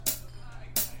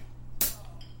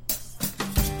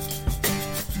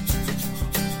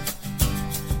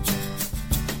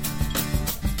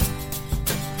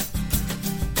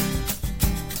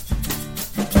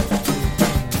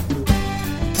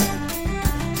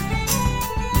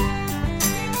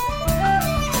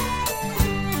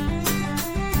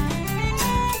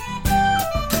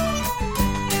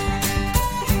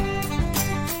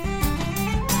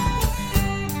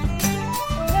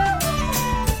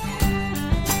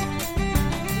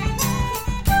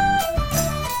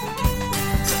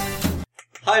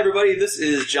Hi everybody, this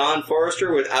is John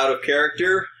Forrester with Out of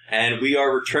Character, and we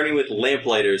are returning with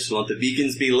Lamplighters. So let the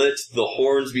beacons be lit, the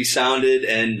horns be sounded,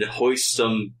 and hoist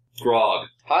some grog.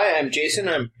 Hi, I'm Jason.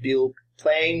 I'm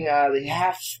playing the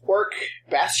half-orc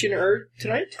Bastion Erd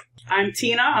tonight. I'm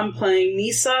Tina. I'm playing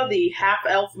Nisa, the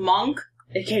half-elf monk,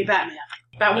 a.k.a. Batman.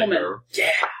 Batwoman. Yeah.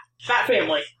 Bat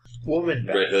family. Woman.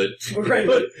 Red Hood. Red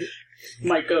Hood.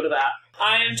 Might go to that.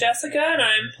 I am Jessica, and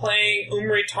I'm playing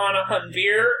Umritana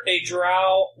Hunveer, a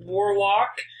drow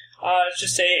warlock.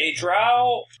 Just say a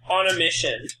drow on a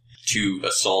mission. To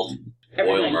assault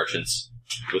oil merchants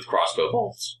with crossbow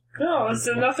bolts. No, it's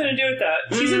nothing to do with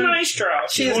that. She's a nice drow.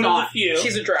 She's one not. Of the few.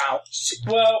 She's a drow.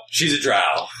 She's a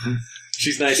drow.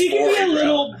 She's nice she for a drow. She can be a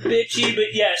little bitchy,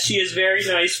 but yes, she is very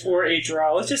nice for a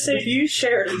drow. Let's just say if you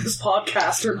shared in this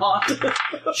podcast or not.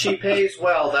 She pays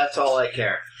well, that's all I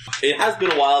care. It has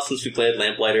been a while since we played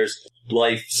Lamplighters.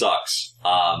 Life sucks.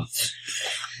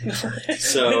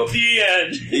 So the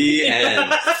end. The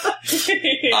end.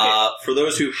 For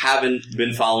those who haven't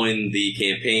been following the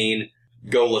campaign,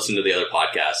 go listen to the other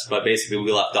podcasts. But basically,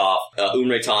 we left off.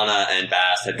 Umretana and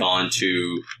Bast had gone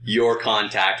to your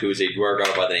contact, who is a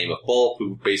dwarf by the name of Bulp,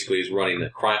 who basically is running the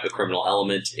criminal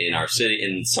element in our city,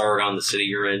 in Saragon, the city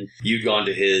you're in. You'd gone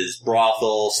to his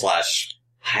brothel /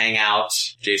 hangout.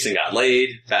 Jason got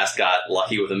laid. Bast got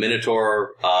lucky with a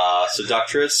Minotaur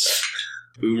seductress.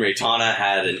 Umretana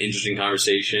had an interesting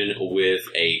conversation with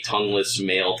a tongueless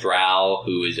male drow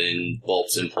who is in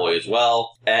Bulp's employ as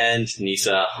well. And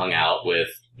Nisa hung out with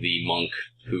the monk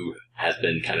who has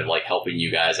been kind of like helping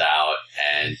you guys out.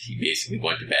 And he basically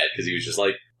went to bed because he was just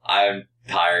like, I'm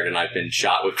tired and I've been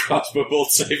shot with crossbow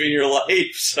bolts saving your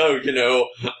life. So,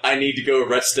 I need to go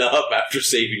rest up after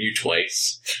saving you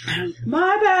twice.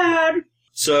 My bad.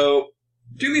 So,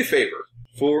 do me a favor.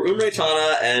 For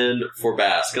Umretana and for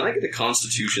Bast, can I get a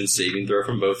Constitution saving throw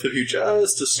from both of you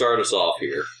just to start us off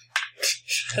here?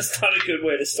 That's not a good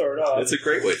way to start off. It's a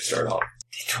great way to start off.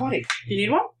 20. You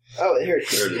need one? Oh, here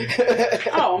it is.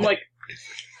 Oh, I'm like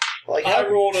I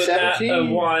rolled a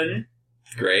 1.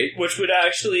 Great. Which would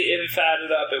actually, if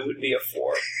added up, it would be a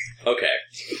 4. Okay.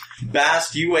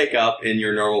 Bast, you wake up in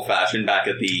your normal fashion back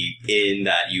at the inn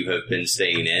that you have been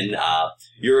staying in.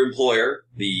 Your employer,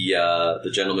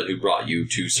 the gentleman who brought you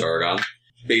to Saragon,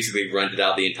 basically rented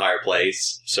out the entire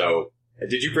place. So,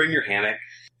 did you bring your hammock?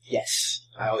 Yes,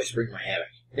 I always bring my hammock.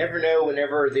 Never know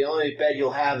whenever the only bed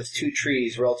you'll have is 2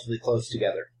 trees relatively close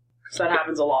together. So that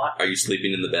happens a lot. Are you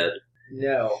sleeping in the bed?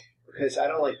 No, because I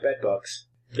don't like bed bugs.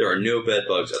 There are no bed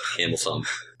bugs at the Camel's Hump.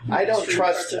 I don't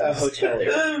trust a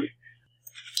hotelier.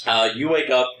 You wake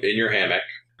up in your hammock.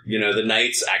 The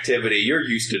night's activity, you're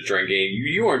used to drinking.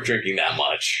 You weren't drinking that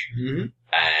much. Mm-hmm.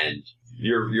 And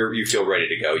you feel ready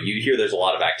to go. You hear there's a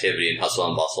lot of activity and hustle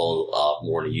and bustle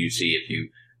morning. You see, if you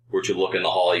were to look in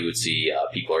the hall, you would see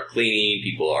people are cleaning,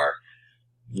 people are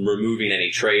removing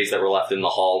any trays that were left in the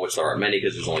hall, which there aren't many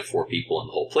because there's only 4 people in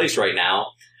the whole place right now.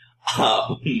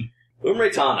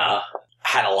 Umretana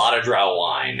had a lot of drow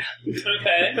wine.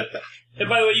 Okay. And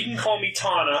by the way, you can call me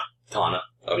Tana. Tana.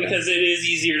 Okay. Because it is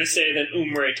easier to say than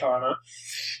Umretana.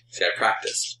 See, I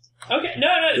practiced. Okay. No.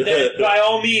 By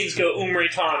all means, go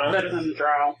Umretana. Better than the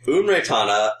drow.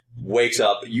 Umretana wakes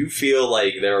up. You feel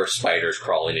like there are spiders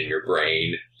crawling in your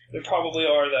brain. There probably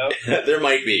are, though. There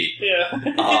might be. Yeah.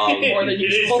 More than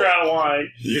usual. It is drow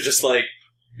wine. You're just like,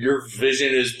 your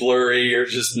vision is blurry. You're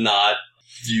just not...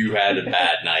 You had a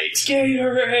bad night.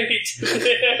 Gatorade!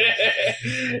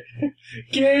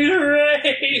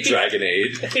 Gatorade!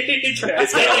 Dragonade. It's got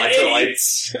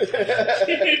electrolytes.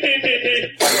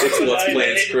 It's what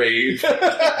plants crave.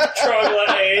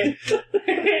 Troglodyte.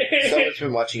 Someone's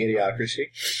been watching Idiocracy.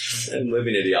 And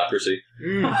living Idiocracy.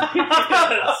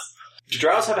 Yes. Do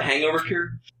drows have a hangover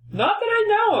cure? Not that I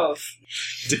know of.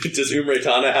 Does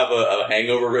Umretana have a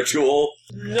hangover ritual?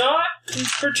 Not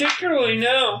particularly,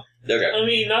 no. Okay. I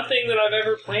mean, nothing that I've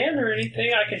ever planned or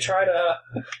anything. I can try to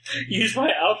use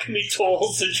my alchemy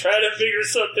tools and try to figure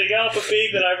something out, but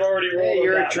being that I've already rolled Hey,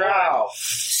 you're a that drow.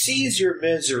 Seize your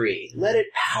misery. Let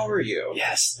it power you.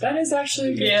 Yes, that is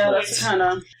actually a good Yeah, point. that's kind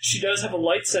of... She does have a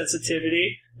light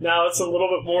sensitivity. Now it's a little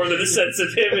bit more than a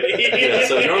sensitivity. Yeah,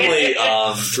 so normally,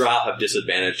 drow have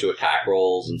disadvantage to attack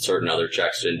rolls and certain other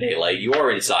checks in daylight. You are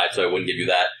inside, so I wouldn't give you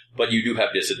that. But you do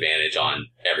have disadvantage on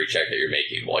every check that you're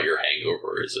making while your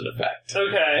hangover is in effect.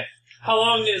 Okay. How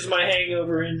long is my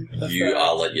hangover in effect?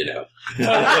 I'll let you know.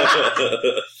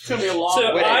 It's going to be a long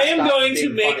So way. I am going to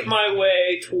make my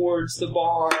way towards the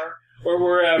bar or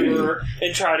wherever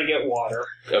and try to get water.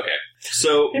 Okay.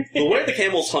 So the way the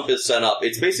Camel's Hump is set up,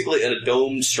 it's basically in a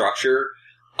domed structure.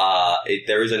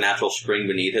 There is a natural spring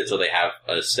beneath it, so they have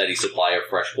a steady supply of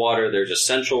fresh water. There's a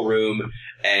central room,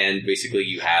 and basically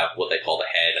you have what they call the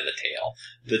head and the tail.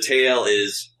 The tail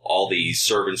is all the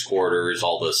servants' quarters,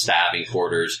 all the stabbing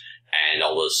quarters, and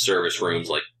all the service rooms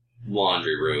like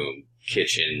laundry room,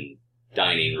 kitchen,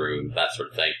 dining room, that sort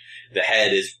of thing. The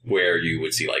head is where you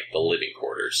would see like the living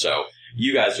quarters. So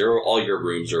you guys all your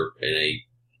rooms are in a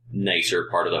nicer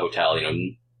part of the hotel,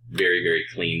 very, very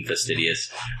clean,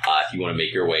 fastidious. If you want to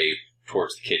make your way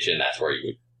towards the kitchen, that's where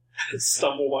you would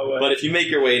stumble my way. But if you make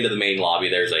your way into the main lobby,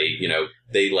 there's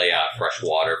they lay out fresh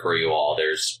water for you all.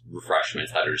 There's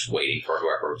refreshments that are just waiting for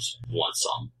whoever wants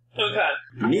some. Okay.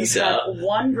 Nisa. I had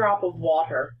 1 drop of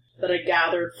water that I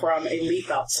gathered from a leaf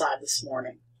outside this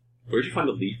morning. Where'd you find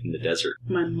a leaf in the desert?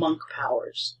 My monk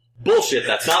powers. Bullshit,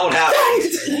 that's not what happened.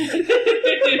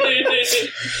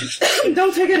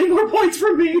 Don't take any more points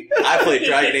from me. I played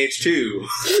Dragon Age 2.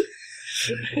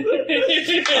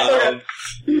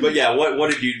 But yeah,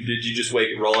 what did you just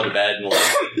roll out of bed and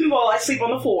Well, I sleep on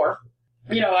the floor.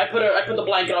 I put the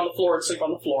blanket on the floor and sleep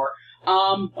on the floor.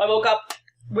 I woke up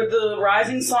with the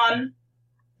rising sun,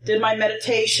 did my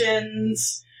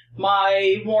meditations,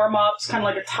 my warm-ups, kind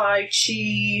of like a Tai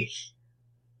Chi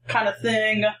kind of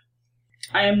thing.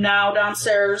 I am now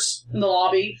downstairs in the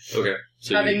lobby. Okay.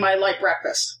 So having my light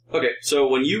breakfast. Okay, so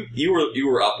when you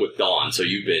were up with Dawn, so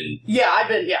you've been... Yeah, I've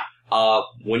been, yeah.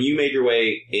 When you made your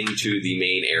way into the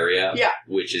main area, yeah,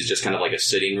 which is just kind of like a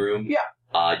sitting room,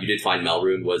 yeah, you did find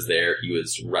Melrune was there. He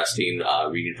was resting,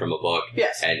 reading from a book,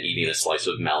 yes, and eating a slice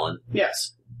of melon.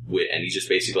 Yes. And he's just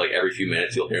basically like every few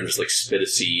minutes you'll hear him just like spit a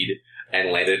seed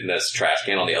and land it in a trash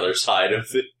can on the other side of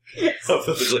the... Yes.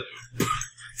 Like,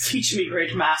 teach me,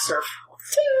 great master.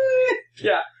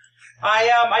 Yeah.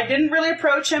 I didn't really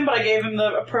approach him, but I gave him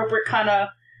the appropriate kind of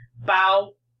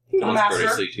bow. Master.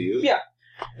 Courteously to you? Yeah.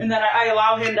 And then I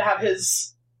allow him to have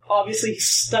his... Obviously, he's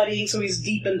studying, so he's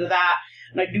deep into that,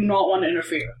 and I do not want to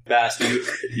interfere. Bast,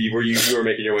 you were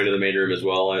making your way to the main room as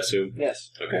well, I assume?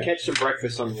 Yes. Okay. Catch some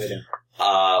breakfast on the way down.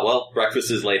 Well, breakfast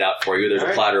is laid out for you. There's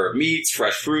a platter of meats,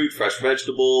 fresh fruit, fresh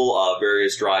vegetable,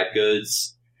 various dried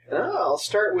goods. I'll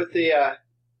start with the...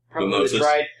 Probably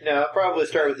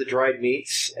start with the dried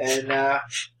meats and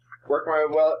work my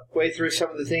way through some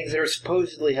of the things that are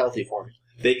supposedly healthy for me.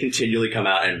 They continually come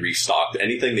out and restock.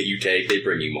 Anything that you take, they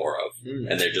bring you more of.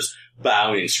 And they're just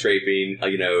bowing and scraping.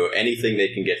 Anything they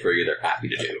can get for you, they're happy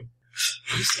to do.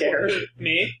 I'm scared.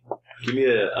 Me? Give me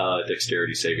a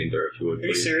dexterity saving throw, if you would,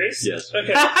 please. Are you serious? Yes.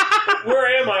 Okay. Where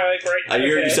am I? Like right now?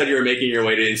 You said you were making your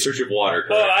way in search of water,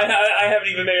 correct? Oh, I haven't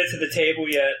even made it to the table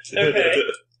yet. Okay.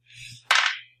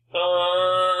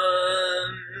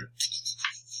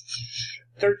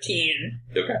 13.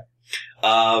 Okay.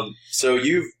 So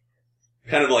you've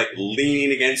kind of like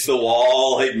leaning against the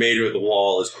wall, like made it with the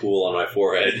wall is cool on my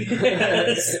forehead.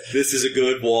 This is a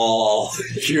good wall.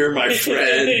 You're my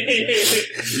friend.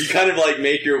 You kind of like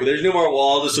there's no more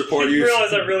wall to support you. You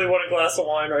realize I really want a glass of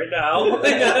wine right now.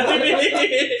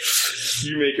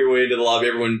 You make your way into the lobby.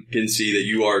 Everyone can see that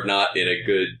you are not in a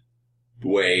good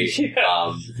way.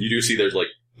 Yeah. You do see there's like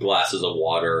glasses of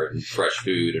water and fresh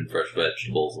food and fresh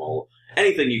vegetables and all.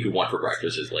 Anything you could want for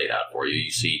breakfast is laid out for you. You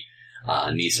see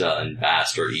Nisa and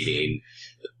Bast are eating.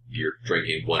 You're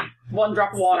drinking one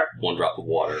drop of water. 1 drop of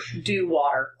water. Dew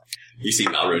water. You see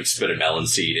Melrune spit a melon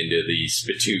seed into the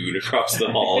spittoon across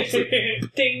the hall. Ding!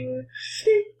 Ding!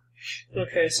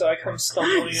 Okay, so I come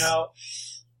stumbling out.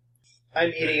 I'm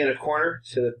eating in a corner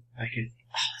so that I can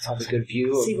have a good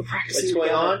view of what's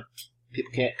going on.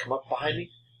 People can't come up behind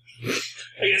me.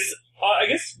 I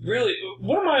guess, really,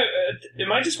 what am I...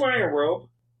 am I just wearing a robe?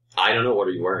 I don't know. What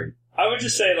are you wearing? I would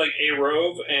just say, like, a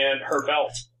robe and her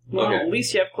belt. Well, okay. At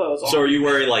least you have clothes on. So are you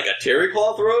wearing, like, a terry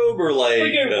cloth robe or, like...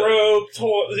 Like a robe...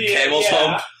 Camel's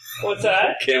hump? What's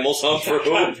that? Camel's hump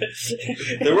robe?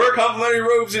 There were complimentary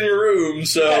robes in your room,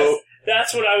 so... Yes,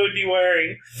 that's what I would be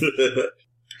wearing.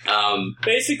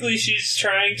 Basically, she's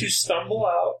trying to stumble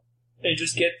out and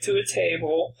just get to a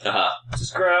table,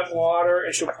 just grab water,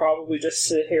 and she'll probably just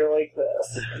sit here like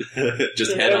this.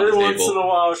 Just and head on the table. Every once in a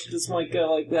while, she just might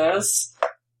go like this,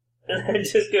 and then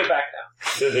just go back down.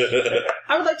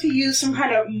 I would like to use some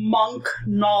kind of monk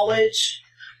knowledge,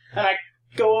 and I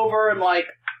go over and, like,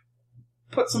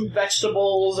 put some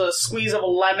vegetables, a squeeze of a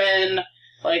lemon,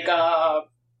 like,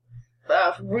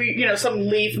 some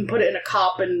leaf, and put it in a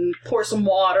cup and pour some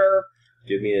water.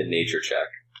 Give me a nature check.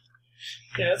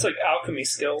 Yeah, it's like alchemy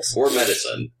skills. Or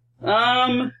medicine.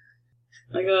 I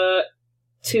got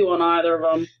 2 on either of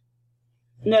them.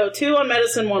 No, 2 on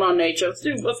medicine, 1 on nature. Let's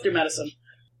do medicine.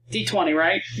 D20,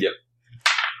 right? Yep.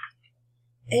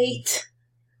 8.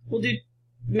 We'll do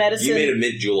medicine. You made a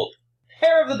mint julep.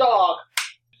 Hair of the dog.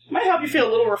 Might help you feel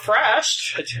a little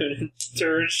refreshed. I do an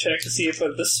endurance check to see if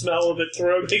the smell of it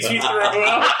makes me throw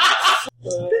up.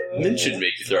 Mint should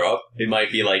make you throw up. It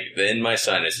might be like, then my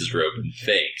sinuses were open.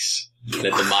 Thanks.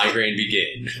 Let the migraine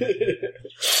begin.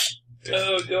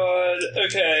 Oh god.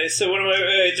 Okay, so what am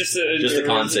I... Just a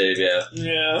con save, yeah.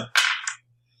 Yeah.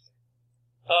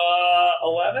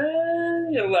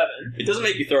 11? 11. It doesn't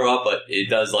make you throw up, but it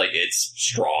does, like, it's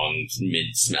strong,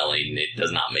 mint-smelling. It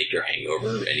does not make your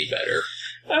hangover any better.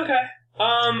 Okay.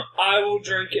 I will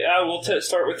drink it. I will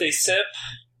start with a sip.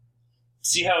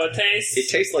 See how it tastes. It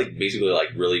tastes like, basically, like,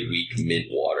 really weak mint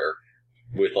water.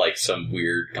 With, like, some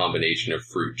weird combination of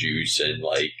fruit juice and,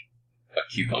 like, a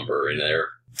cucumber in there.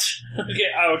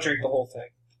 Okay, I will drink the whole thing.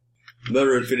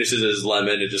 Murderin finishes his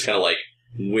lemon and just kind of, like,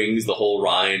 wings the whole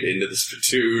rind into the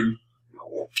spittoon.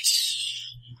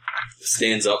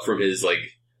 Stands up from his,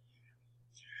 like,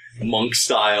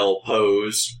 monk-style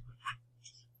pose.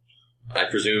 I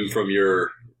presume from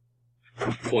your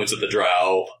points of the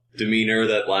drow demeanor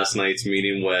that last night's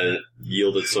meeting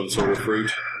yielded some sort of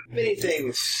fruit. Many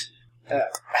things.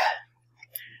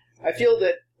 I feel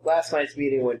that last night's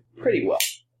meeting went pretty well.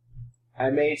 I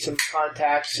made some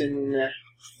contacts in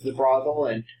the brothel,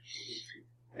 and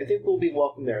I think we'll be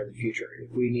welcome there in the future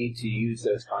if we need to use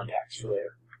those contacts for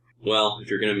later. Well, if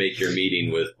you're going to make your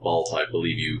meeting with Bulp, I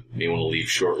believe you may want to leave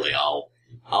shortly.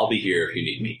 I'll be here if you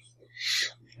need me.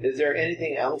 Is there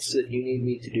anything else that you need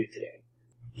me to do today?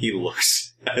 He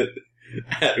looks at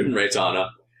Umretana.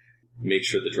 Make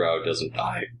sure the drow doesn't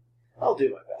die. I'll do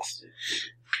my best.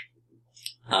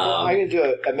 I'm going to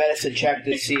do a medicine check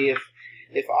to see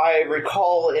if I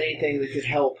recall anything that could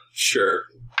help. Sure.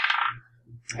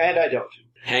 And I don't.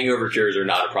 Hangover cures are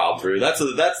not a problem for you. That's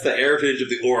the heritage of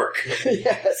the orc.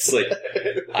 Yes. It's like,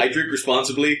 I drink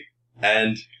responsibly,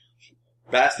 and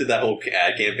Bass did that whole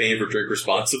ad campaign for drink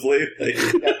responsibly. Like,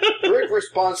 yeah, drink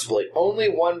responsibly. Only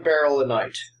 1 barrel a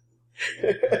night.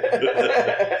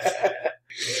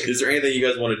 Is there anything you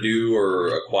guys want to do or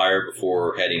acquire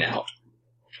before heading out?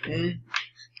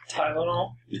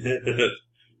 Tylenol.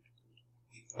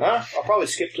 Huh? I'll probably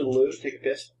skip to the loo, take a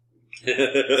piss. To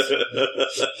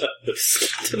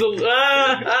the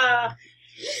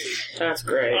That's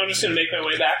great. I'm just going to make my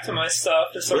way back to my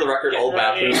stuff. For the record, all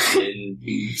bathrooms in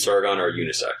Saragon are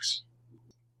unisex.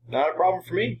 Not a problem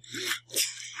for me.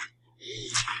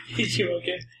 You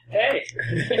okay? Hey!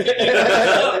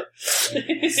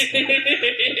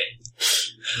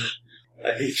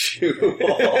 I hate you.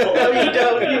 No, you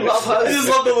don't. You love us. I just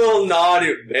love the little nod.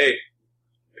 Hey.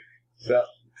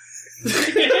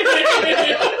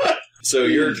 So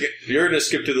you're going to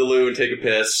skip to the loo and take a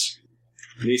piss.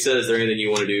 And he says, is there anything you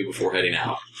want to do before heading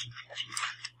out?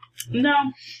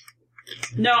 No,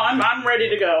 I'm ready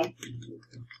to go.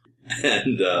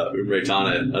 And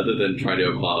Umretana, other than trying to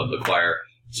acquire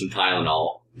some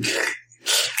Tylenol.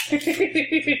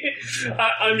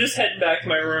 I'm just heading back to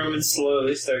my room and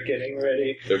slowly start getting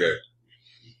ready. Okay.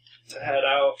 To head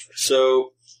out.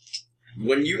 So,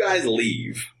 when you guys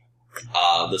leave,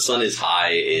 the sun is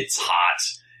high, it's hot,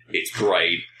 it's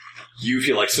bright. You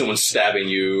feel like someone's stabbing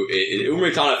you.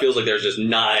 Umretana feels like there's just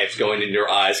knives going into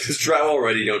your eyes, because drow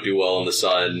already don't do well in the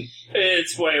sun.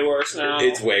 It's way worse now.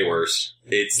 It's way worse.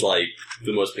 It's like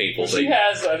the most painful thing. She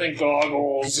has, I think,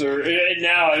 goggles, and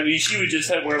now, I mean, she would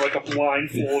just wear like a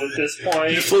blindfold at this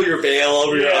point. You just pull your veil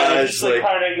over your eyes. Just like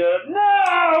kind of go,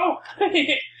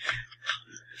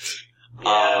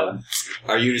 no!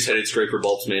 Are you just headed straight for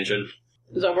Bulp's mansion?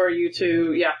 Is that where you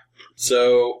two, yeah.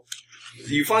 So,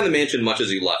 you find the mansion much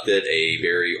as you left it, a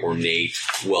very ornate,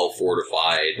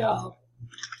 well-fortified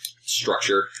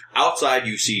structure. Outside,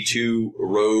 you see 2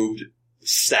 robed,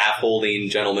 staff-holding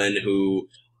gentlemen who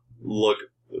look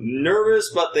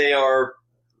nervous, but they are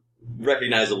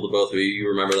recognizable to both of you. You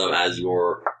remember them as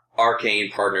your arcane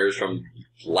partners from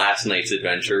last night's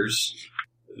adventures.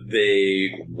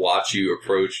 They watch you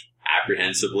approach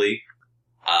apprehensively.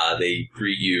 They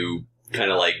greet you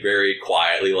kind of like very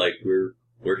quietly, like, we're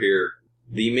here.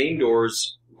 The main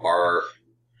doors are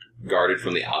guarded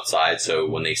from the outside, so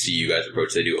when they see you guys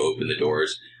approach, they do open the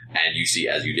doors, and you see,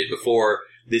 as you did before,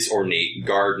 this ornate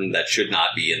garden that should not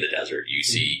be in the desert. You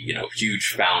see,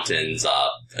 huge fountains,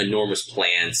 enormous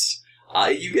plants.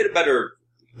 You get a better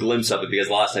glimpse of it because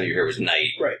the last time you were here was night.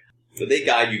 Right. So they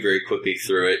guide you very quickly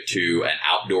through it to an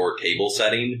outdoor table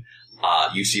setting.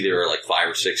 You see there are like 5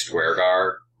 or 6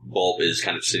 Dwergar. Bulp is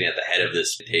kind of sitting at the head of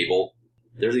this table.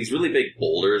 There's these really big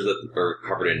boulders that are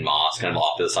covered in moss, kind of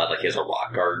off to the side, like he has a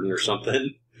rock garden or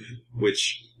something,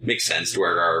 which makes sense.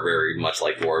 Dwergar are very much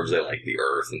like dwarves. They like the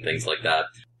earth and things like that.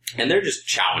 And they're just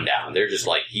chowing down. They're just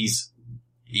like, he's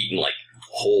eating like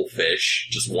whole fish,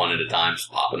 just one at a time,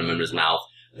 just popping them in his mouth.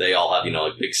 They all have,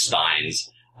 like big steins.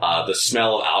 The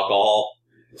smell of alcohol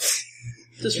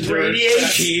Just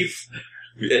radiates. Chief.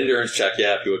 Endurance check,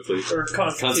 yeah, if you would, please. Or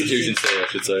Constitution save, I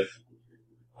should say.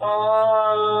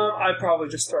 I'd probably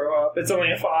just throw up. It's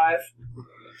only a 5.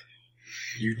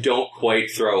 You don't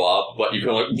quite throw up, but you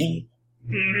can like...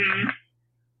 Mm-hmm.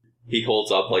 He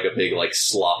holds up like a big, like,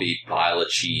 sloppy pile of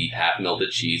cheese,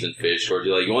 half-melted cheese and fish towards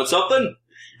you, like, you want something?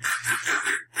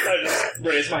 I just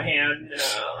raise my hand.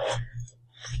 No.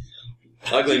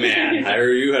 Ugly man, I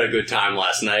heard you had a good time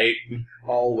last night.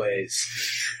 Always.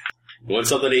 You want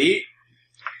something to eat?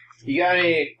 You got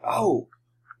any... Oh,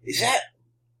 is that...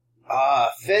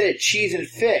 fetid cheese and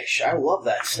fish. I love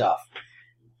that stuff.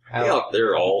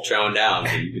 They're all chowing down.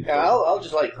 So you can I'll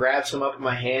just, like, grab some up in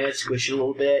my hand, squish it a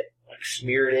little bit, like,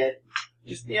 smear it in.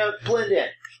 Just, blend in.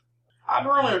 I'm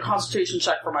rolling a constitution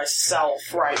check for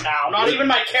myself right now, not even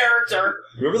my character.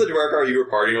 Remember the Dwargar you were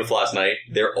partying with last night?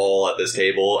 They're all at this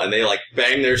table, and they, like,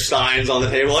 bang their steins on the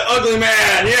table like, ugly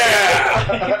man,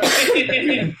 yeah!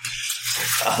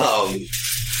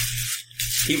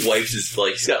 He wipes his,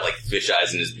 like, he's got, like, fish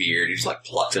eyes in his beard. He just, like,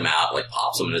 plucks them out, like,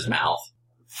 pops them in his mouth.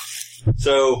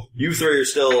 So, you 3 are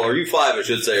still, or you 5, I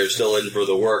should say, are still in for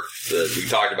the work that we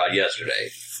talked about yesterday.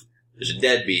 There's a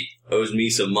deadbeat, owes me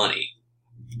some money.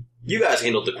 You guys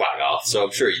handled the quack-off, so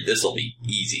I'm sure this will be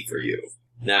easy for you.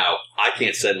 Now, I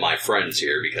can't send my friends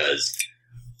here because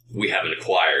we haven't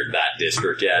acquired that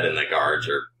district yet, and the guards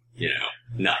are,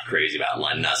 not crazy about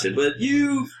letting us in, but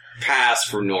you pass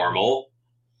for normal.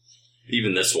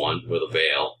 Even this one, with a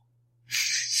veil.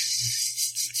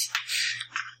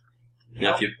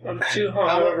 Now, if you... I'm too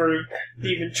hungover to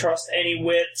even trust any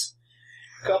wit.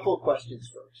 Couple of questions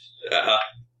first. Uh-huh.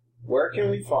 Where can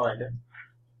we find him?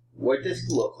 What does he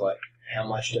look like? How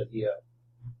much does he owe?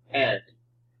 And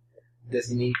does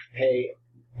he need to pay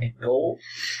in gold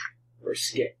or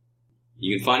skin?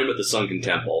 You can find him at the Sunken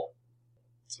Temple.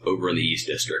 It's over in the East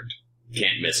District.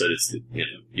 Can't miss it. It's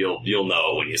you'll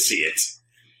know when you see it.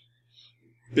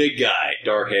 Big guy,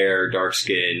 dark hair, dark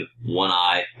skin, one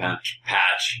eye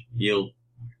patch. You'll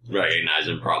recognize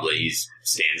him probably. He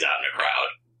stands out in a crowd.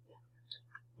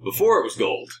 Before it was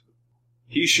gold.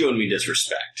 He's shown me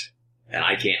disrespect, and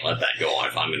I can't let that go on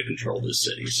if I'm going to control this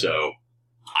city. So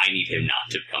I need him not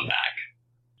to come back.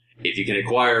 If you can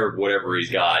acquire whatever he's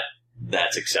got,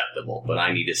 that's acceptable. But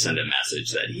I need to send a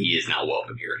message that he is not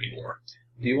welcome here anymore.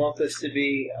 Do you want this to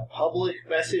be a public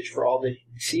message for all to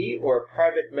see, or a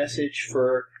private message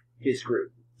for his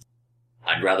group?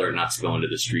 I'd rather it not spill into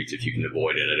the streets if you can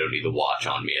avoid it. I don't need the watch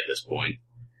on me at this point.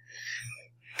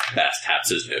 Bass taps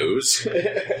his nose.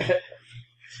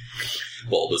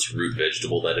 Bulbous root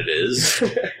vegetable that it is.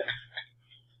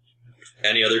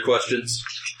 Any other questions?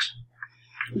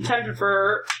 I'm tempted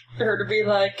for her to be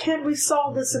like, can't we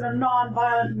solve this in a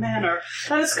non-violent manner?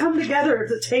 Let us come together at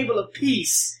the table of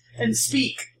peace and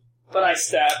speak. But I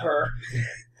stab her.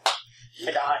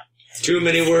 I die. Too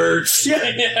many words.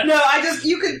 Yeah. No,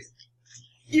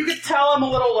 you could tell I'm a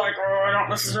little like, oh, I don't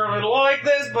necessarily like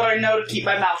this, but I know to keep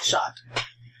my mouth shut.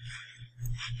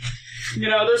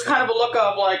 There's kind of a look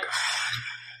of like...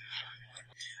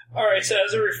 Alright, so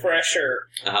as a refresher,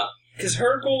 Uh-huh. because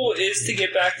her goal is to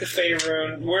get back to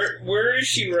Faerun, where is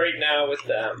she right now with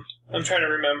them? I'm trying to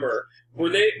remember.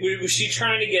 Was she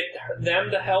trying to get them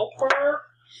to help her?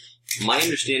 My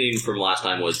understanding from last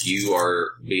time was you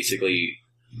are basically,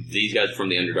 these guys from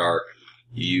the Underdark,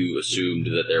 you assumed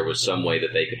that there was some way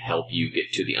that they could help you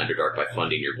get to the Underdark by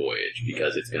funding your voyage,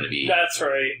 because it's going to be That's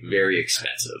right. very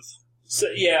expensive. So,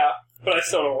 yeah, but I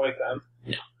still don't like them.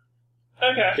 No.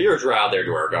 Okay. You're a drow, they're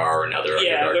Dwargar, and other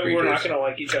Yeah, Underdark but creatures. we're not going to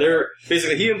like each other. They're,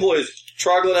 basically, he employs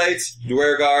troglodytes,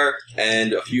 Dwargar,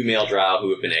 and a few male drow who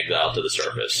have been exiled to the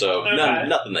surface, so Okay.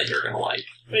 nothing that you're going to like.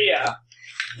 But yeah.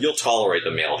 You'll tolerate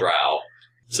the male drow.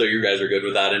 So you guys are good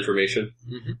with that information?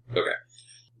 Mm-hmm. Okay.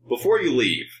 Before you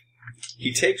leave,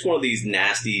 he takes one of these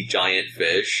nasty giant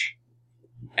fish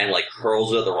and, like,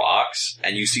 hurls it at the rocks,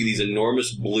 and you see these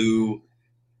enormous blue...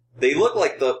 They look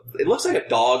like it looks like a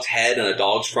dog's head and a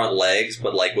dog's front legs,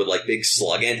 but, like, with, like, big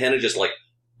slug antenna just, like,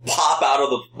 pop out of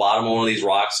the bottom of one of these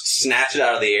rocks, snatch it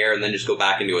out of the air, and then just go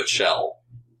back into its shell.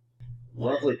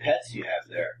 Lovely pets you have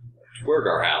there.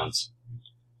 Dwargar hounds.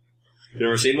 You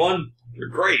ever seen one? They're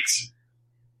great.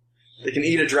 They can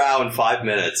eat a drow in 5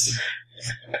 minutes.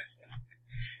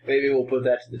 Maybe we'll put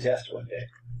that to the test one day.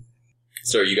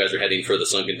 So you guys are heading for the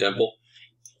Sunken Temple?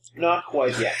 Not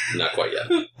quite yet. Not quite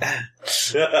yet.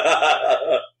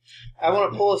 I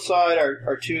want to pull aside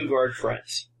our two guard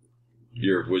friends.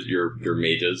 Your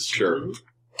mages, sure.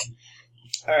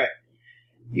 Mm-hmm. Alright.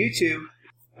 You two,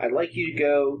 I'd like you to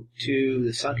go to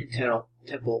the Sunken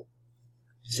Temple,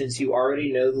 since you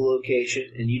already know the location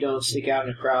and you don't stick out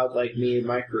in a crowd like me and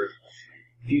my crew.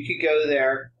 If you could go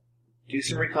there, do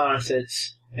some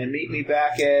reconnaissance, and meet me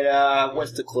back at,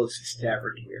 what's the closest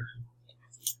tavern here?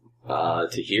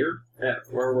 To here? Yeah,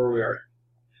 where were we?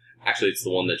 Actually, it's the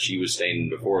one that she was staying in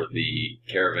before, the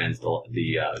Caravan's,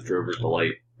 the Drover's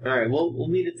Delight. Alright, we'll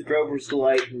meet at the Drover's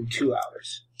Delight in 2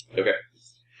 hours. Okay.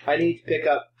 I need to pick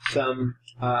up some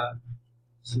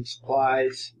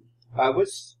supplies.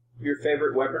 What's your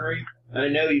favorite weaponry? I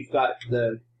know you've got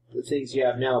the things you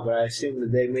have now, but I assume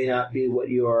that they may not be what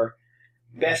you are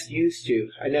best used to.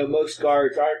 I know most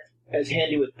guards aren't as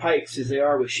handy with pikes as they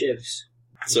are with shivs.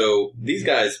 So, these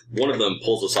guys, one of them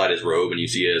pulls aside his robe, and you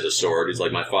see it as a sword. He's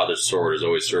like, my father's sword has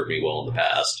always served me well in the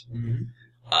past.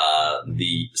 Mm-hmm.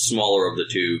 The smaller of the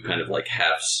two kind of like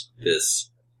hefts this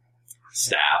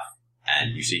staff,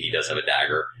 and you see he does have a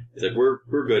dagger. He's like,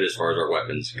 we're good as far as our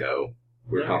weapons go.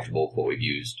 We're comfortable with what we've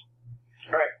used.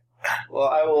 Alright. Well,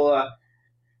 I will,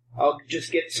 I'll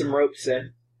just get some ropes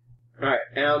then. Alright,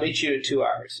 and I'll meet you in 2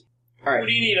 hours. Alright. What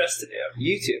do you need us to do?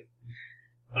 You two.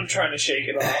 I'm trying to shake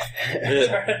it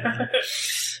off.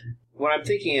 What I'm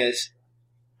thinking is,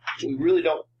 we really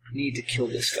don't need to kill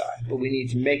this guy, but we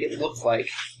need to make it look like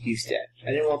he's dead.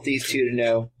 I didn't want these two to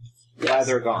know why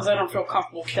they're gone. Because I don't feel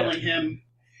comfortable killing him.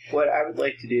 What I would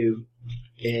like to do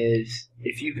is,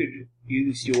 if you could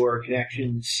use your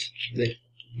connections that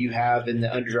you have in the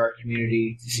Underdark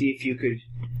community to see if you could,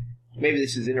 maybe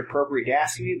this is inappropriate to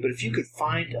ask you, but if you could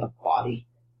find a body.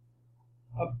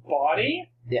 A body?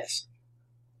 Yes.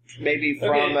 Maybe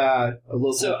from a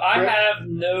local... So I have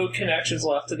no connections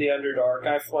left to the Underdark.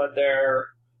 I fled there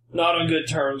not on good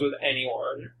terms with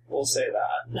anyone. We'll say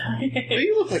that. Well,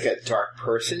 you look like a dark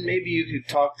person. Maybe you could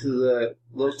talk to the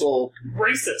local...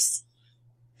 Racist.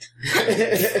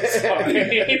 Sorry.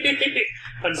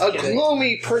 I'm just a kidding.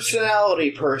 gloomy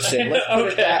personality person. Let's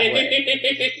put it that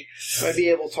way. Might be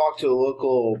able to talk to a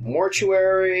local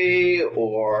mortuary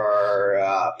or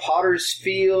potter's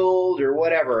field or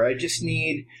whatever. I just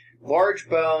need large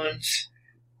bones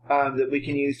that we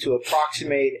can use to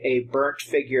approximate a burnt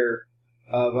figure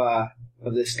of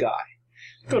this guy.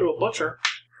 Go to a butcher.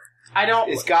 I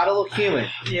don't... It's got to look human.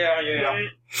 Yeah.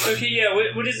 Okay, yeah,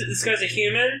 what is it? This guy's a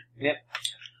human? Yep.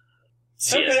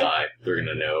 CSI, they're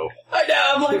gonna know. I know,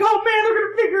 I'm like, oh man, they're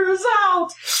gonna figure this out!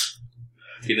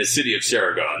 In the city of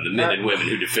Saragon, the men and women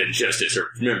who defend justice are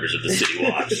members of the City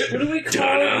Watch. What do we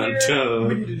call it here?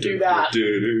 We need to do that.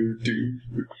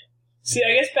 See,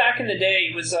 I guess back in the day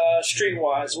it was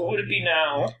streetwise. What would it be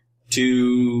now?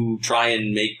 To try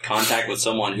and make contact with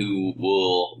someone who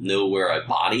will know where a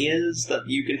body is that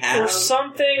you can have. Or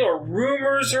something, or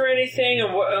rumors or anything.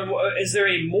 Is there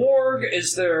a morgue?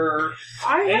 Is there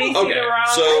anything around?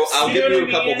 So I'll give you a what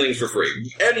I couple mean? things for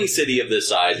free. Any city of this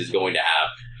size is going to have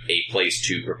a place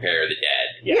to prepare the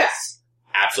dead. Yes.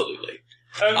 Absolutely.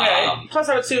 Okay. Plus,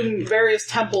 I would assume various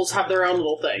temples have their own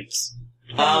little things.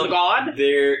 The god?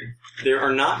 There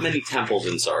are not many temples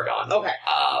in Saragon. Okay.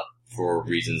 For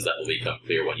reasons that will become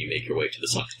clear when you make your way to the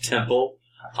Sunken Temple.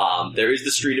 There is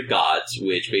the Street of Gods,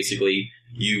 which basically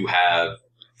you have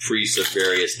priests of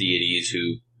various deities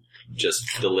who just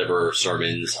deliver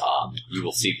sermons. You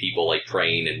will see people like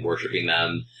praying and worshiping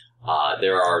them.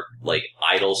 There are like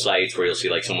idol sites where you'll see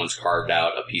like someone's carved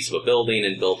out a piece of a building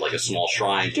and built like a small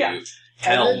shrine to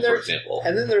Helm, for example.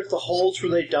 And then there's the holes where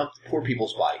they dump the poor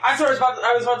people's bodies. I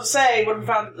was about to say, when we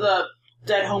found the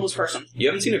dead homeless person. You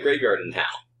haven't seen a graveyard in town.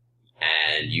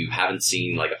 And you haven't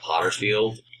seen, like, a potter's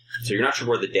field, so you're not sure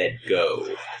where the dead go.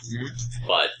 Mm-hmm.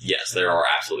 But, yes, there are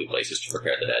absolutely places to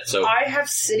prepare the dead. So I have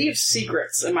City of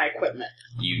Secrets in my equipment.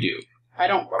 You do. I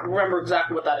don't remember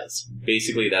exactly what that is.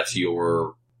 Basically, that's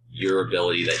your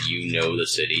ability that you know the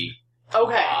city.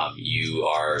 Okay. You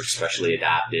are specially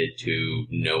adapted to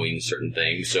knowing certain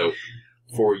things, so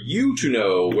for you to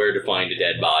know where to find a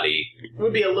dead body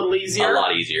would be a little easier. A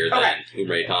lot easier than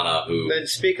Umre Tana, who... Then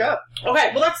speak up.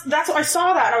 Okay, well that's what I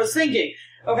saw that and I was thinking,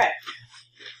 okay,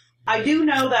 I do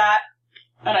know that,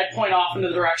 and I point off in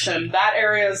the direction, that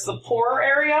area is the poorer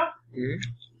area,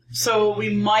 so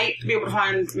we might be able to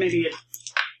find maybe a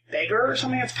beggar or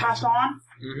something that's passed on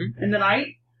in the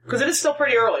night, because it is still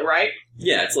pretty early, right?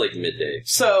 Yeah, it's like midday.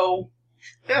 So...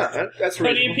 Yeah, that's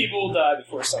reasonable. Plenty of people will die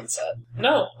before sunset.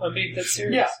 No, I'm being that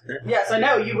serious. Yeah. Yes, I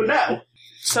know, you would know.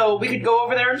 So we could go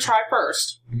over there and try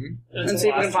first. And see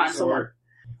if we can find someone.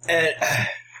 And,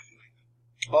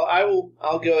 well,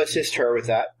 I'll go assist her with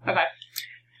that. Okay.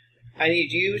 I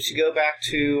need you to go back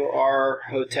to our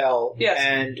hotel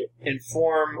and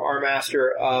inform our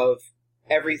master of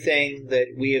everything that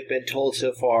we have been told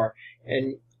so far.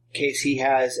 And case he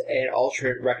has an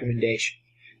alternate recommendation.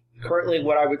 Currently,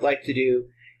 what I would like to do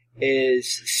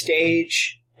is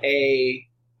stage a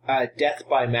death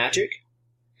by magic.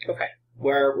 Okay.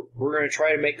 Where we're going to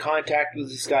try to make contact with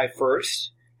this guy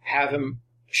first, have him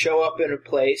show up in a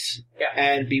place,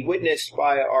 and be witnessed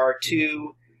by our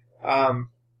two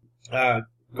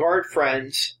guard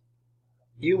friends.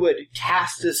 You would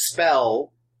cast a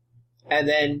spell, and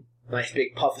then nice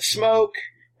big puff of smoke,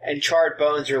 and charred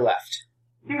bones are left.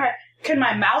 Okay. Can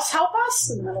my mouse help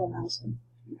us? In the middle of mouse. Okay.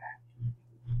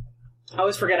 I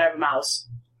always forget I have a mouse.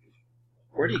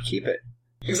 Where do you keep it?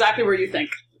 Exactly where you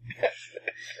think.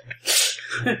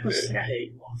 I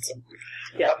hate Watson.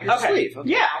 Yeah. Up your sleeve. Okay.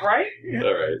 Yeah, right?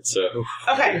 Alright, so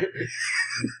Okay.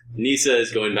 Nisa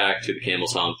is going back to the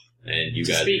Camel's Hump, and you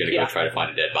guys are going to go try to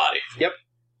find a dead body. Yep.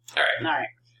 Alright.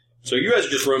 So you guys are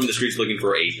just roaming the streets looking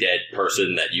for a dead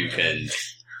person that you can...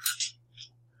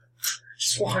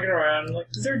 Just walking around, like,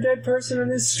 is there a dead person in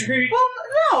this street? Well,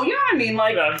 no, you know what I mean?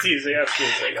 Like, No, I'm teasing.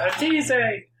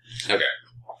 Okay.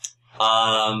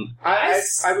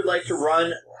 I would like to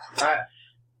run...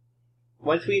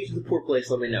 once we get to the poor place,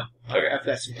 let me know. Okay. I've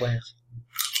got some plans.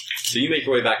 So you make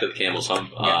your way back to the Camel's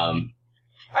Hump. I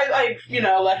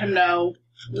let him know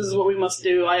this is what we must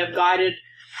do. I have guided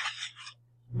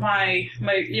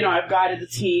I've guided the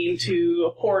team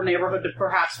to a poor neighborhood to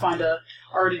perhaps find a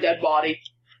already dead body.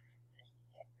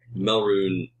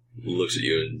 Melrune looks at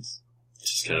you and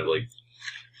just kind of like,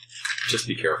 just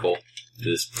be careful.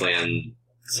 This plan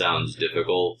sounds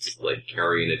difficult. Like,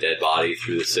 carrying a dead body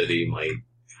through the city might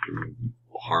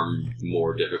harm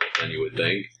more difficult than you would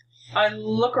think. I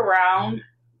look around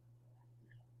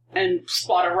and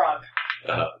spot a rug.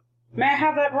 May I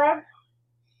have that rug?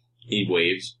 He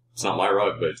waves. It's not my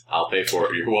rug, but I'll pay for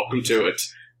it. You're welcome to it.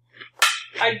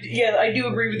 I do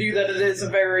agree with you that it is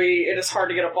hard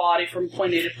to get a body from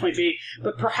point A to point B,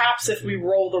 but perhaps if we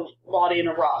roll the body in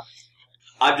a rug.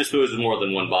 I've disposed of more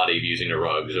than one body using a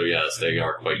rug, so yes, they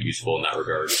are quite useful in that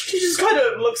regard. He just kind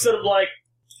of looks at him like...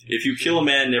 If you kill a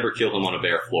man, never kill him on a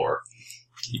bare floor.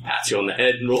 He pats you on the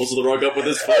head and rolls the rug up with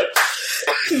his foot.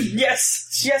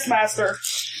 Yes, master.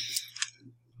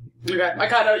 Okay, I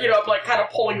kind of, I'm like kind of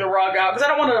pulling the rug out, because I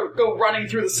don't want to go running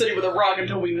through the city with a rug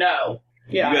until we know.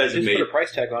 Yeah, you guys have put a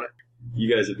price tag on it.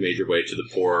 You guys have made your way to the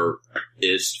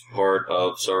poorest part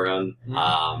of Saragon.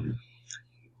 Mm-hmm.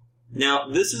 Now,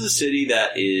 this is a city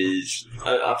that is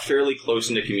a fairly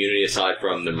close-knit community, aside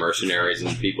from the mercenaries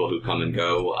and the people who come and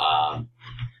go.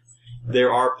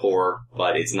 There are poor,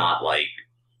 but it's not like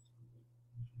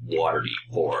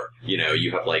Waterdeep poor.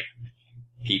 You have like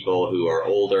people who are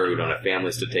older, who don't have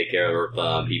families to take care of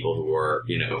them, people who are,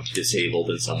 disabled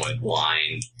in some way,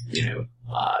 blind,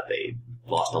 they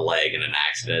lost a leg in an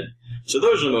accident. So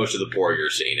those are most of the poor you're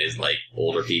seeing, is like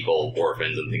older people,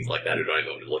 orphans, and things like that who don't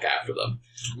even want to look after them.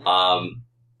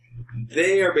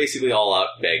 They are basically all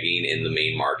out begging in the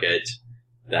main market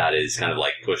that is kind of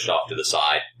like pushed off to the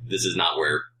side. This is not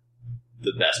where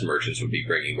the best merchants would be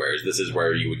bringing wares. This is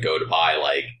where you would go to buy,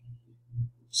 like,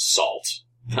 salt.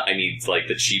 I need, like,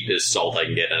 the cheapest salt I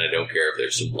can get, and I don't care if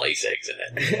there's some lice eggs in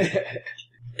it.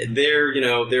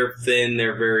 They're thin,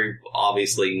 they're very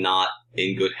obviously not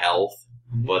in good health,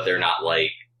 but they're not,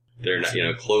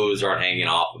 clothes aren't hanging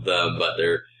off of them, but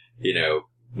they're,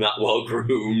 not well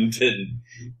groomed, and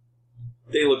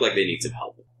they look like they need some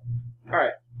help.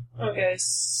 Alright. Okay,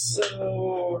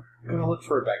 so... I'm going to look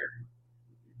for a beggar.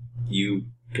 You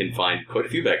can find quite a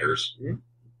few beggars. Mm-hmm.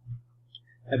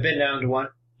 I've been down to one.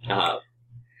 Uh,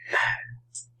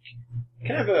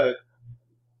 Can I have a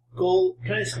gold?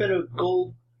 Can I spend a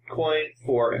gold coin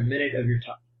for a minute of your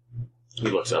time? he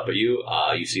looks up at you.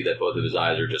 You see that both of his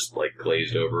eyes are just like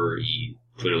glazed over. He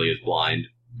clearly is blind.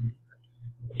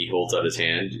 He holds out his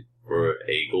hand. For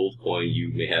a gold coin,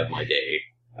 you may have my day.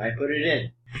 I put it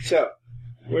in. So,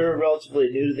 we're relatively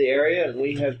new to the area, and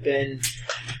we have been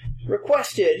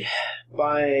requested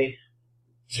by a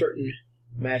certain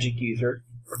magic user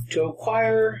to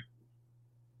acquire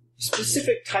a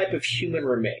specific type of human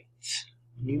remains.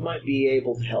 You might be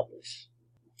able to help us.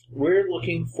 We're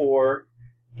looking for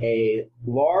a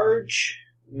large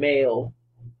male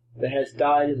that has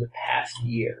died in the past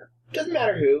year. Doesn't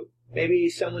matter who. Maybe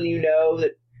someone you know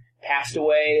that passed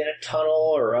away in a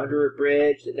tunnel or under a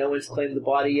bridge that no one's claimed the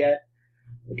body yet.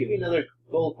 We'll give you another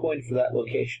gold coin for that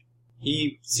location.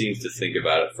 He seems to think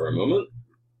about it for a moment.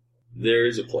 There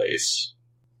is a place.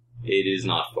 It is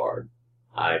not far.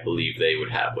 I believe they would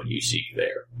have what you seek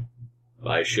there.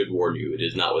 I should warn you, it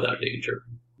is not without danger.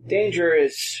 Danger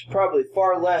is probably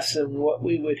far less than what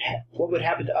would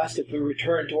happen to us if we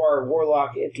returned to our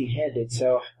warlock empty-handed,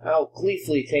 so I'll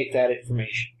gleefully take that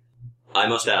information. I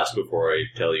must ask before I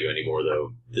tell you any more,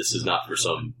 though, this is not for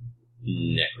some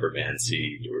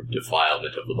necromancy or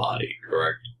defilement of the body,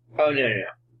 correct? Oh, no.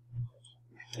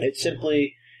 It's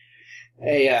simply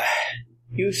a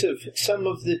use of some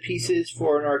of the pieces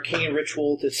for an arcane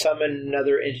ritual to summon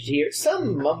another entity, or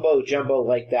some mumbo-jumbo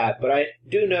like that. But I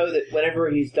do know that whenever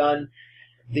he's done,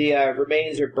 the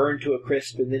remains are burned to a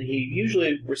crisp, and then he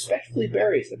usually respectfully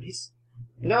buries them. He's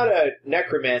not a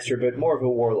necromancer, but more of a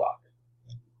warlock.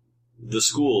 The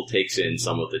school takes in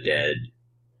some of the dead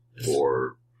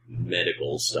for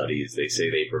medical studies. They say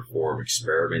they perform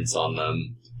experiments on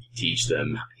them, teach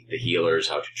them, the healers,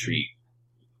 how to treat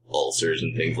ulcers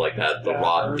and things like that, the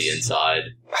rot on the inside.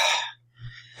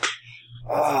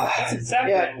 That's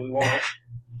exactly what we want.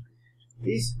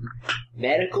 These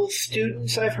medical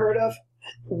students I've heard of,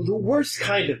 the worst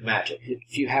kind of magic,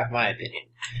 if you have my opinion.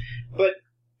 But,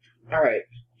 alright,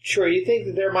 sure, you think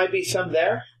that there might be some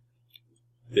there?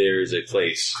 There's a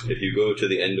place. If you go to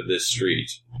the end of this street,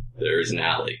 there is an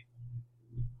alley.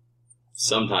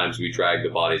 Sometimes we drag the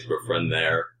bodies of a friend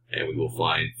there, and we will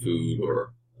find food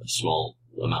or a small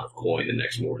amount of coin the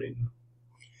next morning.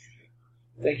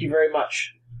 Thank you very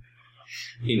much.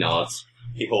 He nods.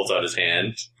 He holds out his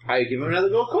hand. I give him another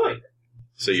gold coin.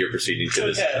 So you're proceeding to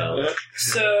this.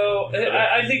 So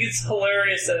I think it's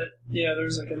hilarious that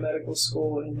there's like a medical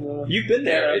school in the. You've been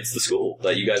there. It's the school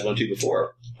that you guys went to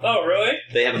before. Oh, really?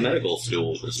 They have a medical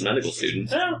school. There's medical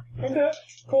students. Oh, okay,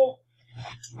 cool.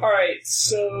 All right.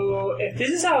 So if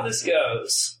this is how this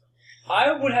goes,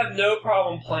 I would have no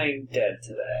problem playing dead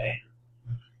today.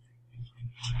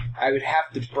 I would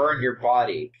have to burn your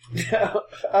body. But,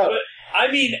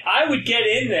 I mean, I would get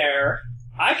in there.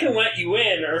 I can let you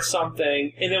in or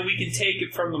something, and then we can take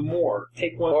it from the morgue.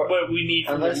 Take what we need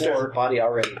from the morgue. Unless there's a body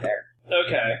already there.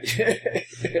 Okay.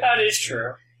 That is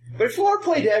true. But if we want to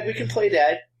play dead, we can play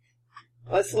dead.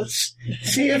 Let's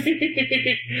see if...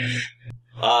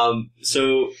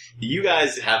 So you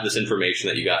guys have this information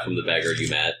that you got from the beggar you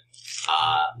met.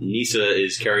 Nisa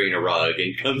is carrying a rug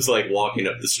and comes walking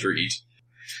up the street.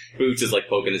 Boots is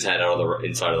poking his head out of the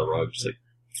inside of the rug, just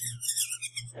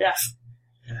Yeah.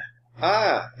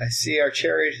 Ah, I see our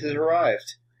chariot has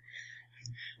arrived.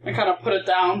 I kind of put it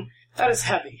down. That is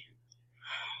heavy.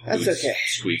 That's Boots okay.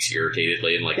 squeaks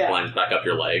irritatedly and climbs back up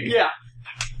your leg. Yeah.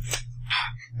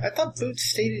 I thought Boots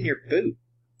stayed in your boot.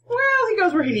 Well, he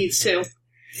goes where he needs to.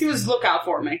 He was lookout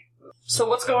for me. So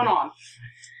what's going on?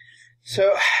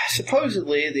 So,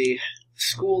 supposedly, the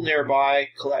school nearby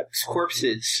collects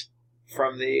corpses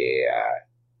from the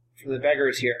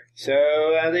beggars here. So,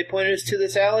 they pointed us to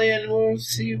this alley, and we'll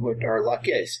see what our luck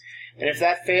is. And if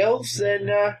that fails, then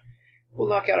we'll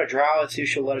knock out a drow and see if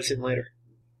she'll let us in later.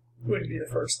 Wouldn't be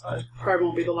the first time. Probably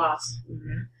won't be the last.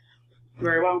 Mm-hmm.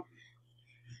 Very well.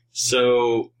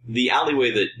 So, the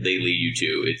alleyway that they lead you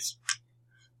to, it's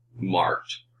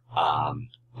marked.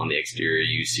 On the exterior,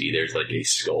 you see there's a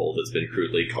skull that's been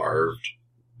crudely carved.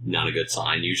 Not a good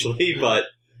sign, usually, but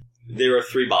there are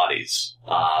 3 bodies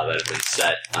that have been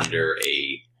set under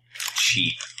a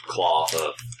cheap cloth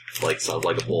of,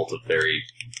 a bolt of very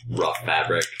rough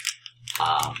fabric.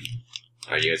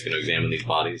 Are you guys going to examine these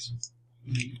bodies?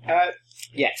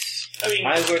 Yes. I mean,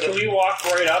 can we walk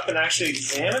right up and actually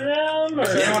examine them?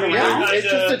 Or yeah,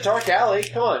 it's just a dark alley.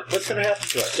 Come on, what's going to happen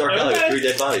to us? Dark alley with 3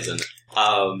 dead bodies in it.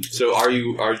 So do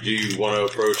you want to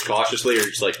approach cautiously, or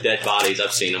just dead bodies?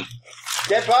 I've seen them.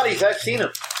 Dead bodies, I've seen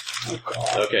them. Oh,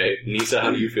 God. Okay, Nisa,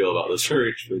 how do you feel about this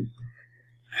arrangement?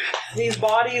 These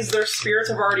bodies, their spirits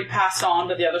have already passed on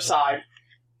to the other side.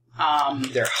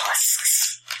 They're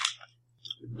husks.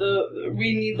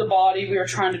 We need the body. We are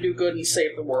trying to do good and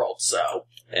save the world, so...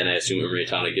 And I assume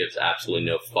Rietana gives absolutely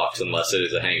no fucks unless it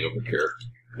is a hangover cure.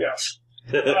 Yes.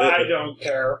 I don't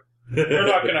care. They're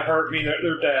not going to hurt me.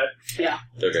 They're dead. Yeah.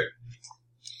 Okay.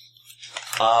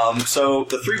 So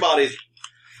the 3 bodies,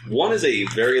 one is a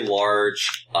very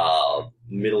large,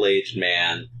 middle-aged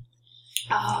man.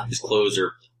 His clothes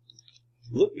are...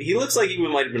 he looks like he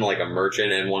might have been a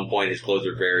merchant at one point. His clothes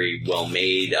are very well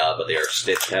made, but they are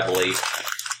stitched heavily.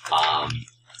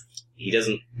 He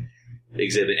doesn't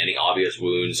exhibit any obvious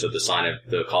wounds, so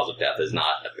the cause of death is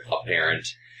not apparent.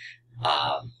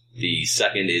 The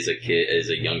second is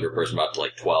a younger person, about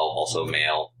 12, also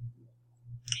male.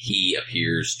 He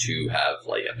appears to have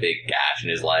a big gash in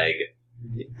his leg,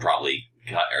 probably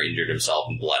cut or injured himself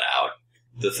and bled out.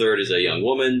 The third is a young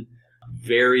woman,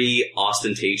 very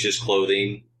ostentatious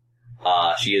clothing.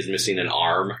 She is missing an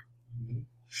arm,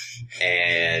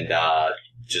 and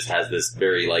just has this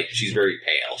very she's very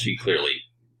pale. She clearly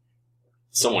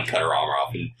someone cut her arm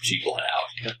off and she bled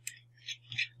out.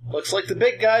 Looks like the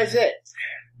big guy's it.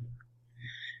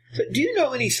 So, do you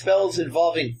know any spells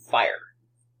involving fire?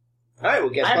 Alright, well,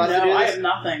 guess we'll have to do I this. have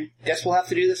nothing. Guess we'll have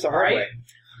to do this the hard Right. way.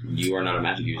 You are not a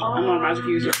magic user. I'm not a magic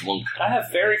user. Monk. I have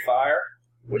fairy fire.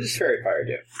 What does fairy fire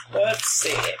do? Let's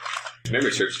see.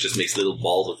 Memory search just makes little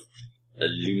balls of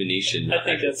illumination. I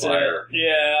think actual that's fire. it.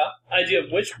 Yeah. I do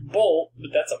have which bolt,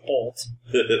 but that's a bolt.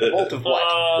 Bolt of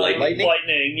what? Lightning?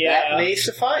 Lightning, yeah. That may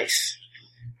suffice.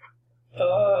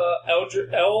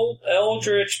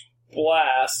 Eldritch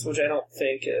Blast, which I don't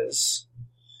think is...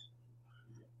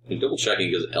 I'm double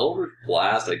checking because Eldritch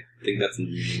Blast, I think that's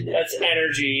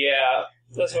energy, yeah.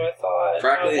 That's what I thought.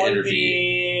 Crackling One energy.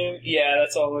 Beam, yeah,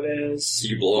 that's all it is.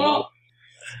 You blow them Well, up.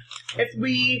 If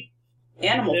we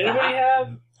animal Did anybody fat, have...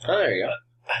 Oh, there you go.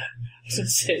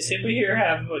 Does anybody here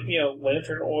have,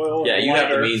 lantern oil? Yeah, or you have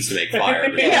the lighter? means to make fire.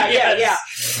 yeah.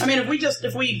 I mean,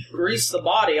 if we grease the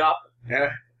body up,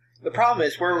 Yeah. The problem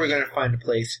is, where are we going to find a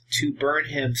place to burn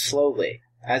him slowly,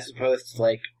 as opposed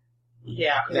to,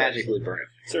 yeah, 'cause magically burn him?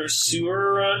 Is there a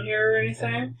sewer around here or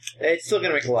anything? It's still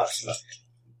going to make a lot of smoke.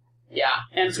 yeah,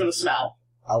 and it's going to smell.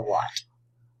 A lot.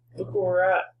 Look where we're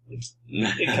at.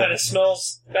 It kind of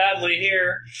smells badly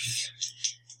here.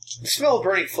 The smell of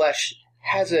burning flesh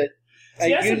has a See,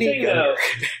 that's the unique thing, though.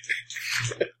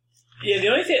 odor. Yeah, the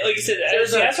only thing, like you said,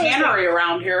 There's a that's what I was tannery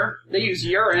around here. They use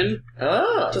urine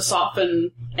Oh. to soften,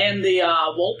 and the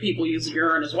wool people use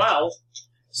urine as well.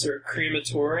 Is there a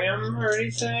crematorium or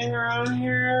anything around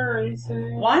here or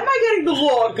anything? Why am I getting the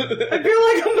look? I feel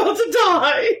like I'm about to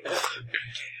die.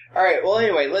 Alright, well,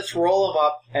 anyway, let's roll him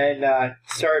up and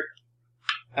start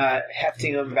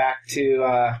hefting him back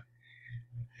to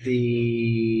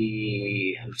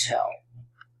the hotel.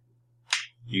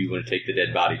 You want to take the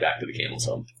dead body back to the camel's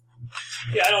home.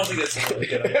 Yeah, I don't think that's a really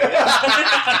good idea.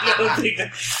 I don't think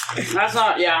that... That's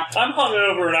not, yeah. I'm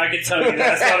hungover and I can tell you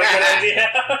that's not a good idea.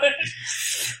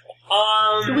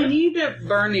 Do we need to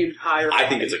burn the entire body? I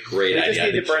think it's a great We idea. just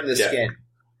need to burn the skin.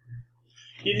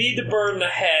 You need to burn the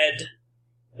head,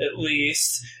 at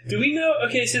least. Do we know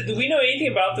anything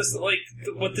about this, like,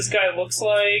 what this guy looks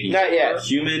like? Not yet.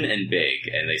 Human and big,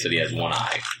 and they said he has one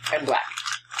eye. And black.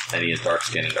 And he has dark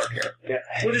skin and dark hair. Yeah.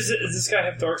 What is it? Does this guy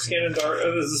have dark skin and dark...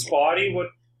 is his body? What?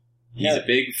 He's a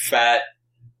big, fat,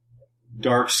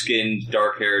 dark-skinned,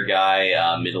 dark-haired guy,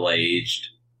 middle-aged.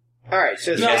 Alright,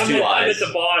 so He has I'm two at eyes.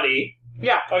 the body.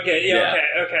 Yeah. Okay, Yeah.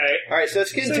 okay. Alright, so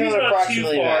skin So tone he's not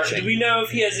approximately too far. matching. Do we know if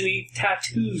he has any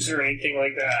tattoos or anything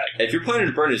like that? If you're planning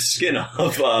to burn his skin off, I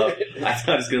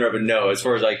thought it's going to rub a no, as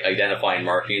far as, identifying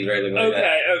markings or anything like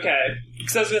that. Okay.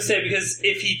 Because I was going to say, because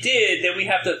if he did, then we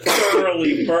have to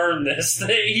thoroughly burn this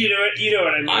thing. You know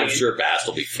what I mean? I'm sure Bast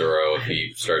will be thorough if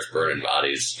he starts burning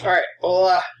bodies. Alright,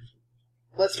 well,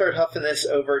 let's start huffing this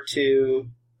over to...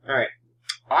 Alright.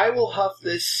 I will huff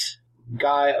this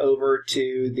guy over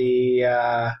to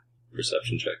the,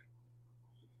 Perception check.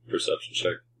 Perception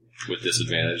check. With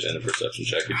disadvantage and a perception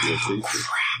check if you want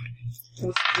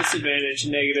to. Disadvantage,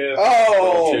 negative.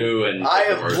 Oh! 2 and I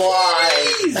am worse.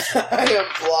 blind! I am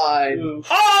blind. Ooh.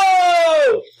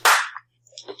 Oh!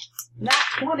 Not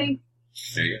 20.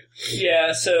 There you go.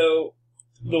 Yeah, so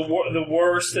the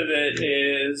worst of it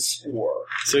is 4.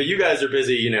 So you guys are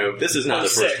busy, this is not the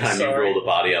first 6, time you've sorry. rolled a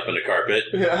body up in a carpet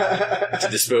to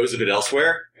dispose of it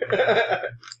elsewhere.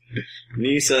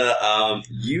 Nisa,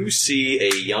 you see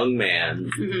a young man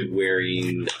Mhm.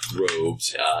 wearing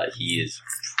robes. He is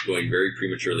going very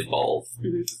prematurely bald.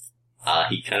 Mhm.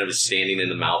 He kind of is standing in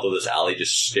the mouth of this alley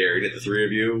just staring at the three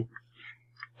of you.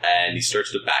 And he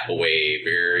starts to back away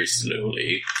very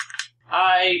slowly.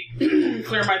 I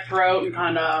clear my throat and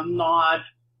kind of nod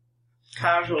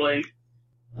casually.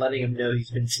 Letting him know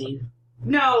he's been seen.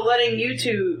 No, letting you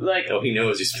two, Oh, he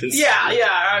knows he's been yeah,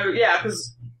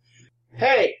 because...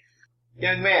 Hey,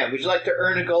 young man, would you like to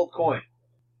earn a gold coin?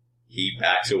 He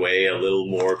backs away a little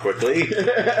more quickly.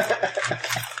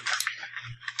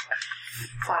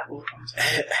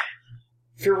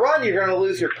 If you run, you're going to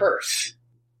lose your purse.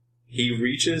 He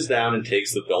reaches down and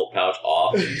takes the belt pouch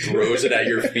off and throws it at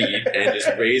your feet and just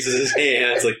raises his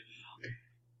hands like,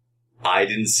 I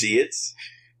didn't see it.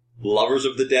 Lovers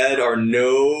of the dead are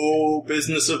no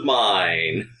business of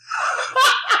mine.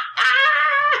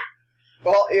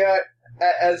 Well, yeah,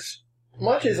 as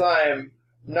much as I am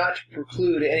not to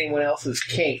preclude anyone else's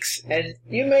kinks, and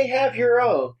you may have your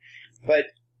own, but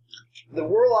the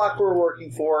warlock we're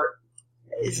working for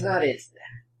is not into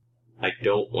that. I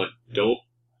don't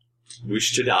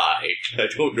wish to die. I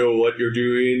don't know what you're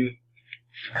doing.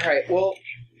 Alright, well,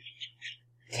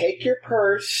 take your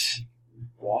purse,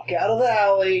 walk out of the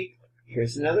alley,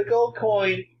 here's another gold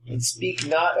coin, and speak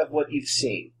not of what you've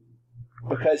seen.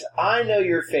 Because I know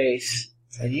your face,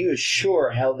 And you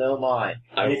sure hell know mine.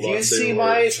 I And will if you not say see a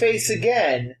my word. face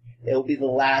again, it'll be the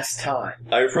last time.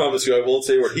 I promise you, I won't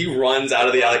say a word. He runs out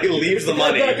of the alley. He leaves the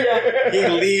money. He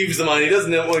leaves the money. He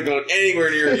doesn't want to go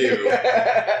anywhere near you.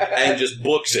 And just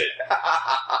books it.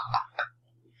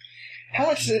 How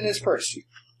much is in his purse?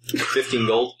 15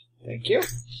 gold. Thank you.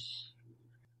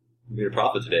 You made a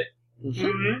profit today.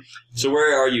 Mm-hmm. So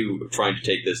where are you trying to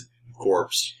take this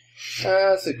corpse?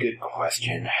 That's a good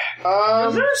question.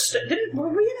 Was there were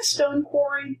we in a stone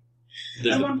quarry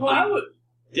There's at one point?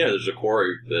 there's a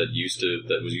quarry that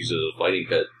was used as a fighting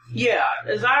pit. Yeah.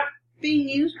 Is that being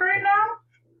used right now?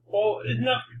 Well, isn't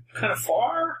that kind of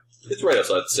far? It's right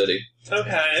outside the city.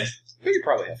 Okay. We could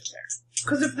probably have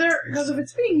it there. Because if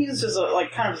it's being used as a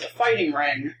kind of as a fighting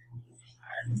ring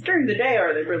during the day,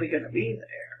 are they really going to be there?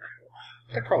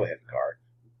 They probably have a guard.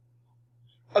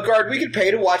 A guard we could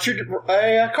pay to watch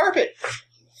a carpet.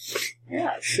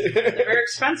 Yeah, the very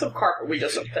expensive carpet we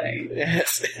just obtained.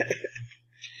 Yes.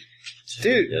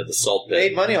 Dude, Yeah, the salt made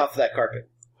pit. money off of that carpet.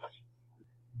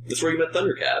 That's where you met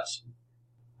Thundercats.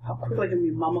 How quickly can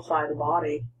we mummify the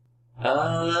body?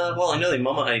 Well, I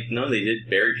know they did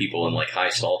bury people in like high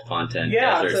salt content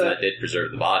Yeah, deserts, and that did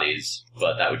preserve the bodies,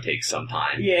 but that would take some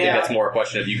time. I think Yeah. that's more a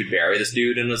question of you could bury this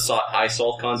dude in a high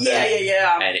salt content,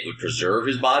 Yeah. and it would preserve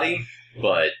his body,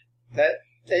 but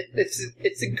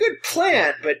It's a good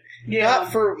plan, but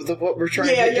not for what we're trying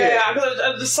to do. Yeah,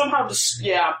 because somehow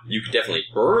you could definitely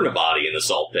burn a body in the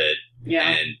salt pit yeah.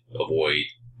 and avoid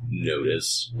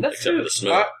notice, That's except true. for the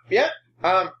smoke.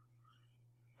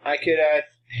 I could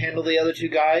handle the other two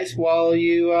guys while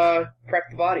you prep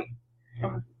the body.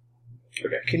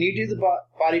 Okay. Can you do the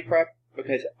body prep?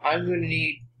 Because I'm going to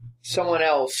need someone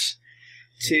else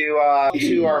to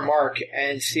our mark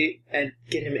and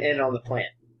get him in on the plan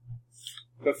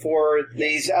before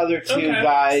these other two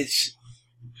guys.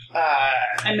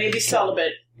 And maybe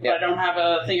celibate, but Yeah. I don't have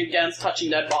a thing against touching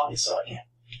dead bodies, so I can't.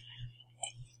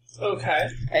 Okay.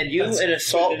 And you That's in a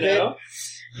salt good to pit. know.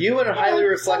 You in a highly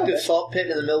reflective salt pit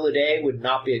in the middle of the day would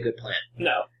not be a good plan.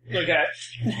 No. Okay.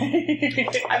 I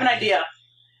have an idea.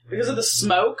 Because of the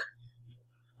smoke,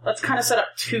 let's kind of set up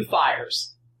two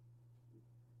fires.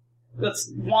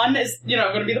 One is,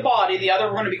 going to be the body, the other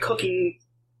we're going to be cooking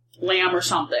lamb or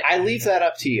something. I leave that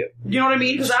up to you. You know what I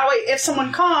mean? Because that way, if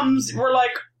someone comes, we're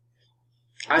like,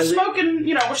 we're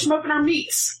smoking our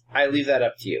meats. I leave that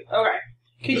up to you. Okay.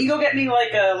 Can you go get me,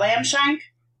 like, a lamb shank?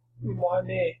 Why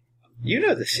me? You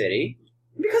know the city.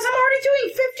 Because I'm already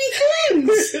doing 50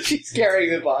 things! She's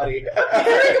carrying the body.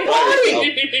 Carrying the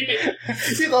body!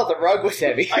 She thought the rug was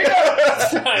heavy.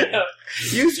 I know.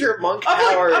 Use your monk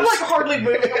I'm powers. like hardly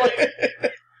moving. I'm like,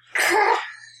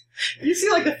 you see,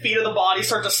 like, the feet of the body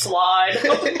start to slide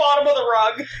up the bottom of the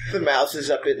rug. The mouse is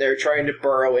up in there trying to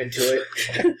burrow into it.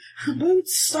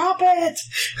 Boots, stop it!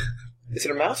 Is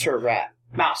it a mouse or a rat?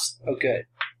 Mouse. Oh, good.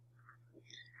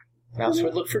 Mouse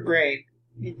would look for grain.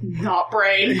 Not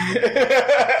brain.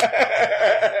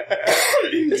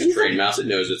 It's a trained mouse that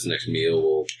knows its next meal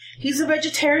will... He's a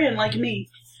vegetarian like me.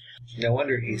 No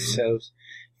wonder he's so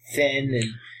thin and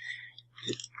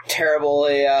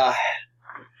terribly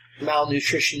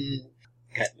malnutrition.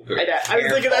 I was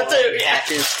thinking that too. Yeah.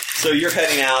 Patches. So you're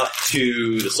heading out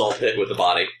to the salt pit with the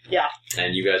body. Yeah.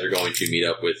 And you guys are going to meet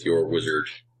up with your wizard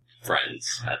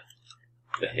friends at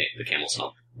the Camel's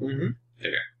Hump. Mm-hmm.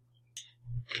 Okay.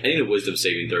 I need a wisdom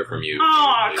saving throw from you.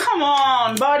 Aw, come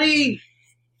on, buddy.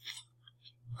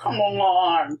 Come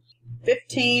on.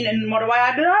 15, and what do I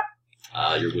add to that?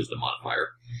 Your wisdom modifier.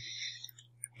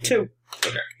 2.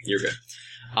 Okay, you're good.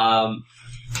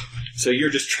 So you're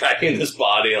just tracking this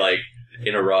body, like,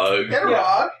 in a rug. In a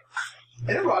rug.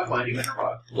 In a rug, mind you, in a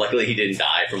rug. Luckily he didn't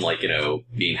die from, like,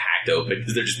 being hacked open,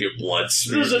 because there'd just be a blood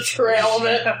smear. There's a trail of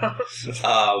it.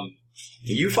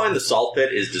 You find the salt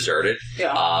pit is deserted.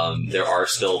 Yeah. There are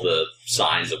still the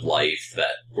signs of life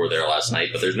that were there last night,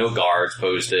 but there's no guards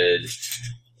posted.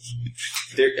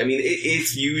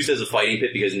 It's used as a fighting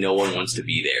pit because no one wants to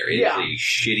be there. It is a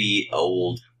shitty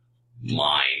old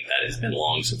mine that has been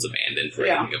long since abandoned for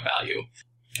anything of value.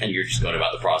 And you're just going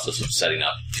about the process of setting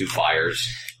up 2 fires.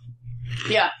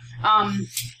 Yeah.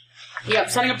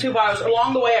 Setting up 2 fires.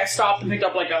 Along the way, I stopped and picked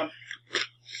up, like, a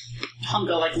hunk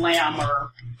of, like, lamb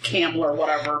or camel or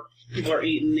whatever people are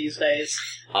eating these days.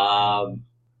 Okay,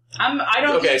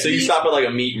 so you stop at, like,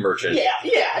 a meat merchant.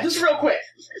 Yeah, just real quick.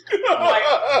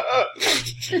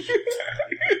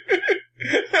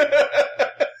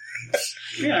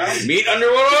 Meat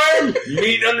under one arm,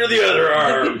 meat under the other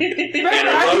arm. And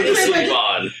a rug to sleep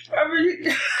on.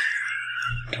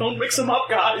 Don't mix them up,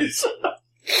 guys.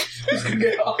 It's gonna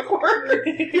get awkward.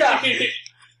 Yeah.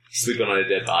 sleeping on a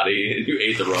dead body, and you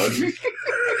ate the rug.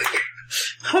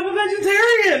 I'm a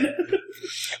vegetarian!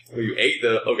 You ate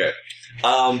the... Okay.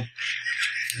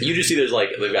 You just see there's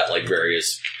they've got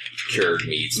various cured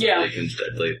meats. Yeah.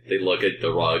 They look at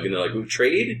the rug and they're like, "Ooh,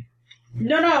 trade?"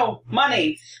 No,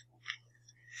 money.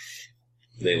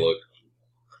 They look.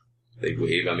 They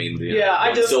wave. I mean,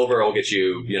 silver will get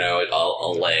you, a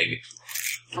leg.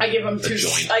 I give him 2.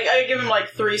 I give him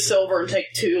 3 silver and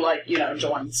take 2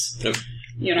 joints. Okay.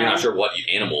 You're not sure what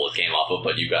animal it came off of,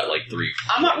 but you got 3.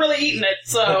 I'm not really eating it,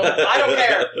 so I don't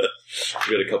care.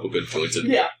 You got a couple good points.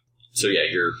 Yeah. So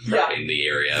you're prepping the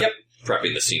area. Yep.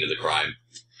 Prepping the scene of the crime.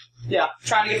 Yeah,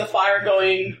 trying to get the fire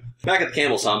going. Back at the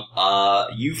Campbell's hump,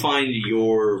 you find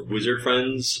your wizard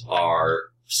friends are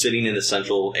sitting in the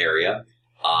central area.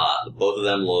 Both of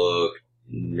them look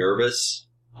nervous.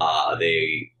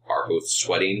 They are both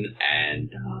sweating,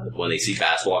 and when they see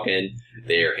Bass walk in,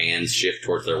 their hands shift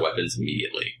towards their weapons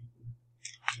immediately.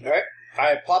 Alright,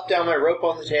 I plop down my rope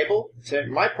on the table and say,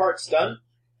 my part's done.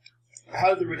 How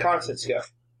did the reconnaissance go?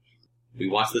 We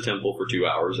watched the temple for 2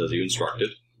 hours, as you instructed.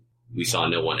 We saw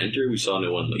no one enter, we saw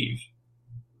no one leave.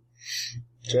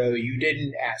 So you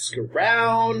didn't ask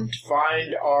around,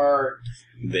 find our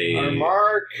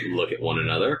mark? Look at one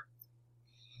another.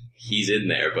 He's in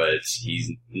there, but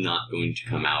he's not going to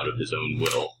come out of his own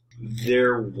will.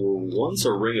 There were once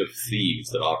a ring of thieves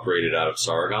that operated out of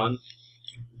Saragon.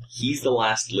 He's the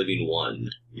last living one.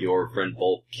 Your friend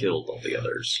Bulp killed all the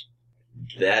others.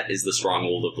 That is the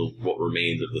stronghold of what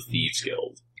remains of the Thieves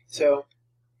Guild. So,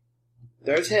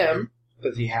 there's him.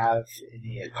 Does he have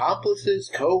any accomplices,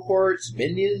 cohorts,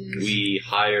 minions? We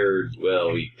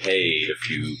paid a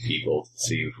few people to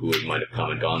see who might have come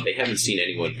and gone. They haven't seen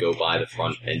anyone go by the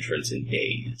front entrance in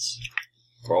days.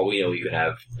 For all we know, we could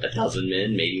have 12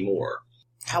 men, maybe more.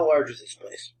 How large is this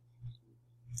place?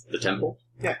 The temple?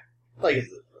 Yeah. Is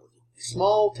it a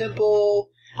small temple?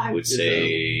 I would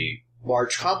say...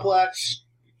 Large complex?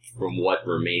 From what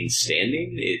remains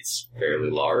standing, it's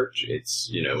fairly large.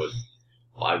 It's,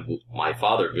 my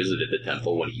father visited the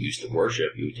temple when he used to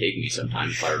worship. He would take me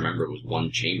sometimes. If I remember, it was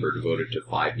one chamber devoted to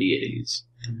 5 deities.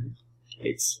 Mm-hmm.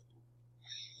 It's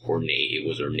ornate. It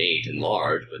was ornate and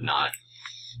large, but not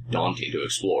daunting to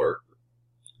explore.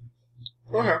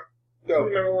 Okay. Go.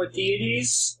 Remember what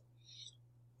deities?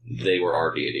 They were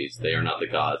our deities. They are not the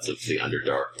gods of the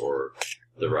Underdark or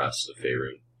the rest of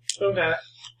Faerun. Okay.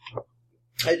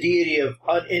 A deity of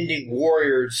unending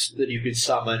warriors that you could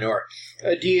summon, or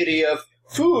a deity of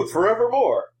food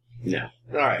forevermore. No.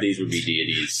 Alright. These would be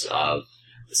deities.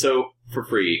 So, for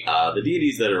free, the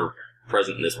deities that are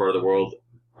present in this part of the world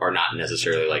are not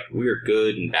necessarily we're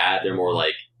good and bad. They're more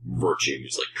like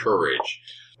virtues, like courage.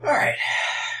 Alright.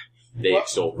 They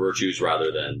extol virtues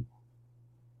rather than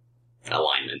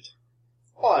alignment.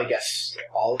 Well, I guess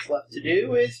all that's left to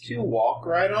do is to walk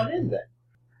right on in then.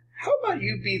 How about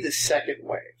you be the second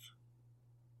wave?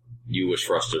 You wish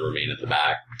for us to remain at the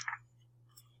back?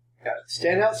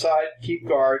 Stand outside, keep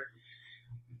guard,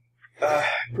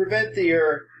 prevent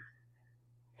your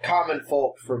common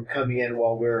folk from coming in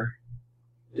while we're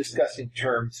discussing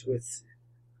terms with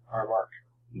our mark.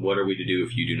 What are we to do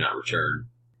if you do not return?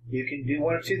 You can do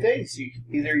one of two things.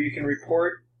 Either you can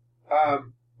report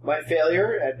my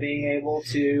failure at being able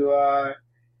to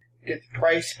get the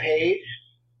price paid,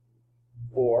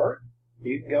 or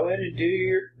you can go in and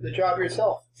do the job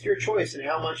yourself. It's your choice in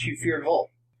how much you fear Volk.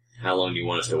 How long do you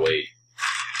want us to wait?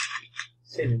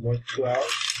 Say no more than 2 hours.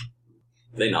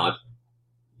 They nod.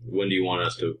 When do you want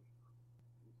us to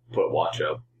put watch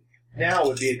up? Now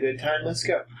would be a good time. Let's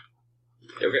go.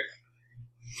 Okay.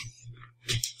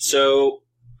 So,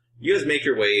 you guys make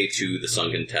your way to the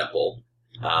Sunken Temple.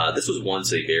 This was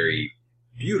once a very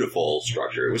beautiful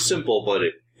structure. It was simple, but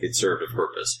it served a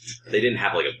purpose. They didn't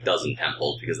have a dozen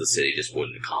temples because the city just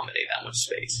wouldn't accommodate that much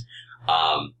space.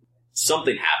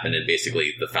 Something happened and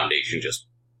basically the foundation just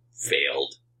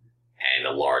failed and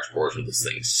a large portion of this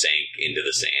thing sank into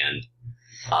the sand.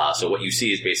 So what you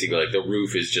see is basically the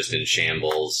roof is just in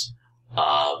shambles.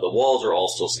 The walls are all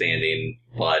still standing,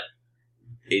 but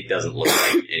it doesn't look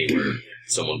like anywhere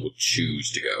someone would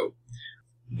choose to go.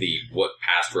 What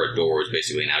passed for a door is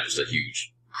basically now just a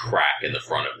huge crack in the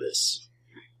front of this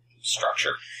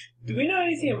structure. Do we know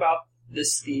anything about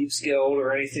this Thieves Guild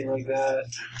or anything like that?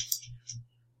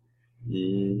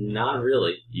 Not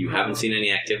really. You haven't seen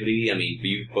any activity. I mean,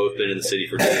 you've both been in the city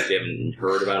for days. You haven't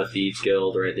heard about a Thieves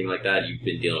Guild or anything like that. You've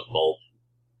been dealing with Bulp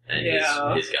and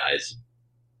his guys.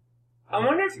 I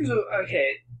wonder if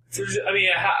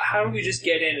how do we just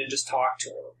get in and just talk to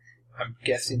him? I'm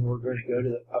guessing we're going to go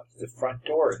up to the front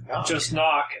door and knock. Just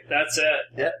knock. That's it.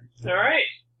 Yep. All right.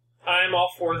 I'm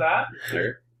all for that.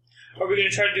 Sure. Are we going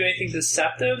to try to do anything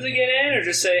deceptive to get in, or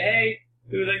just say, hey,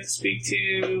 we would like to speak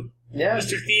to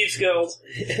Mr. Thieves Guild?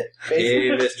 Hey,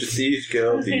 Mr. Thieves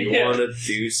Guild, do you want to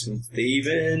do some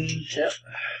thieving? Yep.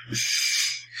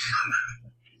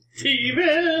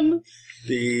 Steven!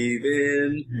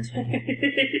 Thieving.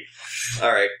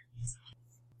 Alright.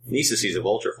 Nisa sees a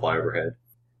vulture fly overhead.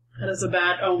 That is a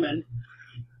bad omen.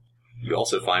 You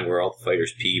also find where all the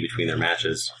fighters pee between their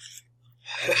matches.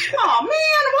 Oh man,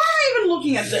 why am I even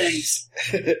looking at things?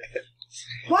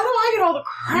 Why do I get all the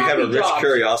crappy You have a rich jobs?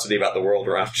 curiosity about the world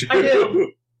around you. I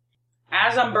do.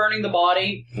 As I'm burning the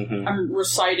body, I'm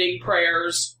reciting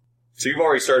prayers. So you've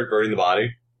already started burning the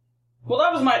body? Well,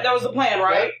 that was the plan,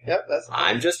 right? Yep, that's the plan.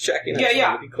 I'm just checking. Yeah,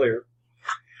 yeah. To be clear.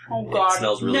 Oh God, It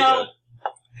smells really no.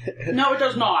 good. No, it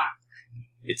does not.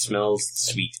 It smells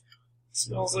sweet. It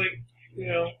smells like,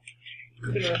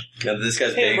 cooking a Now this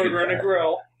guy's big. hamburger on a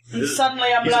grill. And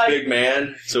suddenly I'm He's like, a big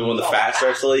man, so when the fat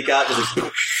starts to leak out, it's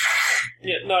like,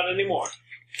 Yeah, not anymore.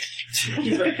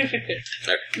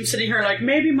 I'm sitting here like,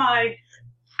 maybe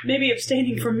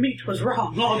abstaining from meat was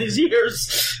wrong all these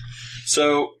years.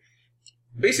 So,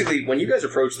 basically, when you guys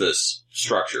approach this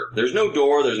structure, there's no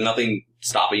door, there's nothing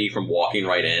stopping you from walking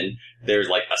right in. There's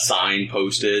like a sign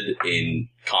posted in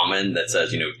common that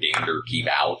says, danger, keep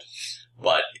out.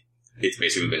 But it's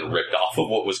basically been ripped off of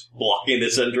what was blocking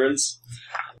this entrance.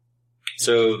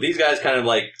 So these guys kind of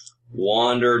like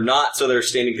wander, not so they're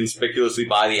standing conspicuously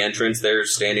by the entrance, they're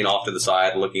standing off to the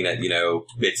side looking at,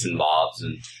 bits and bobs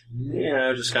and,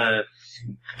 just kind of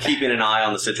keeping an eye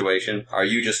on the situation. Are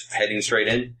you just heading straight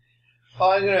in?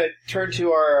 Oh, I'm going to turn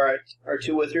to our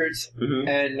two wizards,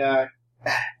 and I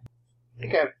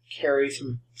think I carry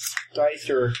some dice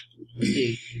or...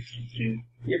 You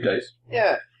have dice.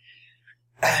 Yeah.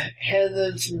 Hand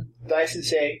them some dice and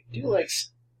say, do like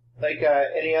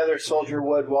any other soldier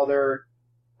would while they're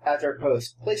at their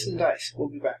post. Play some dice. We'll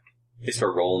be back. They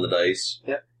start rolling the dice.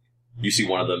 Yep. You see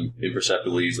one of them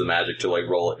imperceptibly use the magic to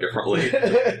roll it differently.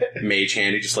 Mage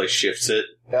hand, he just shifts it.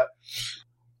 Yep.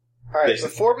 Alright,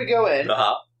 before we go in,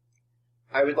 Uh-huh.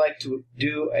 I would like to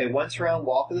do a once-around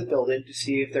walk of the building to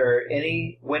see if there are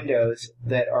any windows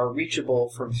that are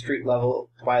reachable from street level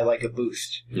by, a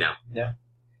boost. No. No?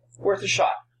 Worth a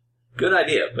shot. Good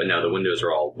idea, but no, the windows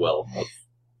are all well of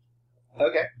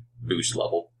Okay. boost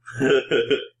level.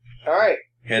 Alright.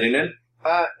 Heading in?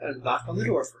 Knock on the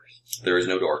door first. There is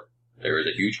no door. There is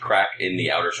a huge crack in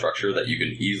the outer structure that you can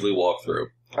easily walk through.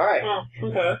 Alright. Oh,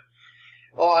 okay.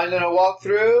 Well, I'm going to walk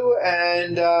through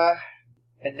and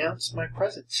announce my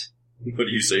presence. What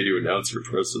do you say to announce your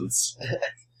presence?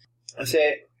 I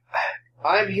say,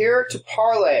 I'm here to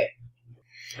parlay.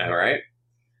 Alright.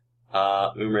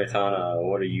 Umretana,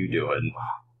 what are you doing?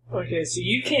 Okay, so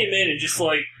you came in and just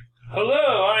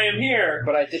hello, I am here.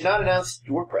 But I did not announce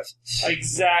your presence.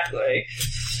 Exactly.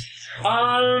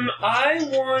 I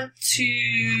want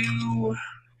to...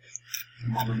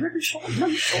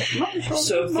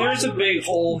 So if there's a big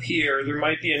hole here, there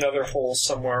might be another hole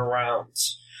somewhere around.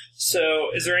 So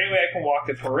is there any way I can walk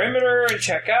the perimeter and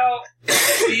check out,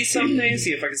 see something,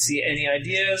 see if I can see any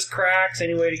ideas, cracks,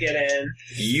 any way to get in?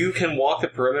 You can walk the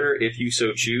perimeter if you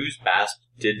so choose. Bast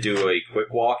did do a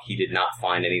quick walk. He did not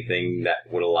find anything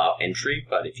that would allow entry,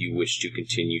 but if you wish to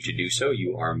continue to do so,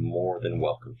 you are more than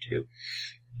welcome to.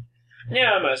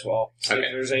 Yeah, I might as well. See Okay.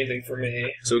 if there's anything for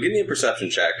me. So give me a perception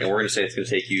check, and we're going to say it's going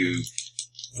to take you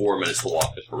 4 minutes to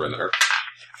walk the perimeter.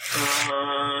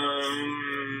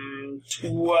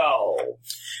 12.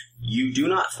 You do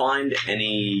not find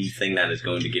anything that is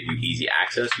going to give you easy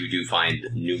access. You do find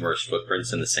numerous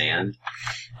footprints in the sand.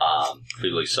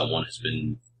 Clearly someone has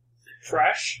been...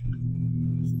 Fresh?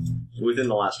 within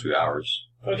the last few hours.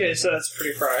 Okay, so that's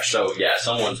pretty fresh. So, yeah,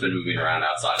 someone's been moving around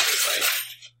outside of this thing.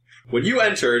 When you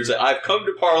enter and say, I've come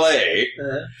to parlay,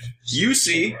 you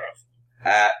see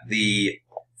at the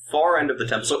far end of the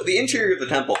temple, so the interior of the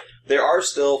temple, there are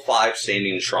still 5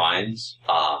 standing shrines.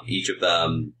 Each of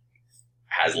them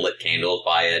has lit candles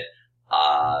by it.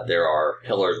 There are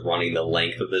pillars running the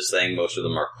length of this thing. Most of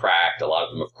them are cracked. A lot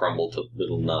of them have crumbled to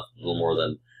little more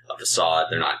than a facade.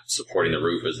 They're not supporting the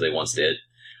roof as they once did.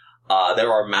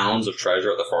 There are mounds of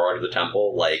treasure at the far end of the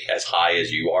temple, as high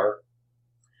as you are.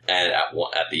 And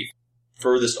at the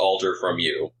furthest altar from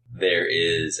you, there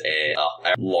is a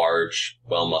large,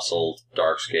 well-muscled,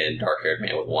 dark-skinned, dark-haired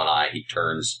man with one eye. He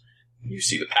turns. You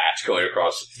see the patch going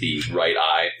across the right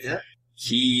eye. Yeah.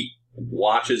 He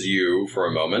watches you for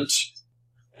a moment,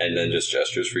 and then just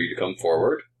gestures for you to come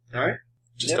forward. All right.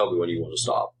 Just tell me when you want to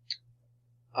stop.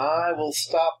 I will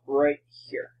stop right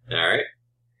here. All right.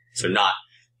 So not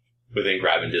within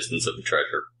grabbing distance of the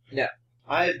treasure. No.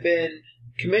 I've been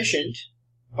commissioned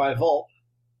by Bulp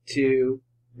to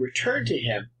return to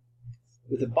him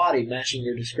with a body matching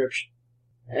your description.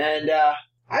 And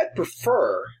I'd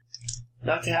prefer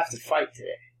not to have to fight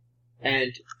today.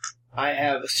 And I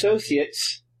have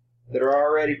associates that are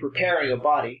already preparing a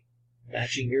body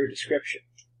matching your description.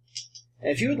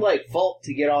 And if you would like Bulp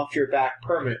to get off your back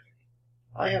permanently,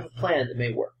 I have a plan that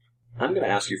may work. I'm going to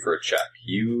ask you for a check.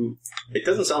 It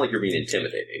doesn't sound like you're being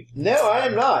intimidating. No, I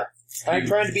am not. I'm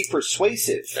trying to be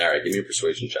persuasive. Alright, give me a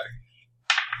persuasion check.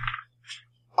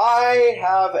 I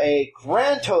have a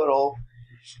grand total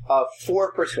of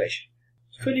 4 persuasion.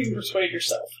 Couldn't even persuade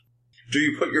yourself. Do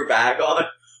you put your bag on?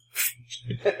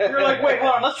 You're like, wait,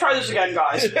 hold on, let's try this again,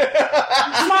 guys.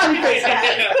 Smiley face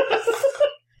guy.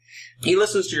 He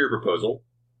listens to your proposal.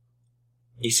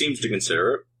 He seems to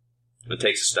consider it and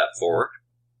takes a step forward.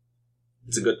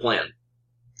 It's a good plan.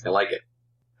 I like it.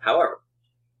 However,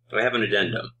 I have an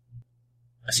addendum.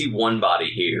 I see one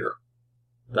body here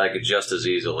that I could just as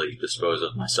easily dispose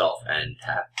of myself and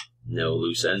have no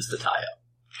loose ends to tie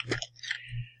up.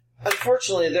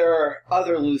 Unfortunately, there are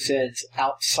other loose ends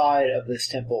outside of this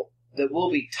temple that will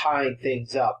be tying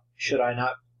things up should I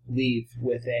not leave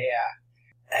with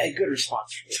a good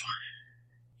response from you.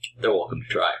 They're welcome to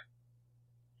try.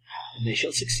 And they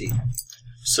shall succeed.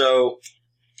 So,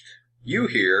 you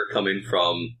hear, coming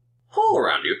from all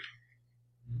around you,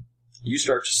 you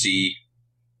start to see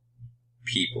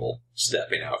people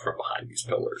stepping out from behind these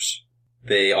pillars.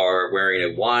 They are wearing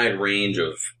a wide range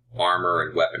of armor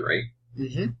and weaponry.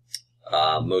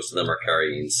 Mm-hmm. Most of them are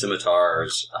carrying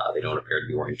scimitars. They don't appear to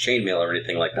be wearing chainmail or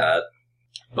anything like that.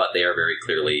 But they are very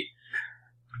clearly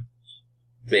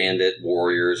bandit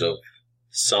warriors of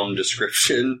some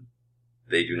description.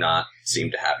 They do not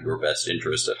seem to have your best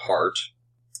interest at heart.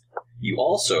 You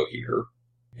also hear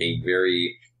a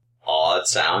very odd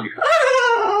sound.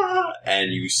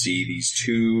 And you see these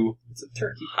two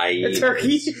hyenas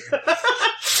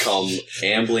come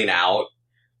ambling out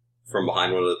from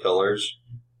behind one of the pillars.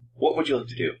 What would you like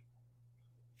to do?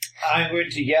 I'm going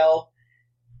to yell,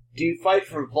 do you fight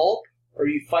for Bulp or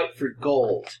do you fight for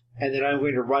gold? And then I'm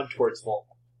going to run towards Bulp.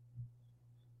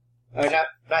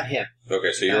 Not him.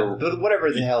 Okay, so you're...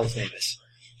 whatever the hell his name is.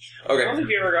 Okay. I don't think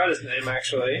you ever got his name,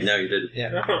 actually. No, you didn't.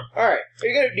 Yeah. Alright. Do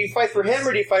you fight for him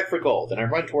or do you fight for gold? And I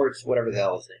run towards whatever the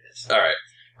hell his name is. Alright.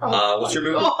 What's your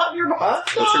movement? What's your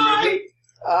movement?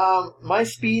 My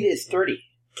speed is 30.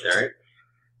 Alright.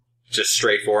 Just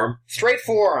straight for him? Straight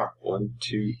for him. 1,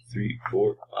 2, 3,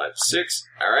 4, 5, 6.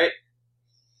 Alright.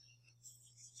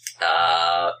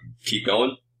 Keep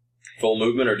going? Full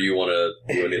movement, or do you want to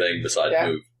do anything besides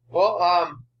move? Well,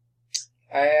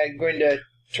 I'm going to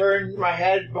turn my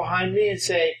head behind me and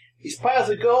say, these piles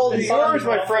of gold are yours,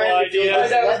 my friend.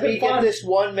 Let me get this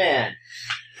one man.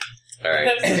 Alright.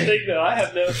 That's the thing, though. I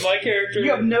have my character...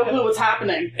 You have no clue what's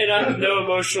happening. And I have no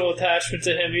emotional attachment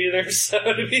to him either, so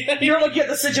to be... You're looking at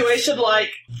the situation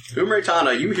like...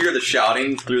 Umretana, you hear the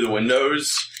shouting through the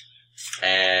windows,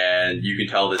 and you can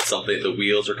tell that the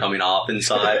wheels are coming off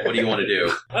inside. What do you want to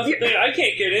do? That's the thing, I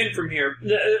can't get in from here.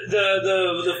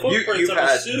 The footprints, you've I'm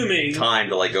had assuming... time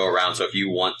to go around, so if you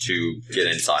want to get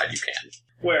inside, you can.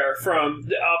 Where? From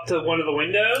up to one of the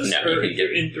windows? No, or you can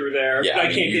get in through there? Yeah,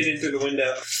 I can't get in through the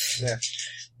window. Yeah.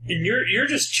 And you're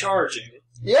just charging.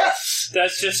 Yes!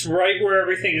 That's just right where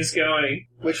everything is going.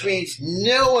 Which means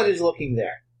no one is looking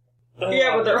there.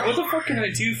 Yeah, but what the fuck can I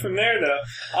do from there, though?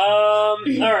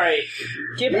 Alright.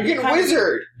 You can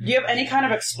wizard! Do you have any kind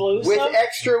of explosive? With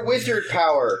extra wizard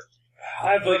power.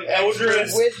 I have an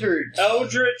wizards.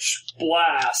 Eldritch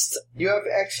Blast. You have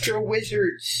extra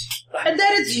wizards. And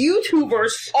then it's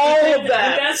YouTubers, all of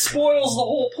that. And that spoils the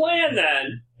whole plan,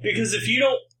 then. Because if you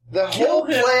don't... The whole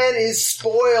plan is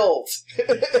spoiled.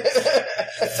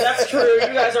 That's true.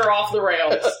 You guys are off the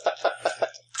rails.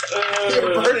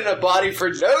 You're burning a body for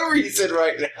no reason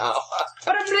right now.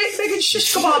 But I'm making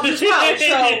shish kebabs as well,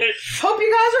 so hope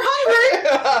you guys are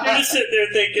hungry. You're just sitting there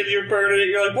thinking you're burning it.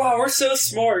 You're like, wow, we're so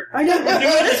smart. I know.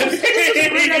 This is a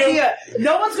great idea.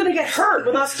 No one's going to get hurt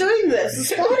with us doing this.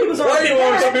 This body was already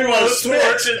there.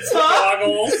 Scorch and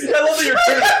goggles. I love that you're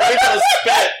turning into a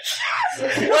spit.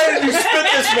 Why did you spit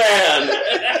this man?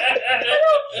 I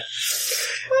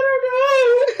don't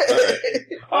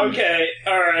know. Okay,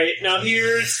 alright. Now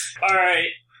here's... Alright.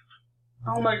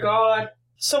 Oh my god.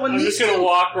 So when I'm just gonna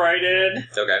walk right in.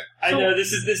 Okay. I know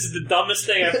this is the dumbest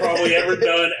thing I've probably ever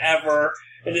done, ever.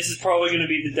 And this is probably gonna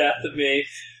be the death of me.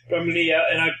 But I'm gonna yell,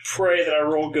 and I pray that I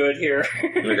roll good here.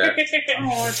 Okay. Oh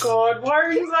my god. Why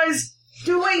are you guys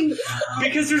doing...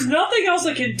 Because there's nothing else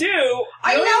I can do.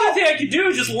 I The know. only thing I can do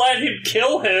is just let him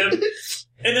kill him,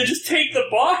 and then just take the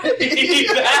body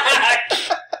back.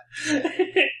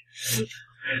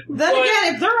 Then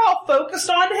again, if they're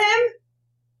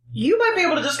you might be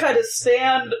able to just kind of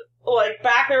stand, like,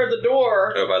 back there at the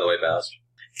door. Oh, by the way, Bast.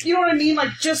 You know what I mean? Like,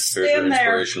 just Here's your stand there.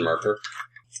 inspiration marker.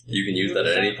 You can use that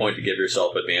at any point to give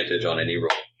yourself advantage on any roll.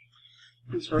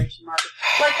 Inspiration marker.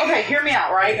 Like, okay, hear me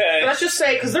out, right? Okay. Let's just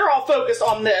say, because they're all focused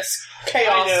on this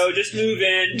chaos. I know, just move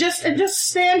in. Just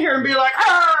stand here and be like,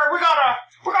 "Arr, we gotta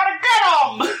get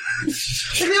them!"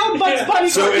 And the old Bugs Bunny.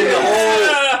 So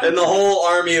in the whole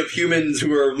army of humans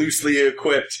who are loosely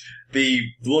equipped, the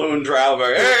lone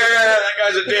drower, that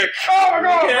guy's a dick. Oh my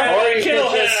god! Yeah. Or you Kill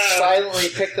can just him. silently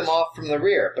pick them off from the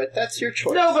rear, but that's your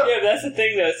choice. No, but Yeah, that's the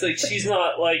thing, though. It's like, she's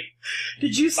not, like...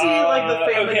 did you see like the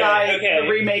Family Guy, okay. the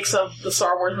remakes of the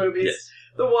Star Wars movies? Yes.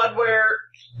 The one where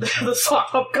the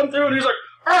sock pup come through and he's like,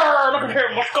 "Arr, look at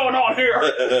him! What's going on here?"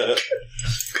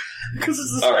 Because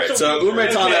it's the All right, so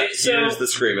Umretana Okay, so- hears the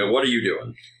scream, and what are you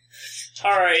doing?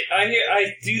 Alright,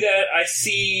 I do that. I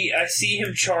see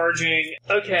him charging.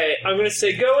 Okay, I'm gonna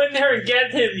say, go in there and get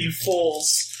him, you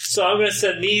fools. So I'm gonna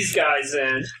send these guys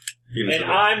in. And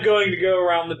I'm going to go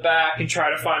around the back and try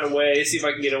to find a way, see if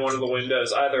I can get in one of the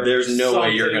windows. Either There's no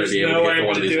way you're going to be able to get to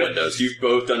one of these do it. windows. You've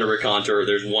both done a recontour.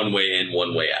 There's one way in,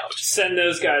 one way out. Send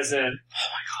those guys in.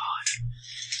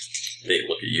 They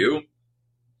look at you.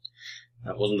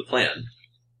 That wasn't the plan. You're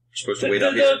supposed to wait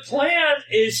up The here. plan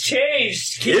is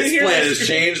changed. Can you His hear plan this? has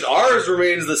changed. Ours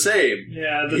remains the same.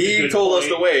 Yeah, that's a He good told point. us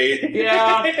to wait.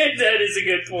 Yeah. That is a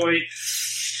good point.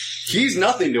 He's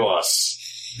nothing to us.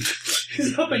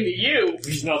 He's nothing to you.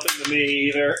 He's nothing to me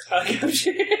either. I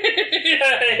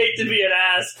hate to be an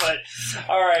ass, but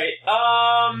alright.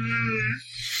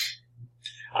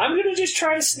 I'm gonna just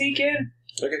try to sneak in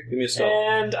Okay, give me a stealth.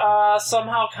 and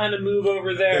somehow kind of move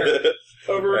over there.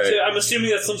 Over Right. to, I'm assuming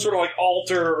that's some sort of like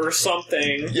altar or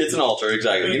something. It's an altar,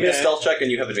 exactly. Give me a Okay. stealth check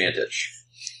and you have advantage.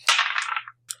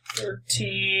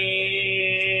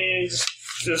 13,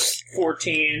 just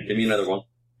 14. Give me another one,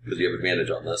 because you have advantage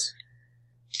on this.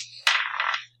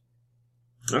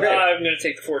 Okay. I'm going to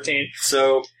take the 14.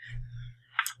 So,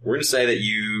 we're going to say that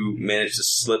you managed to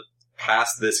slip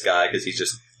past this guy because he's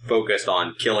just focused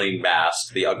on killing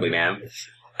Bast, the ugly man,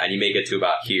 and you make it to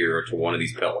about here, to one of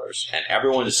these pillars. And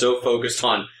everyone is so focused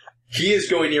on, he is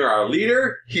going near our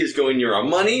leader, he is going near our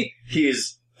money, he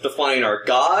is defying our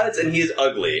gods, and he is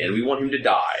ugly, and we want him to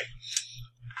die.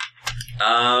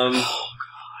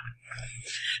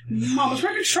 Mama's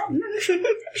making trouble.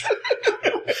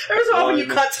 There's all when you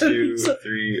cut to. 1, 2,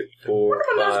 3, 4, Where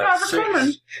those 5, guys are 6.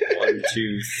 coming? 1,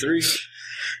 2, 3.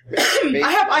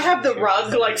 I have the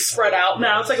rug like spread out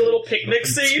now. It's like a little picnic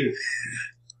scene.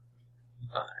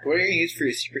 What are you going to use for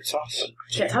your secret sauce?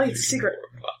 Can't tell you, it's a secret.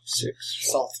 5, 6.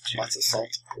 Salt. Lots of salt.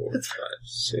 4, 5,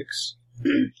 6.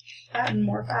 Fat and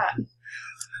more fat.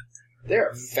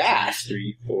 They're fast.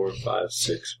 3, 4, 5,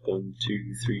 6. 1,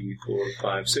 2, 3, 4,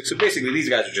 5, 6. So basically, these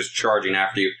guys are just charging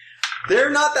after you. They're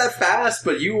not that fast,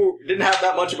 but you didn't have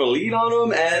that much of a lead on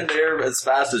them, and they're as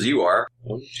fast as you are.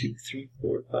 1, 2, 3,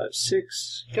 4, 5,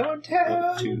 6. Don't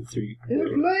tell. 1, 2, 3, In a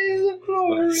 4, blaze of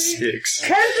glory. 5, 6.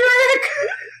 Kendrick!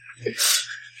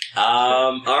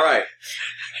 Alright.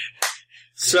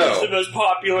 He's So, the most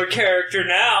popular character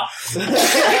now. 3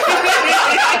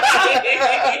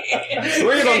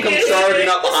 of them come charging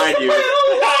up behind you.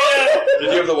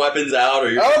 Did you have the weapons out,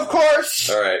 or you? Of course!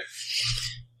 Alright.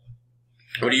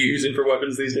 What are you using for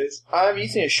weapons these days? I'm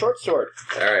using a short sword.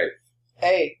 Alright.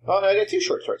 Oh no, I got 2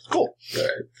 short swords. Cool.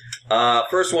 Alright.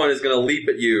 First one is going to leap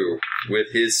at you with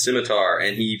his scimitar,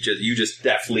 and you just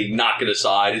deftly knock it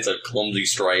aside. It's a clumsy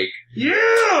strike.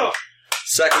 Yeah!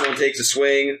 Second one takes a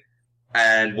swing,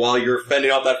 and while you're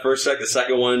fending off that first strike, the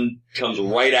second one comes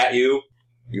right at you.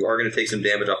 You are going to take some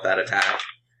damage off that attack.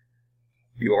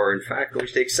 You are, in fact, going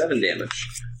to take 7 damage.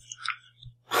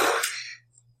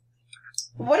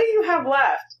 What do you have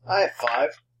left? I have 5.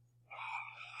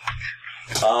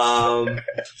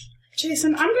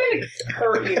 Jason, I'm going to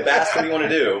hurt you. That's what you want to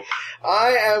do.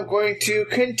 I am going to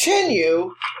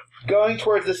continue going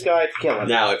towards this guy to kill him.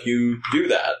 Now, if you do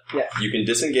that, Yes. you can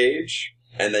disengage,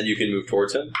 and then you can move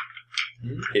towards him.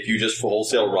 If you just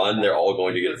wholesale run, they're all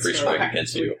going to get a free strike Okay.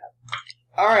 against you.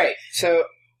 Alright, so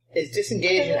is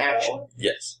disengage an action?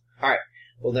 Yes.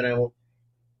 Well, then I will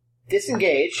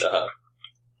disengage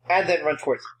and then run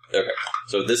towards him. Okay.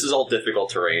 So this is all difficult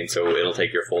terrain, so it'll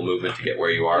take your full movement to get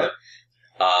where you are.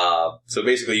 So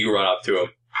basically, you run up to him.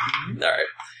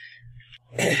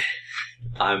 Alright.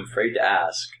 I'm afraid to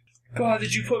ask. God,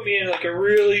 did you put me in like a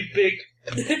really big...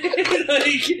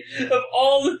 like, of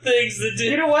all the things that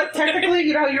did... You know what? Technically,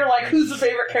 you know, you're like, who's the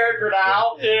favorite character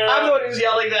now? Yeah. I'm the one who's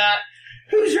yelling that.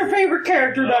 Who's your favorite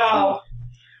character now?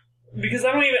 Because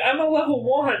I'm a level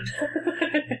 1.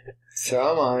 So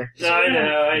am I. No, I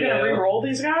know. You gonna re-roll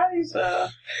these guys?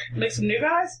 guys? Make some new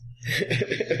guys?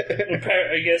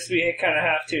 I guess we kind of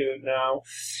have to now.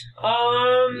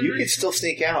 You can still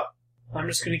sneak out. I'm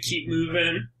just going to keep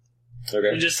moving Okay.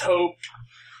 and just hope.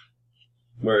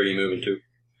 Where are you moving to?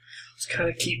 Just kind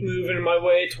of keep moving my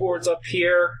way towards up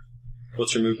here.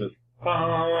 What's your movement?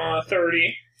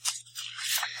 30.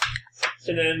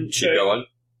 And then Keep going.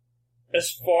 as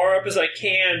far up as I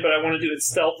can, but I want to do it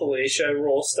stealthily. Should I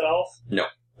roll stealth? No.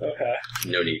 Okay.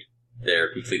 No need.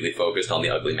 They're completely focused on the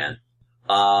ugly man.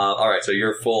 Alright, so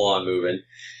you're full on moving.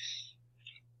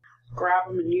 Grab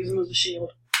him and use him as a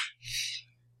shield.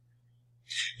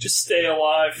 Just stay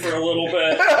alive for a little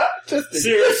bit. Just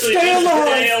Seriously, Stay just alive!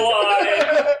 stay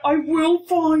alive. I will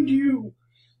find you!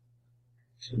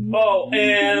 Oh,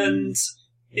 and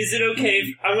is it okay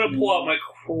if I'm going to pull out my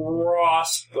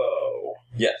crossbow?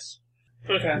 Yes.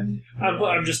 Okay.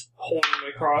 I'm just holding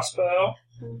my crossbow.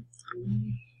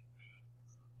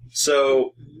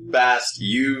 So, Bast,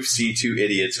 you see two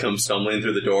idiots come stumbling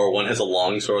through the door. One has a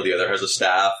longsword, the other has a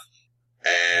staff.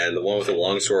 And the one with the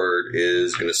longsword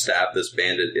is going to stab this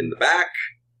bandit in the back.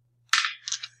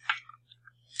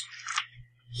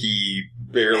 He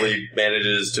barely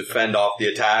manages to fend off the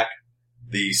attack.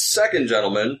 The second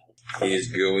gentleman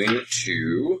is going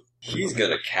to... He's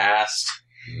going to cast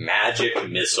Magic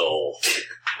Missile.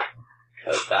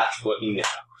 Because that's what he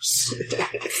knows.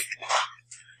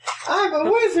 I'm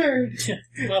a wizard!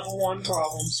 Level 1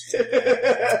 problems.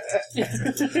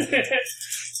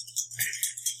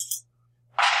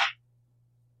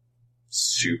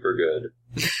 Super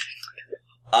good.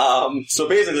 So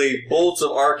basically, bolts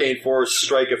of arcane force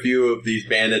strike a few of these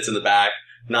bandits in the back,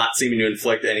 not seeming to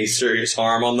inflict any serious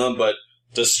harm on them, but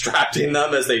distracting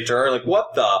them as they turn, like,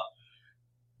 what the?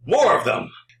 More of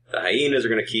them! The hyenas are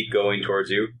going to keep going towards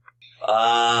you.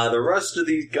 The rest of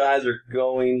these guys are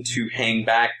going to hang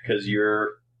back because you're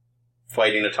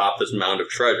fighting atop this mound of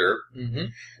treasure. Mm-hmm.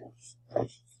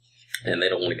 And they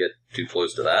don't want to get too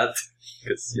close to that,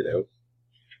 because, you know,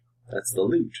 that's the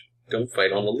loot. Don't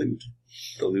fight on the loot.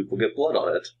 The loot will get blood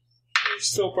on it. It's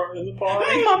still burning the body.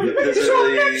 Hey,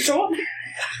 Mom, short.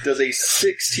 Does a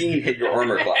 16 hit your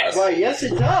armor class? Why, yes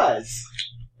it does.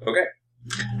 Okay.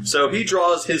 So he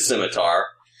draws his scimitar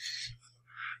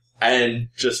and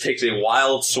just takes a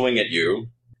wild swing at you.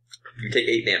 You take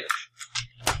 8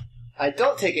 damage. I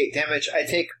don't take 8 damage, I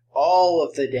take all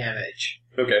of the damage.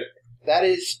 Okay. That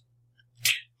is...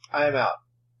 I am out.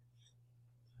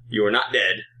 You are not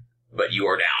dead, but you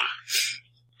are down.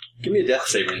 Give me a death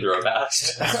saving throw,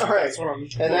 Bast. Alright. That's what I'm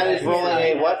And that is rolling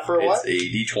a what for what?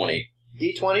 It's a d20.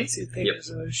 D20? See, the thing Yep.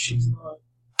 is, she's not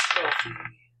healthy.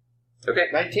 Okay.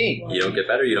 19. You don't get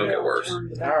better, you don't get worse.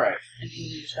 Alright. And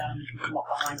he just come up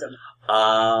behind him.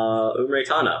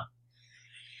 Umretana.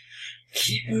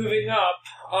 Keep moving up.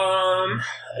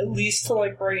 At least to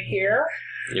like right here.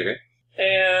 Okay.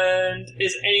 And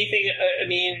is anything? I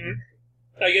mean,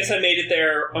 I guess I made it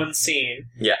there unseen.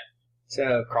 Yeah.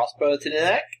 So, crossbow to the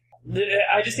neck?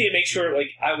 I just need to make sure, like,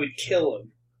 I would kill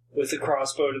him with a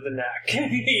crossbow to the neck.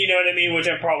 You know what I mean? Which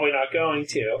I'm probably not going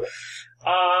to.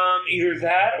 Either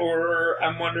that, or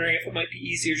I'm wondering if it might be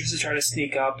easier just to try to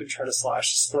sneak up and try to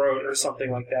slash his throat or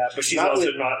something like that. But she's Not also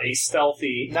with- not a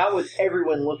stealthy. Not with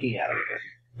everyone looking at him.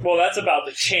 Well, that's about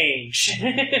to change.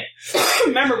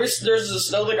 Remember, there's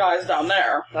this other guys down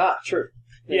there. Ah, true.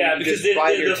 Then Yeah, you because just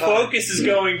bide your the time. focus is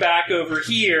going back over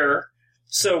here.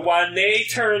 So when they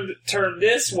turn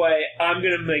this way, I'm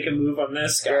going to make a move on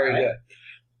this guy. Very good.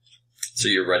 So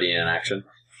you're ready in action?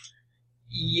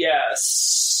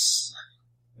 Yes.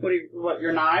 What,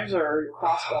 your knives or your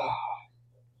crossbow?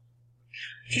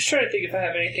 Just trying to think if I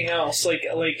have anything else, like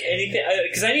anything,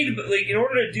 because I need to, like, in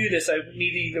order to do this, I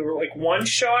need to either like one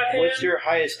shot him What's your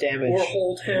highest damage or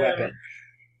hold him. weapon?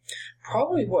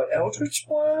 Probably what, Eldritch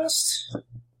Blast,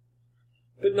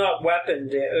 but not weapon.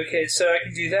 Okay, so I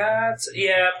can do that.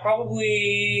 Yeah,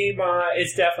 probably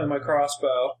it's definitely my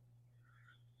crossbow.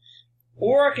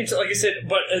 Or I can, like I said,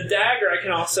 but a dagger, I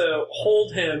can also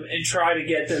hold him and try to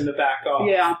get them to back off.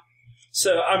 Yeah.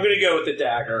 So I'm going to go with the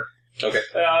dagger. Okay.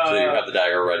 So you have the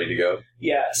dagger ready to go.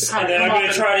 Yes. Kind And of then I'm come going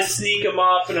up to try to sneak him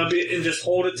up and just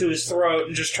hold it to his throat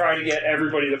and just try to get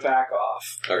everybody to back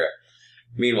off. Okay.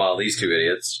 Meanwhile, these two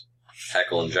idiots,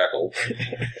 Heckle and Jekyll,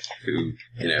 who,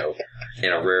 you know,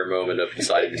 in a rare moment of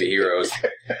deciding to be heroes,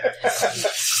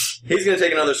 he's going to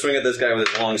take another swing at this guy with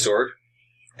his longsword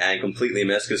and completely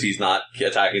miss because he's not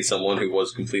attacking someone who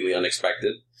was completely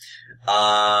unexpected.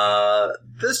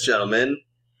 This gentleman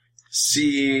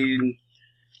seen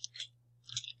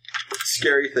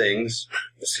scary things.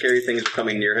 Scary things are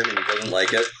coming near him and he doesn't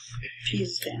like it.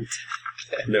 Jesus, dance.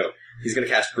 No. He's going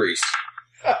to cast Grease.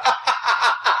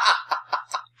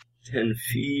 10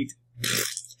 feet.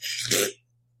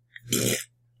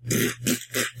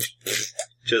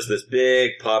 Just this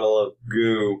big puddle of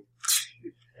goo.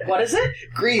 What is it?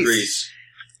 Grease.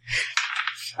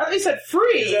 I thought you said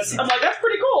freeze. I'm like, that's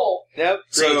pretty cool. Nope.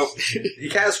 So, he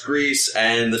casts grease,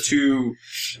 and the two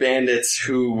bandits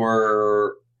who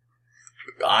were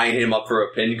eyeing him up for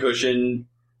a pincushion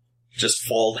just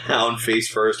fall down face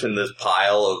first in this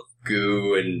pile of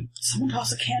goo, and Someone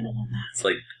toss a candle on that. it's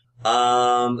like,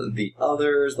 the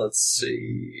others, let's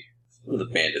see. What are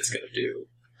the bandits gonna do?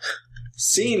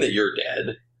 Seeing that you're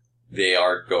dead, they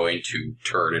are going to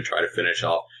turn and try to finish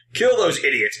off. Kill those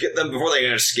idiots! Get them before they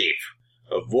can escape!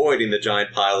 Avoiding the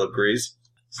giant pile of grease.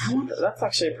 I wonder, that's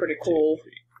actually pretty cool.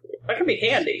 That could be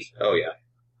handy. Oh,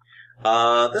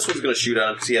 yeah. This one's going to shoot at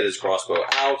him because he had his crossbow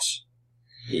out.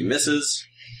 He misses.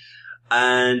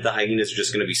 And the hyenas are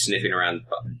just going to be sniffing around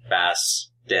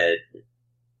Bass'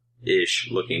 dead-ish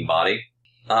looking body.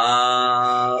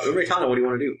 Uritana, what do you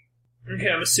want to do? Okay,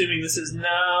 I'm assuming this is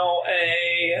now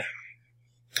a...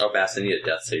 Oh, Bass, I need a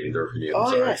death saving throw from you. I'm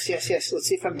Oh, sorry. yes. Let's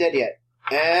see if I'm dead yet.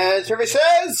 And survey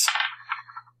says...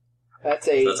 That's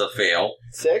a That's a fail.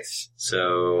 6.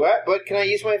 So, What? But can I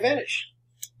use my advantage?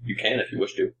 you can if you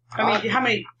wish to. I mean, how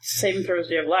many saving throws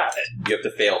do you have left? You have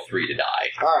to fail 3 to die.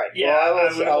 Alright, Yeah, well, I I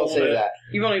would will hold say it. that.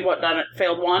 You've only, done it?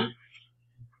 Failed one?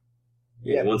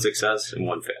 Yep. 1 success and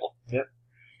 1 fail.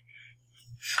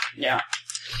 Yeah.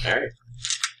 Alright.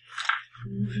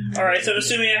 Alright, so I'm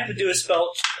assuming I have to do a spell...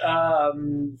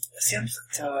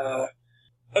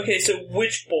 okay, so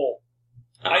which bolt?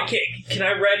 Can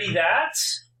I ready that?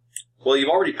 Well, you've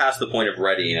already passed the point of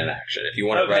readying an action. If you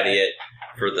want to Okay. ready it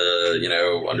for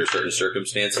the, under certain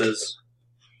circumstances,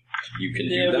 you can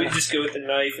do Yeah, that. we just go with the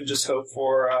knife and just hope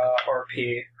for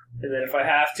RP. And then if I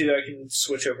have to, I can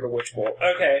switch over to Witch Bolt.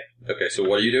 Okay. Okay, so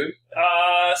what are you doing?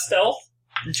 Stealth.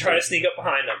 And try to sneak up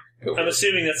behind them. Go for I'm it.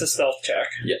 assuming that's a stealth check.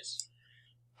 Yes.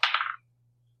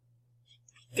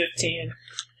 15.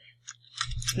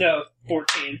 No,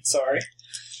 14, sorry.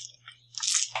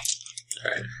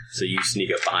 Alright. So you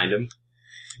sneak up behind him,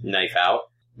 knife out.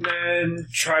 Then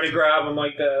try to grab him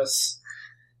like this.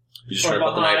 You just From trying to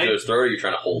put the knife behind. to his throat, or are you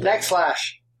trying to hold it? Neck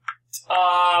slash.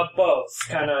 Both.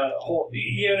 Kind of hold,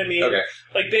 you know what I mean? Okay.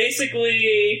 Like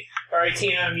basically, alright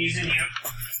Tina, I'm using you.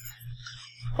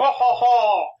 Ho ho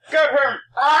ho! Get him!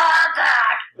 Oh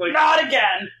god! Like, Not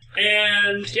again!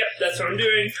 and, yep, that's what I'm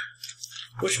doing.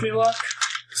 Wish me luck.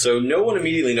 So no one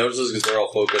immediately notices because they're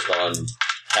all focused on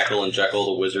Heckle and Jekyll,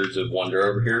 the Wizards of Wonder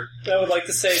over here, I would like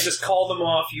to say, just call them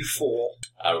off, you fool.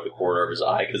 out of the corner of his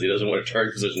eye because he doesn't want to turn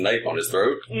because there's a knife on his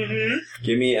throat. Mm-hmm.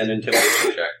 Give me an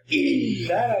intimidation check.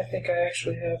 That I think I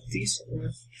actually have decent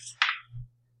with.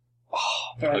 Oh,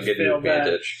 but I I'll give you failed that.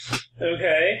 advantage.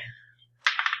 Okay.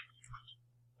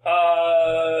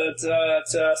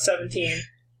 It's 17.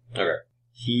 Okay.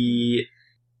 He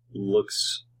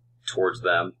looks towards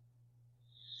them.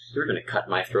 You're going to cut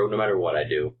my throat no matter what I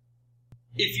do.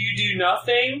 If you do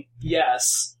nothing,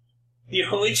 yes. The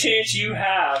only chance you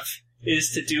have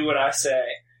is to do what I say.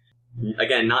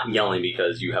 Again, not yelling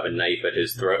because you have a knife at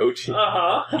his throat.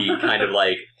 Uh-huh. He kind of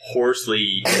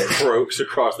hoarsely croaks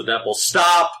across the temple,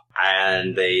 "Stop!"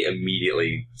 And they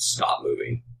immediately stop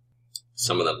moving.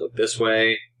 Some of them look this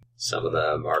way. Some of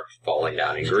them are falling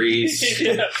down in grease.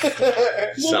 Yeah.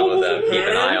 Some of them keep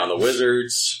an eye on the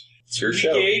wizards. It's your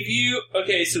show. We gave you...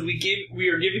 Okay, so we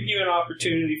are giving you an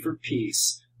opportunity for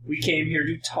peace. We came here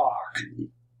to talk.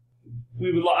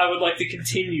 I would like to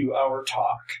continue our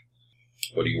talk.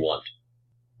 What do you want?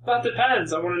 That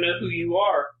depends. I want to know who you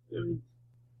are.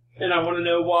 And I want to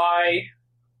know why...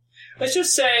 Let's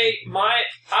just say,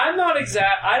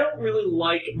 I don't really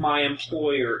like my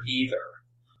employer either.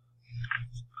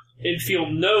 And feel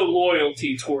no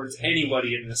loyalty towards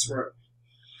anybody in this room.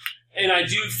 And I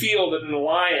do feel that an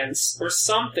alliance or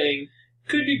something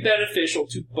could be beneficial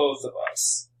to both of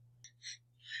us.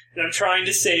 And I'm trying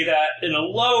to say that in a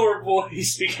lower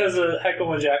voice because of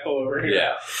Heckle and Jekyll over here.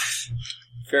 Yeah.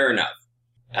 Fair enough.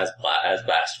 As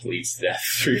Bast fleets to death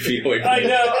 3 feet away from I him.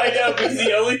 know, because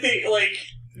the only thing,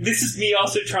 this is me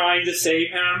also trying to save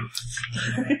him.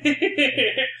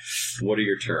 What are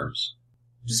your terms?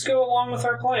 Just go along with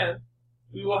our plan.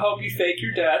 We will help you fake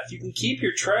your death. You can keep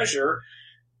your treasure.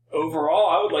 Overall,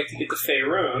 I would like to get to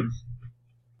Faerun.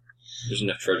 There's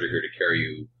enough treasure here to carry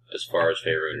you as far as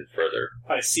Faerun and further.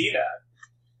 I see that.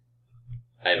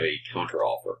 I have a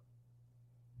counter-offer.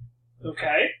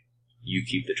 Okay. You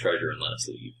keep the treasure and let us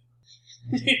leave.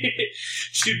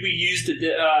 Should we use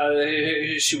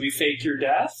should we fake your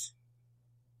death?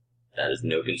 That is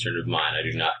no concern of mine. I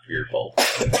do not fear Bulp.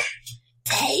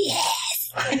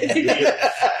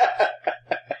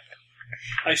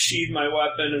 I I sheathe my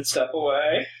weapon and step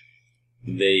away.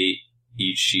 They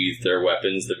each sheathe their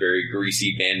weapons. The very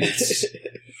greasy bandits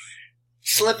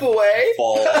Slip away.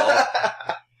 fall off.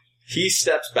 He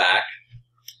steps back,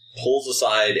 pulls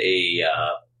aside a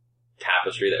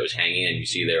tapestry that was hanging, and you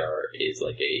see is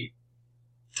like a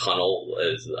tunnel,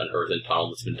 is an earthen tunnel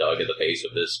that's been dug at the base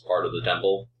of this part of the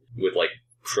temple, with like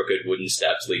crooked wooden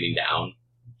steps leading down.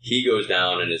 He goes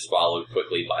down and is followed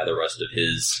quickly by the rest of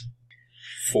his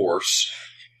force.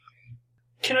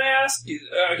 Can I ask you?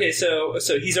 Okay, so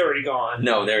he's already gone.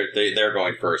 No, they're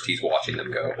going first. He's watching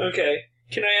them go. Okay.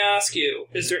 Can I ask you?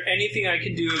 Is there anything I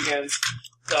can do against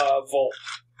Vulp?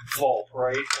 Vulp,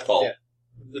 right? Vulp. Yeah.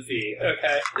 The V.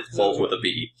 Okay. It's Vulp with a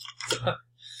V.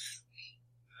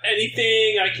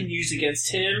 Anything I can use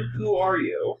against him? Who are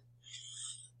you?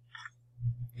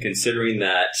 Considering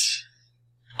that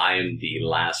I am the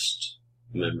last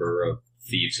member of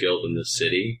Thieves Guild in this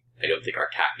city, I don't think our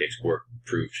tactics were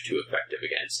proved too effective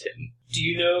against him. Do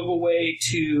you know of a way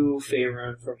to favor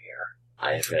him from here?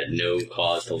 I have had no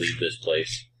cause to leave this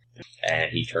place.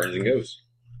 And he turns and goes.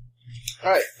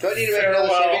 Alright, do I need to make another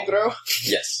Farewell. saving throw?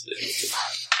 Yes.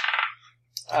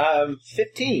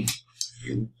 15.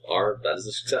 That is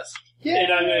a success. Yeah.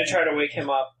 And I'm going to try to wake him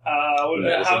up.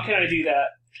 How can I do that?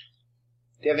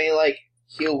 Do you have any,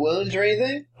 heal wounds or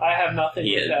anything? I have nothing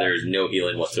with that. There's no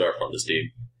healing whatsoever from this dude.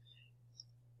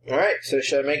 Alright, so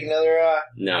should I make another,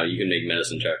 No, you can make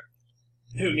medicine check.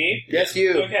 Who, me? Yes,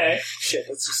 you. Okay. Shit,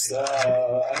 let's just,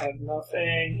 I have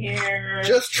nothing here.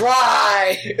 Just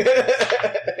try!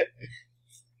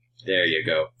 There you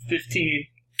go. 15.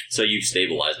 So you've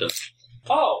stabilized him.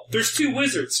 Oh, there's 2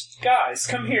 wizards. Guys,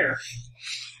 come here.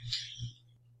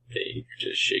 They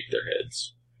just shake their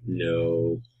heads.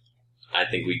 No. I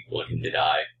think we want him to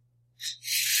die.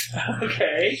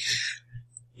 Okay.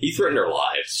 He threatened our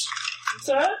lives. What's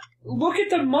that? Look at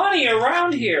the money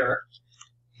around here.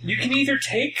 You can either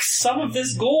take some of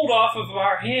this gold off of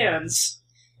our hands,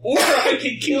 or I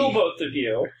can kill both of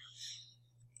you.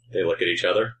 They look at each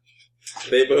other.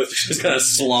 They both just kind of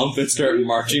slump and start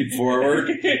marching forward.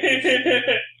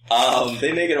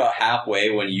 They make it about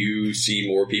halfway when you see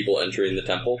more people entering the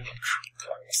temple.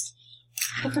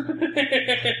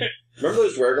 Remember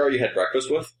those Dwergar you had breakfast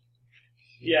with?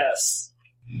 Yes.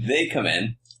 They come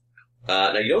in.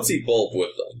 Now, you don't see Bulp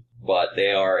with them, but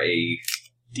they are a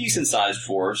decent-sized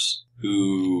force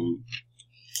who,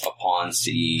 upon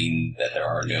seeing that there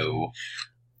are no...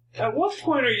 At what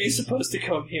point are you supposed to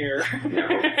come here?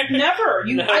 Never.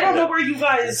 No. I don't know where you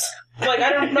guys... I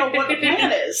don't know what the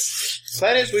plan is.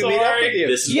 Plan is we meet up with you.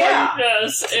 This is Yeah.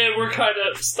 Yes, and we're kind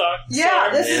of stuck. Yeah,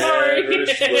 Sorry. this is why you never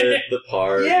split the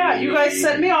party. Yeah, you guys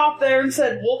sent me off there and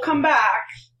said, we'll come back.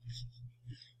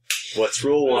 What's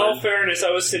rule In all one? fairness,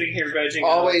 I was sitting here vegging.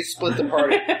 Always split the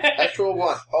party. That's rule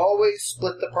 1. Always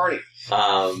split the party.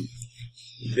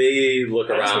 They look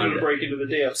I just around. wanted to break into the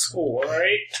damn school,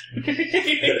 alright?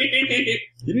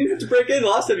 You didn't have to break in. The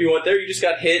last time you went there, you just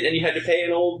got hit and you had to pay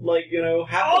an old,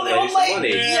 half Oh, of the old lady! money.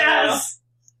 Yes!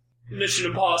 Mission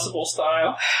Impossible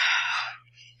style.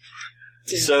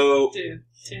 So,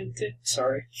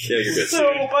 Sorry. yeah, you're good.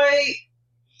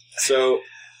 So,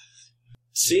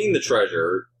 Seeing the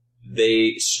treasure,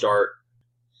 they start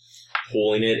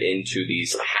pulling it into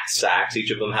these sacks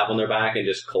each of them have on their back and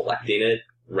just collecting it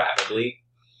rapidly.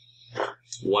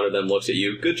 One of them looks at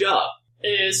you. Good job.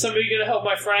 Is somebody going to help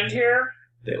my friend here?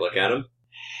 They look at him.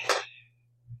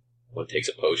 One takes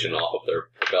a potion off of their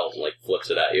belt and flips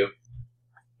it at you.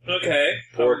 Okay.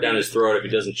 Pour it down his throat. If he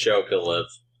doesn't choke, he'll live.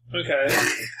 Okay.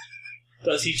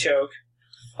 Does he choke?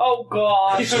 oh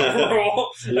god. Roll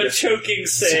a choking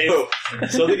save. So,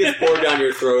 something gets poured down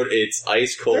your throat. It's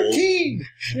ice cold. 13!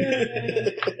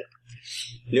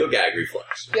 No gag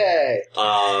reflex. Yay.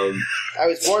 Um, I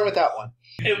was born without one.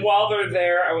 And while they're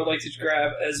there, I would like to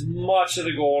grab as much of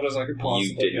the gold as I could possibly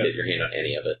you didn't get your hand on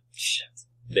any of it. Shit.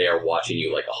 They are watching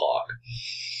you like a hawk.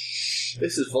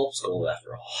 This is Vulp's gold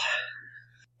after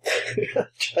all.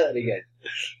 Try that again.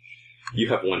 You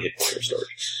have 1 hit point restored.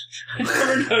 I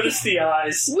never noticed the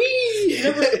eyes. Whee!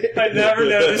 I never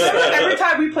noticed that. Every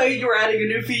time we played, you were adding a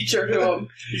new feature to him.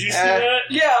 Did you see that?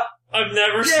 Yeah. I've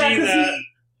never Yeah, seen 'cause that.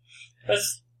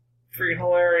 That's freaking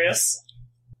hilarious.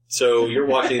 So you're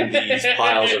watching these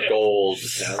piles of gold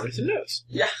Now there's a nose.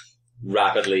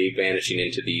 rapidly vanishing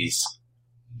into these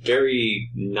very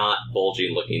not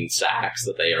bulging looking sacks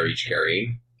that they are each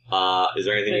carrying. Is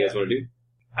there anything you guys want to do?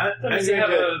 I'm Let me going see how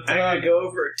to go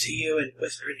over to you and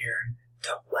whisper in your ear.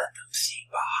 Don't let them see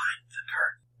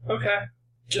behind the curtain. Okay.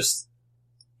 Just,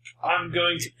 I'm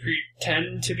going to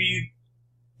pretend to be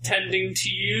tending to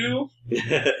you.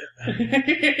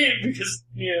 Because,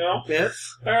 Yeah.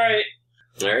 Alright.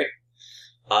 Alright.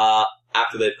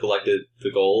 After they've collected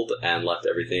the gold and left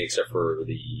everything except for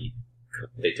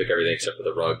they took everything except for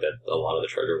the rug that a lot of the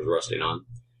treasure was resting on.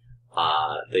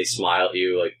 They smile at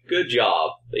you like, good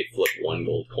job. They flip 1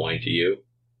 gold coin to you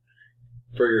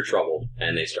for your trouble,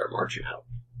 and they start marching out.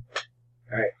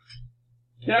 Alright.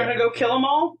 You're not going to go kill them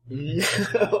all?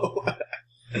 No.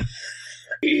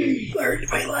 Learned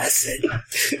my lesson.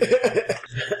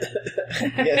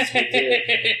 Yes, we did.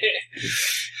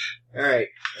 Alright,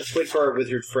 let's wait for our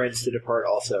wizard friends to depart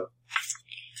also.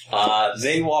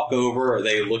 They walk over, or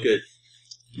they look at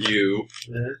you.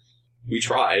 We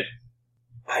tried.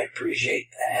 I appreciate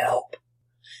the help.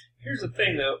 Here's the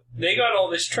thing, though. They got all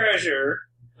this treasure,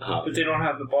 but they don't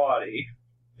have the body.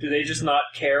 Do they just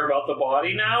not care about the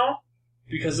body now?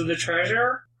 Because of the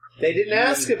treasure? They didn't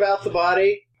ask about the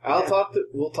body.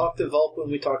 We'll talk to Vulp when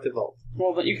we talk to Vulp.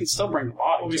 Well, but you can still bring the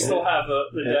body. Well, we still have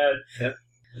the dead. Yep.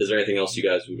 Is there anything else you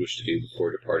guys would wish to do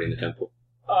before departing the temple?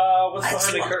 What's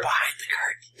Let's behind the look curtain? behind the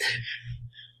curtain.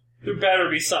 There better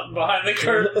be something behind the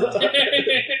curtain.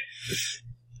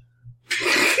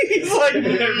 He's like,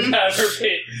 There better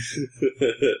be.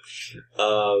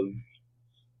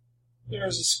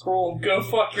 There's a scroll. Go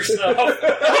fuck yourself. There's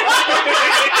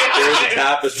a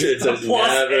tapestry that says,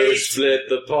 never 8. split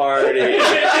the party.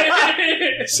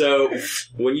 So,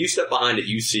 when you step behind it,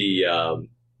 you see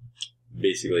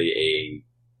basically a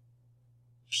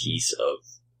piece of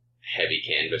heavy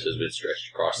canvas has been stretched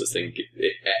across this thing.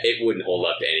 It wouldn't hold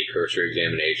up to any cursory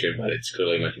examination, but it's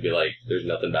clearly meant to be like, there's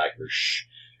nothing back there. Shh.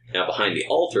 Now, behind the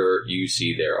altar, you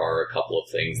see there are a couple of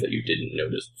things that you didn't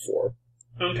notice before.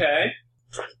 Okay.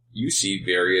 You see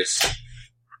various...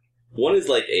 One is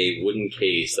like a wooden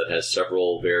case that has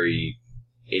several very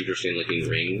interesting-looking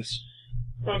rings.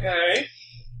 Okay.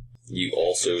 You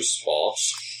also spot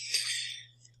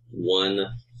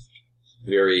one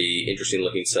very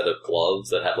interesting-looking set of gloves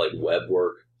that have like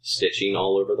webwork stitching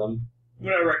all over them.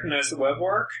 Would I recognize the web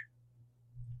work?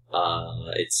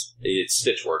 It's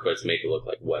stitch work, but it's made to look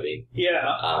like webbing.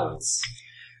 Yeah.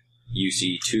 You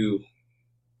see 2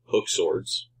 hook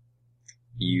swords.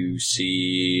 You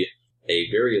see a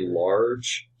very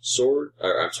large sword.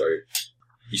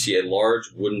 You see a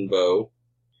large wooden bow,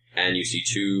 and you see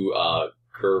 2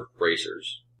 curved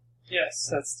bracers. Yes,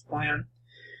 that's the plan.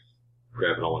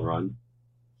 Grab it all and run.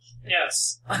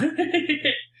 Yes. I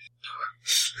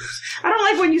don't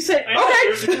like when you say,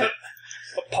 okay.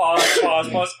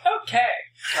 Pause. Okay.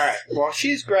 Alright, while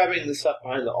she's grabbing the stuff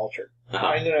behind the altar,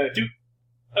 I'm gonna...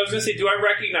 I was gonna say, do I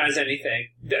recognize anything?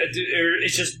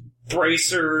 It's just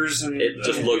bracers and... It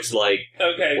just looks like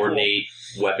ornate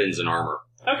weapons and armor.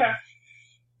 Okay.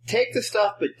 Take the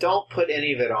stuff, but don't put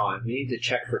any of it on. We need to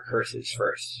check for curses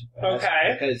first.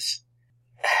 Okay. Because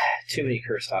too many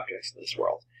cursed objects in this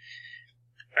world.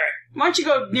 Why don't you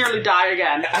go nearly die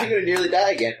again? I'm going to nearly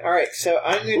die again. Alright, so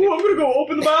I'm going I'm going to go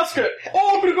open the basket.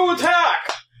 Oh, I'm going to go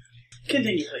attack.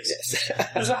 Continue, please. Yes.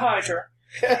 There's a Hydra.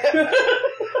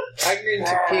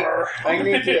 I'm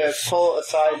going to pull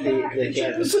aside the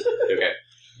canvas. Okay.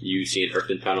 You see an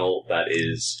earthen tunnel that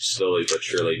is slowly but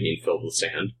surely being filled with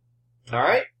sand.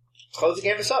 Alright, close the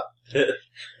canvas up.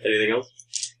 Anything else?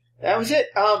 That was it.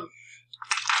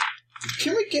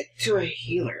 Can we get to a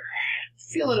healer?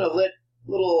 Feeling a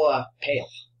little pale.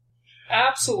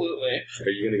 Absolutely. Are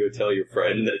you going to go tell your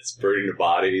friend that's burning the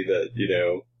body that,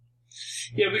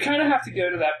 Yeah, we kind of have to go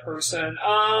to that person.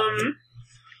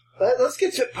 Let's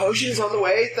get some potions on the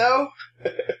way, though.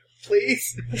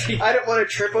 Please. I don't want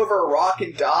to trip over a rock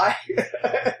and die.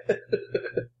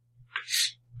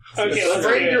 Okay, let's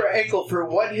Sprain do it. your ankle for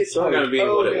 1 hit. It's not going to be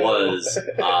Oh, what it no. was.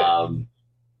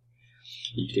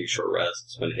 You can take a short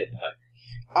rest, spend a hit die.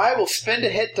 I will spend a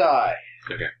hit die.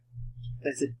 Okay.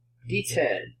 That's a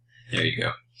D10. There you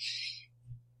go.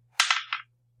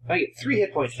 I get 3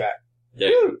 hit points back. There.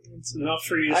 Woo! It's enough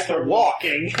for you to I start can walk.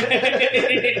 walking.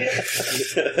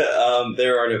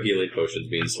 There are no healing potions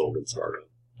being sold in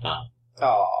Saragon.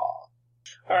 Aww.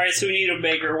 Alright, so we need to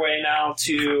make our way now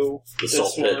to The this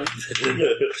salt one.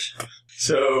 pit.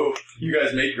 So, you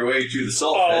guys make your way to the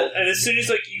salt Oh, pit. and as soon as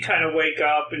you kind of wake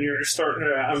up and you're starting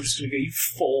to, I'm just going to go, you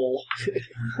fool.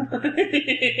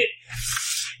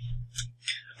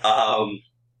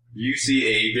 You see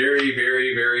a very,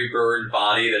 very, very burned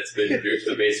body that's been reduced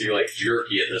to basically like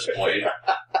jerky at this point.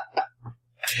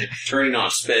 Turning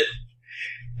on spit.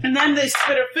 And then they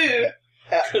spit a food.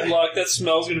 Good luck, that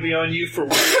smell's going to be on you for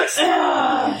weeks.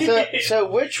 So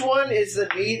which one is the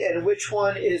meat and which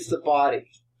one is the body?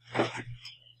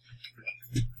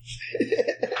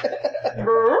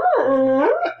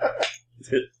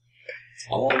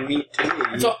 All meat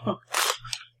too. So,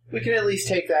 We can at least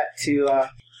take that to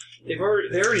They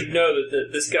already know that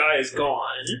this guy is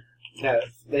gone. No,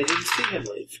 they didn't see him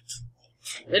leave.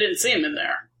 They didn't see him in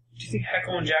there. Do you think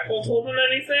Heckle and Jekyll told them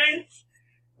anything?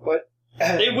 What?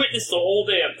 They witnessed the whole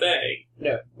damn thing.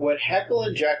 No, what Heckle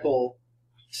and Jekyll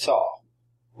saw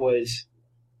was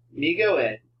me go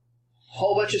in, a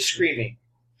whole bunch of screaming,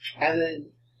 and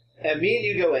me and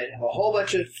you go in, a whole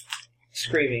bunch of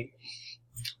screaming,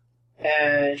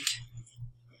 and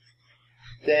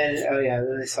then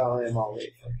then they saw him all leave.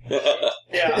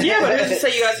 Yeah. Yeah, but who's to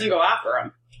say you guys didn't go after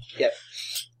him? Yep.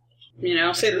 You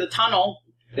know, say that the tunnel,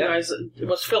 Yep. you guys, it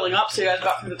was filling up, so you guys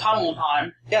got through the tunnel in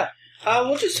time. Yeah.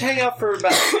 We'll just hang out for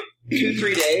about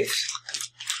 2-3 days,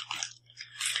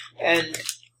 and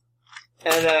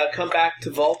come back to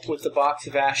Vault with the box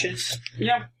of ashes.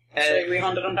 Yeah. And We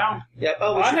hunted them down. yep.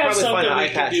 Oh, we I should have probably find something an we eye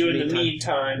can patch do in in the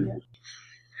meantime.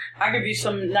 I'll give you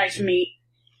some nice meat.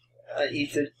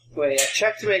 Eat the wait.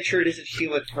 Check to make sure it isn't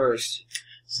human first.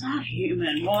 It's not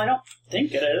human. Well, I don't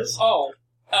think it is. Oh,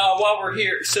 while we're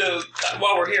here,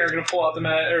 I'm going to pull out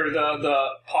the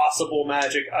possible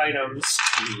magic items.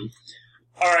 Mhm.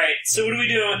 All right. So what are we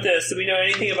doing with this? Do we know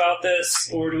anything about this,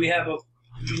 or do we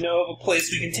know of a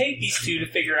place we can take these two to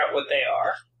figure out what they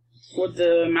are? Would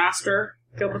the master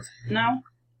go with... No?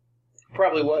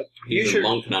 Probably what you He's should. a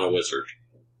monk, not a wizard.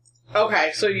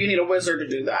 Okay, so you need a wizard to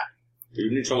do that.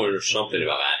 You need someone who knows something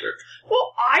about magic.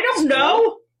 Well, I don't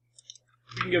know.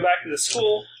 We can go back to the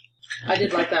school. I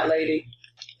did like that lady.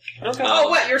 Okay. Oh,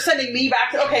 what? You're sending me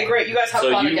back to... Okay, great. You guys have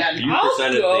So fun you again. you I'll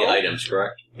presented go. the items,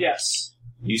 correct? Yes.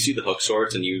 You see the hook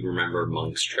swords, and you remember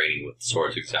monks training with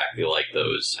swords exactly like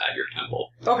those at your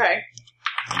temple. Okay.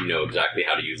 You know exactly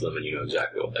how to use them, and you know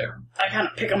exactly what they are. I kind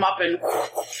of pick them up and...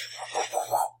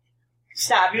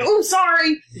 stab you. Ooh,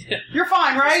 sorry. You're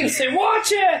fine, right? Say,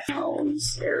 watch it! Oh, it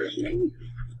scares me.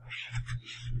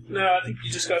 No, I think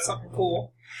you just got something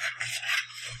cool.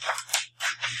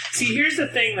 See, here's the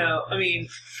thing, though. I mean,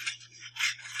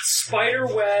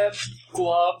 spiderweb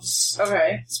gloves.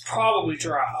 Okay. It's probably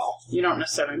drow. You don't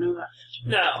necessarily know that.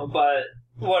 No, but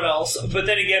what else? But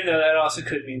then again, though, that also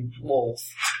could mean wolf,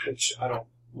 which I don't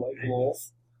like wolf.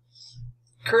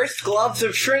 Cursed gloves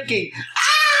of shrinking.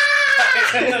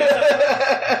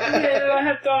 Yeah, I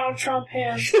have Donald Trump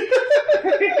hands.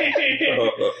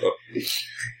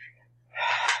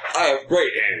 I have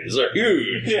great hands. They're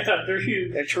huge. Yeah, they're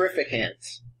huge. They're terrific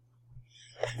hands.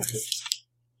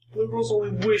 Liberals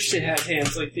only wish they had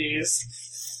hands like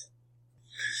these.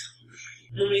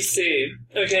 Let me see.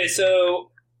 Okay,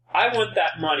 so I want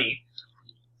that money.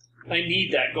 I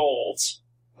need that gold.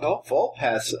 Oh, Vault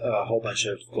has a whole bunch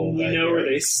of gold. We out know here. where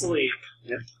they sleep.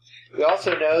 Yep. We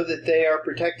also know that they are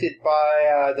protected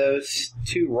by those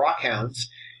 2 rockhounds.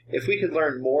 If we could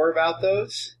learn more about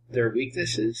those, their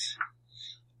weaknesses,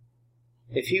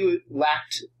 if he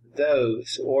lacked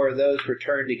those, or those were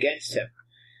turned against him,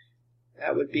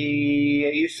 that would be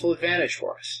a useful advantage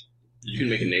for us. You can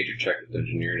make a nature check with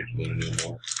engineering if you want to know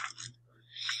more.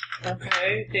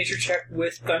 Okay, nature check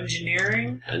with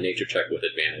gungeoneering. A nature check with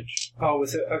advantage. Oh,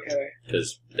 with it? Okay.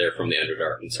 Because they're from the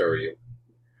Underdark, and so are you.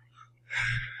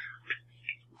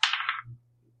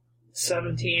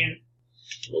 17.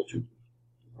 Roll 2.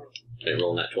 Okay,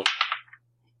 roll that 20.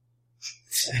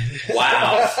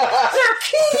 Wow!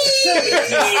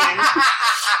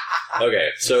 13! Okay,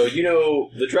 so you know,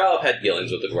 the Drow have had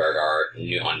dealings with the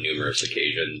Dwergar on numerous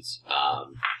occasions.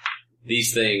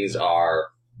 These things are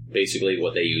basically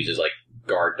what they use as like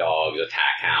guard dogs,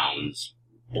 attack hounds,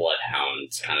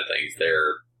 bloodhounds kind of things.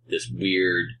 They're this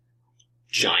weird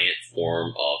giant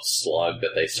form of slug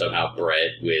that they somehow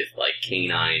bred with like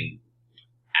canine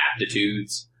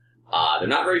aptitudes. They're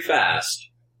not very fast.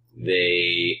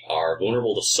 They are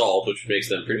vulnerable to salt, which makes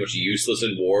them pretty much useless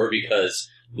in war because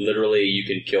literally you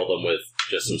can kill them with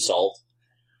just some salt.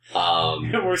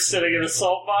 We're sitting in a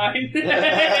salt mine.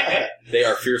 They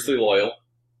are fiercely loyal.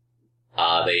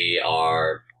 They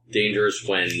are dangerous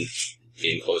when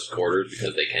in close quarters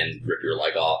because they can rip your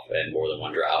leg off, and more than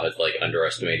one drow has like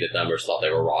underestimated them or thought they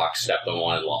were rocks, stepped on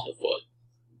one, and lost a foot.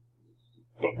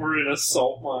 But we're in a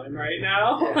salt mine right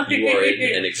now. You are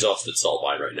in an exhausted salt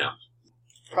mine right now.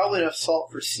 Probably enough salt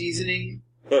for seasoning,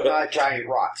 not giant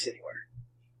rocks anywhere.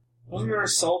 Wasn't there a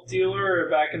salt dealer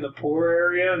back in the poor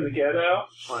area in the ghetto?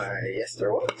 Yes,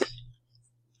 there was.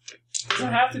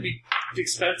 Doesn't have to be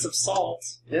expensive salt.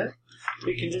 Yeah.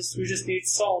 We just need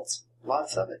salt.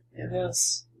 Lots of it. Yeah.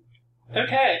 Yes.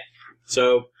 Okay.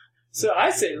 So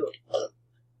I say,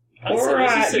 Or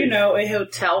at, a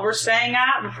hotel we're staying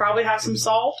at would probably have some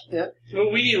salt.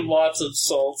 well, we need lots of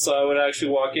salt, so I would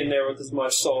actually walk in there with as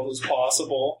much salt as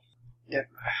possible. Yep.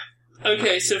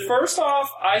 Okay, so first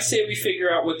off, I say we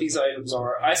figure out what these items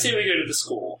are. I say we go to the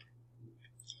school.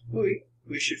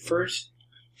 We should first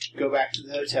go back to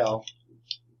the hotel.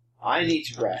 I need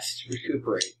to rest,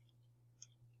 recuperate.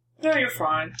 No, you're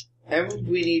fine. And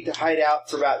we need to hide out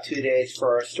for about 2 days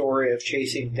for our story of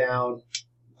chasing down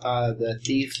the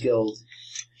Thieves Guild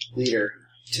leader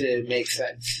to make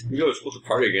sense. You go split the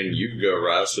party again, you can go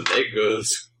rest, and they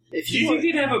goes. Do you think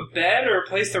they'd have a bed or a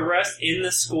place to rest in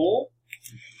the school?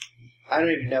 I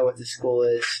don't even know what the school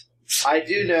is. I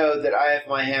do know that I have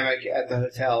my hammock at the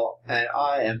hotel, and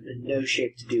I am in no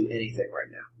shape to do anything right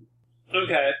now.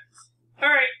 Okay.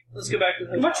 Alright, let's go back to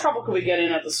the hotel. What trouble could we get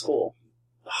in at the school?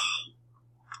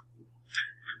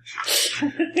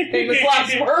 Famous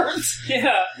last words.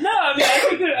 Yeah. No, I mean, I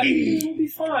think it would be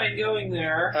fine going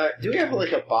there. Do we have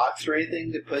like a box or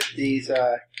anything to put these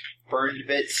burned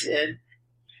bits in?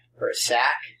 Or a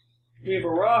sack? We have a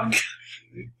rug.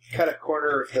 Cut a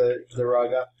corner of the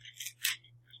rug up.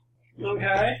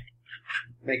 Okay.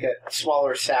 Make a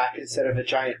smaller sack instead of a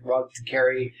giant rug to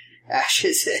carry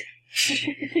ashes in.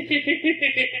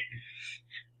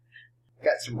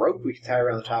 Got some rope we can tie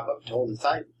around the top of it to hold it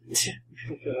tight.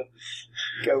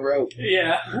 Go rope.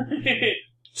 Yeah.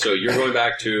 So you're going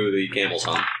back to the camel's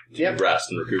hump to Yep.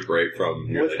 rest and recuperate from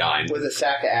nearly dying. With a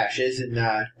sack of ashes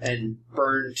and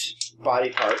burned body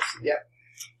parts. Yep.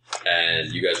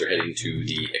 And you guys are heading to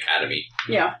the academy.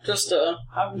 Yeah, just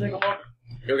have them take a look.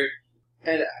 Okay.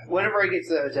 And whenever I get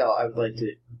to the hotel, I would like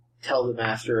to tell the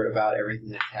master about everything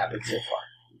that's happened so far.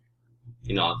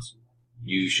 He nods.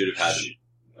 You should have had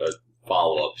a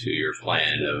follow-up to your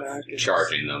plan of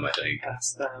charging them, I think.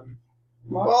 That's them.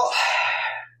 Well,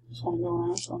 Just want to go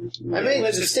around. So I made the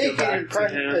Let's just go mistaken back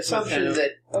to him. assumption Okay.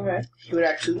 that okay. he would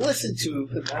actually listen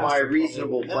to my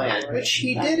reasonable plan, which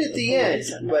he did at the end,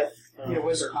 but You're a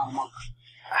wizard, not a monk.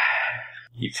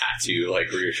 He pats you, like,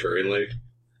 reassuringly.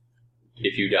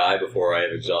 If you die before I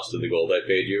have exhausted the gold I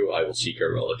paid you, I will seek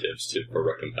our relatives for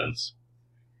recompense.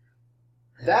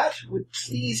 that would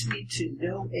please me to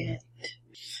no end.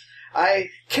 I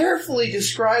carefully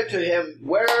described to him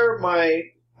where my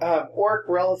orc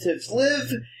relatives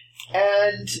live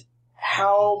and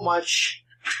how much,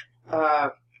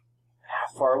 how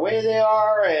far away they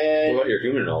are, What and about your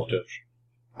human relatives?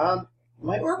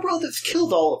 my orc relatives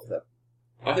killed all of them.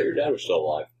 I thought your dad was still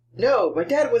alive. No, my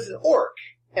dad was an orc,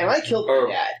 and I killed my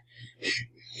dad.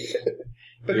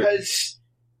 Because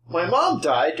my mom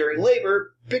died during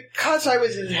labor because I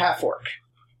was a half-orc.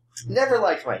 Never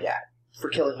liked my dad for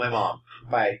killing my mom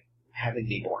by having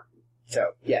me born.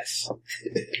 So, yes.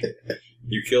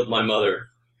 You killed my mother.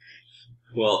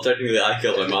 Well, technically I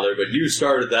killed my mother, but you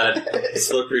started that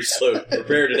slippery slope.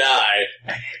 Prepare to die.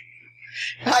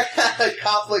 I had a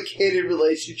complicated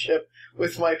relationship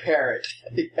with my parent.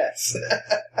 Yes.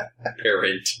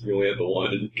 Parent. You only had the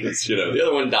one, because, the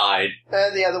other one died.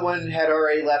 And the other one had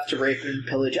already left to rape and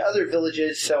pillage other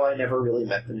villages, so I never really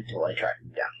met them until I tracked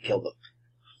them down and killed them.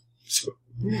 So,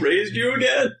 who raised you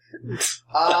again?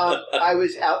 I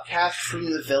was outcast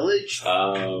from the village,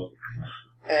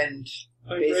 and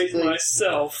I raised basically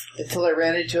myself. until I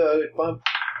ran into a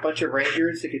bunch of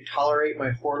rangers that could tolerate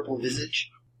my horrible visage.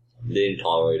 They didn't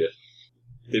tolerate it.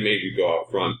 They made you go out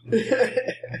front. You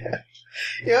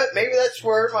know what? Maybe that's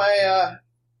where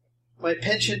my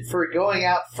penchant for going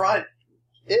out front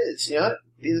is. You know what?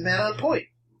 Be the man on point.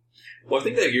 Well, I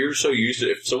think that you're so used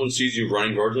to if someone sees you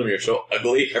running towards them, you're so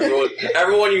ugly.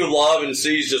 Everyone you love and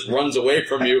sees just runs away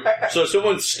from you. So if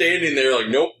someone's standing there like,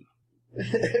 nope.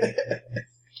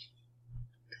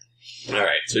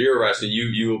 Alright, so you're arrested.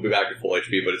 You will be back to full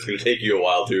HP, but it's going to take you a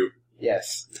while too.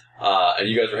 Yes. And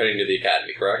you guys are heading to the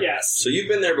academy, correct? Yes. So you've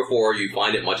been there before. You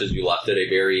find it much as you left it a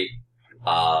very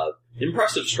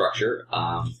impressive structure.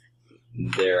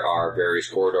 There are various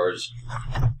corridors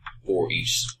for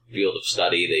each field of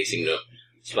study. They seem to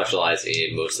specialize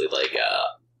in mostly like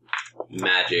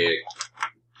magic,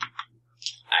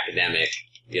 academic,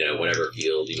 whatever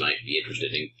field you might be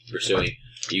interested in pursuing.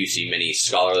 You see many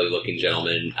scholarly-looking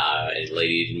gentlemen and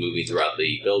ladies moving throughout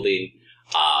the building.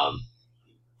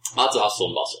 Lots of hustle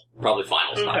and bustle. Probably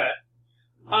finals time.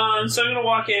 Okay. So I'm going to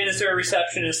walk in. Is there a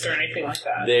receptionist or anything like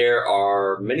that? There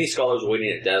are many scholars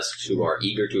waiting at desks who are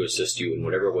eager to assist you in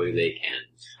whatever way they can.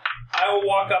 I will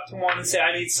walk up to one and say,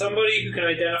 I need somebody who can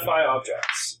identify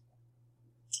objects.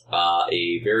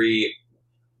 A very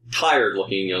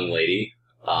tired-looking young lady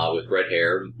with red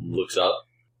hair looks at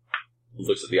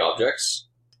the objects.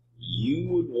 You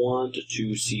would want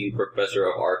to see the Professor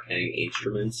of Arcane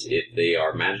Instruments if they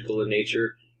are magical in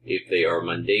nature. If they are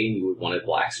mundane, you would want a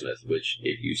blacksmith, which,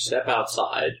 if you step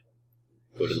outside,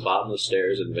 go to the bottom of the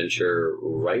stairs and venture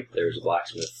right, there's a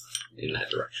blacksmith in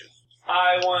that direction.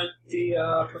 I want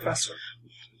the professor.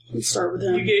 Let's start with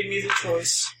You him. gave me the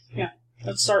choice. Yeah.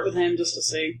 Let's start with him just to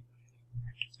see.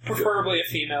 Preferably a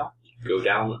female. Go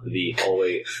down the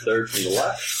hallway third from the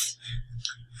left.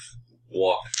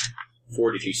 Walk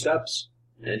 42 steps.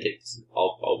 And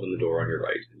I'll open the door on your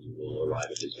right. And you will arrive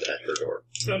at her door.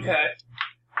 Okay.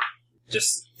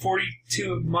 Just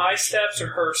 42 of my steps or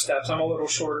her steps? I'm a little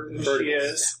shorter than she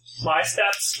is. Steps. My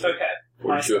steps? Okay.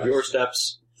 42 of your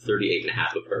steps, 38 and a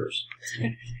half of hers.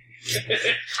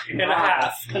 And a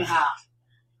half. And a half.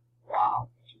 Wow.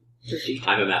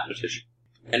 I'm a mathematician.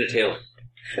 And a tailor.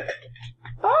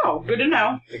 Oh, good to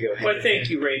know. But thank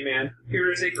you, Rain Man.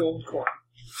 Here is a gold coin.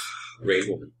 Rain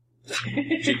Woman.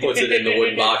 She puts it in the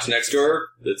wooden box next to her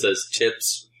that says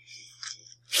tips.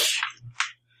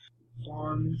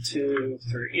 1, 2,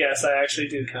 3. Yes, I actually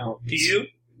do count. Do you?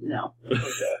 No.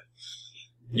 Okay.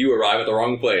 You arrive at the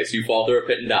wrong place. You fall through a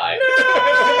pit and die. No!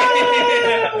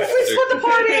 We split the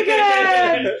party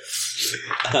again!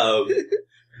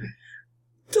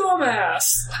 Dumbass!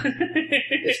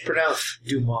 It's pronounced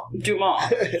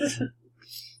Dumas.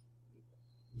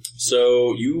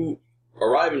 So you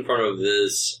arrive in front of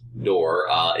this door.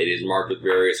 It is marked with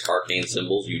various arcane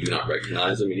symbols you do not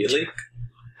recognize immediately.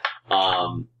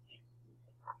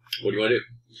 What do you want to do?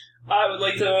 I would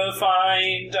like to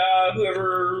find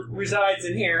whoever resides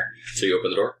in here. So you open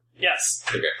the door? Yes.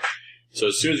 Okay. So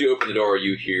as soon as you open the door,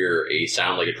 you hear a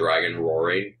sound like a dragon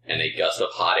roaring, and a gust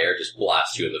of hot air just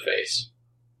blasts you in the face.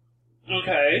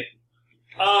 Okay.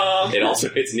 It also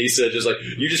hits Nisa, just like,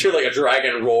 you just hear like a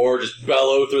dragon roar, just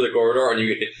bellow through the corridor, and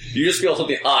you just feel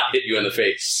something hot hit you in the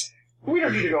face. We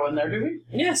don't need to go in there, do we?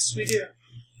 Yes, we do.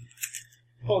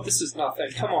 Oh, this is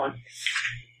nothing. Come on.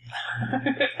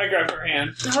 I grab her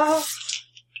hand.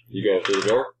 You go through the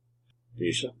door?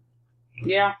 Nisa?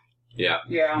 Yeah. Yeah.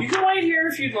 Yeah. You can wait here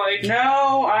if you'd like.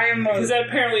 No, I am... Because that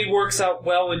apparently works out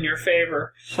well in your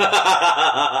favor.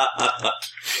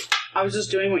 I was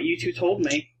just doing what you two told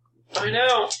me. I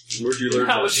know. Where'd you learn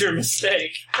That was your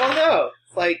mistake. Oh no!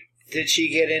 Like, did she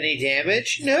get any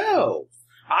damage? No.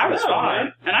 I was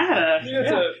fine. And I had a... You have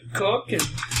to cook, and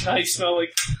now you smell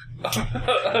like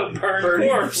a burned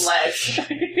corpse. flesh.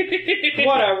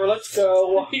 Whatever, let's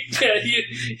go. Yeah,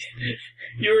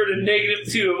 you were at a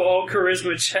 -2 of all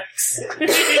charisma checks.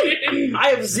 I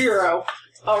have 0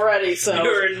 already, so... You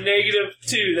were a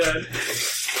 -2 then.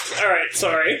 Alright,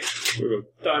 sorry.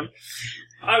 Done.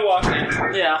 I walk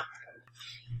in. Yeah.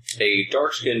 A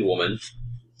dark-skinned woman.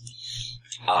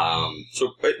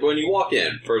 So when you walk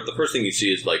in, the first thing you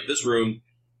see is, like, this room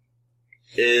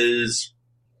is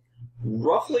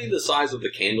roughly the size of the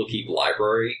Candlekeep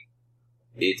Library.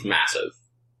 It's massive.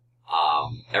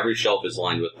 Every shelf is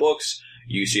lined with books.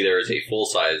 You see there is a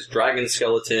full-size dragon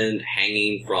skeleton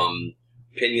hanging from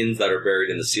pinions that are buried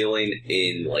in the ceiling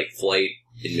in, like, flight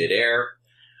in midair.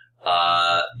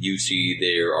 You see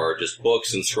there are just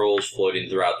books and scrolls floating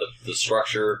throughout the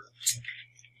structure.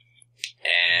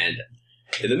 And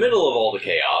in the middle of all the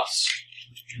chaos,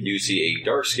 you see a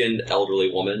dark-skinned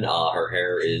elderly woman. Her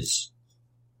hair is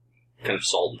kind of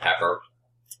salt and pepper.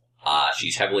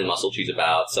 She's heavily muscled. She's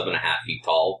about 7.5 feet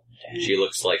tall. She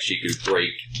looks like she could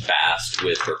break fast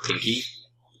with her pinky.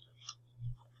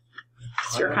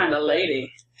 It's your kind of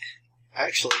lady.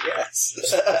 Actually, yes.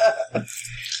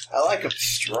 I like them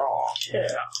strong. Yeah.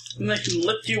 And they can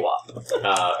lift you up.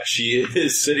 She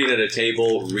is sitting at a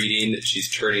table reading. She's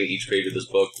turning each page of this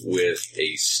book with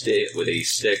a stick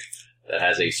that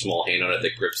has a small hand on it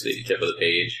that grips the tip of the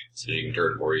page, so you can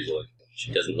turn it more easily.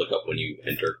 She doesn't look up when you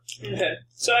enter. Okay,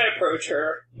 so I approach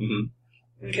her.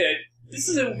 Mm-hmm. Okay, this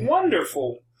is a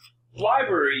wonderful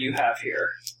library you have here.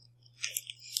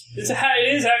 It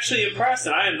is actually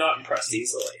impressive. I am not impressed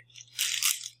easily.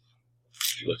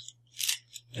 She looks.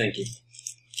 Thank you.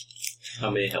 How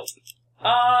may I help?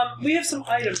 We have some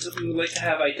items that we would like to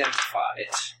have identified.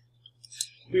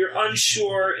 We are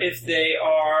unsure if they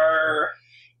are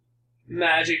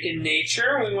magic in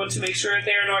nature. We want to make sure that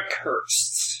they are not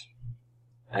cursed.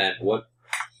 And what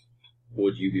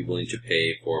would you be willing to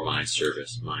pay for my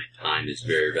service? My time is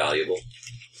very valuable.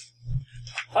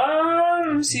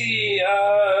 Let me see.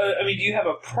 I mean, do you have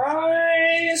a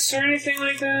price or anything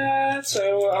like that?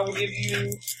 So I will give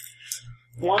you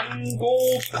 1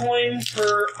 gold coin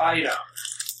per item.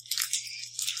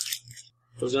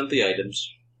 Present the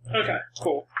items. Okay,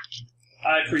 cool.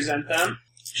 I present them.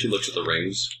 She looks at the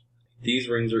rings. These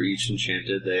rings are each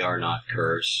enchanted. They are not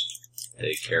cursed.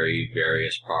 They carry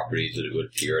various properties that it would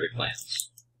appear at a glance.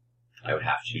 I would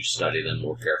have to study them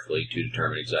more carefully to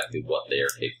determine exactly what they are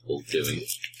capable of doing.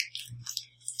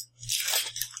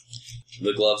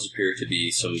 The gloves appear to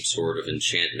be some sort of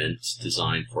enchantment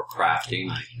designed for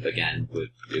crafting.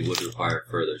 It would require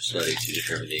further study to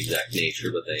determine the exact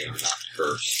nature, but they are not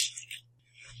cursed.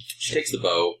 She takes the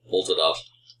bow, pulls it up,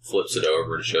 flips it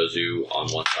over, and shows you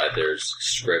on one side there's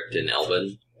script in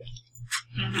Elven.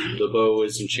 Mm-hmm. The bow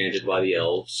is enchanted by the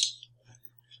elves.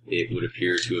 It would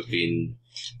appear to have been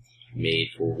made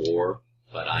for war,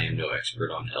 but I am no expert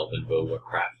on Elven bow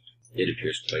craft. It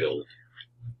appears quite old.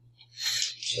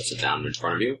 Sets it down in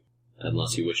front of you,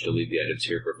 unless you wish to leave the items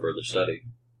here for further study.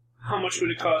 How much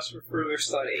would it cost for further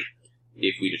study?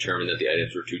 If we determined that the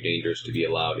items were too dangerous to be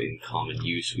allowed in common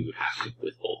use, we would have to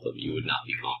withhold them. You would not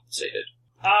be compensated.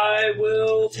 I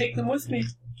will take them with me.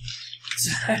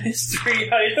 So that is 3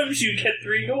 items, you get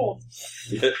 3 gold.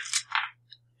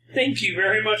 Thank you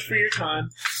very much for your time.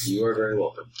 You are very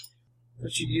welcome.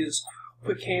 But you use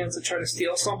quick hands to try to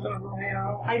steal something on the way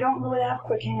out? I don't really have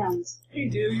quick hands. You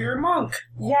do, you're a monk.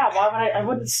 Yeah, why would I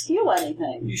wouldn't steal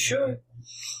anything. You should.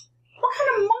 What kind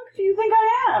of monk do you think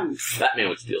I am? Batman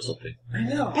would steal something. I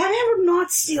know. Batman would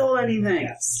not steal anything.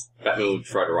 Yes. Batman would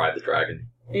try to ride the dragon.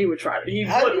 He would try to. He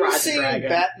Have would you ride the seen dragon.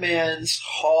 Batman's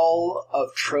Hall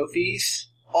of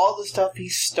Trophies? All the stuff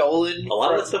he's stolen. A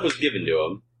lot of that stuff was given to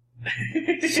him.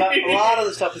 A lot of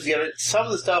the stuff is given. Some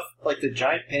of the stuff, like the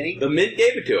giant penny. The Mint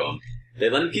gave it to him. They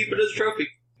let him keep it as a trophy.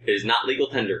 It is not legal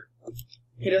tender.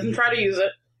 He doesn't try to use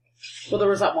it. Well, there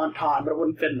was that one time, but it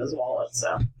wouldn't fit in his wallet,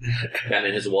 so.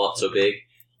 Batman has a wallet so big,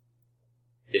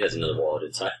 it has another wallet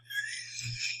inside.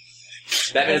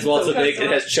 Batman's wallet so big,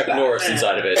 it has Chuck Norris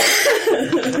inside of it.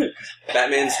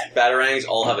 Batman's batarangs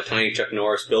all have a tiny Chuck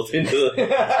Norris built into them.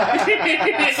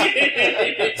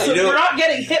 So if you're not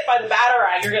getting hit by the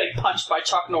batarang, you're getting punched by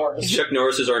Chuck Norris. Chuck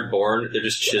Norrises aren't born, they're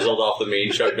just chiseled off the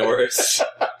main Chuck Norris.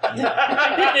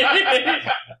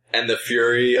 And the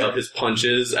fury of his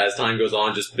punches, as time goes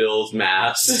on, just builds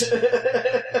mass.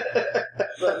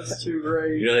 That is too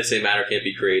great. You know they say matter can't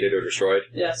be created or destroyed?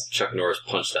 Yes. Chuck Norris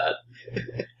punched that.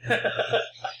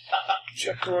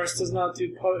 Chuck Norris does not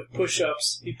do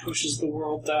push-ups. He pushes the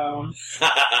world down.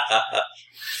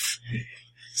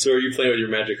 So are you playing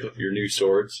with your new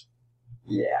swords?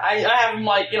 Yeah, I have them,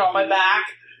 like, on my back.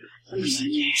 I'm just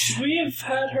like, yeah. Should we have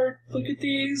had her look at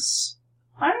these?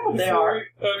 I know what they are.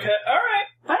 Okay, alright.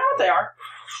 I know what they are.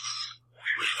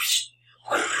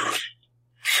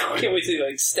 Can't wait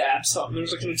to, stab something.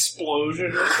 There's, an explosion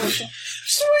or something.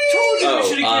 Sweet! Told you we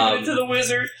should have given it to the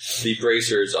wizard. The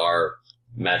bracers are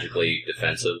magically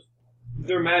defensive.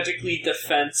 They're magically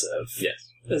defensive.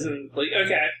 Yes. As in,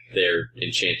 okay. They're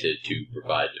enchanted to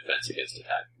provide defense against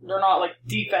attack. They're not,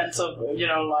 defensive, what? You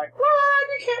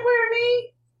can't wear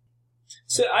me.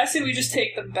 So I say we just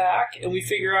take them back and we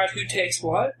figure out who takes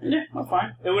what. Yeah, that's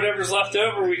fine. And whatever's left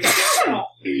over, we can get out.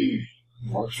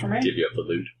 Works for me. Give you up the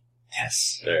loot.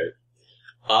 Yes.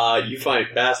 Alright. You find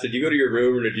Bass, did you go to your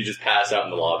room or did you just pass out in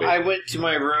the lobby? I went to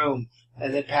my room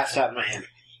and then passed out in my hammock.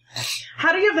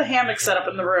 How do you have the hammock set up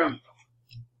in the room?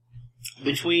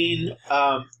 Between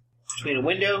a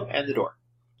window and the door.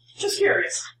 Just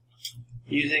curious.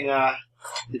 Using the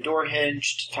door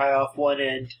hinge to tie off one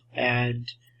end and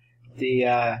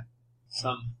the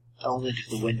some element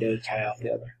of the window to tie off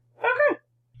the other. Okay.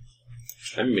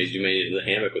 I'm amazed you made it in the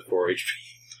hammock with 4 HP.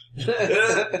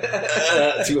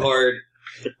 Too hard.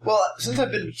 Well, since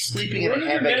I've been sleeping in Where a did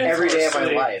your hammock minutes every day of my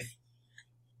sleep? life.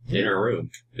 In her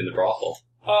room. In the brothel.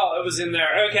 Oh, it was in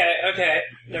there. Okay.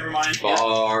 Never mind. Yeah.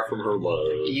 Far from her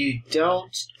love. You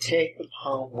don't take them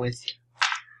home with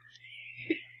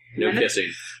you. No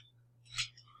kissing.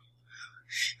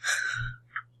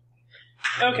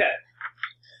 Okay.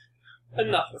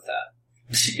 Enough with that.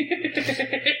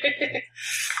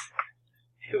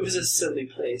 It was a silly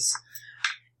place.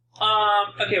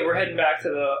 Okay, we're heading back to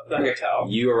the hotel.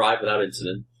 You arrive without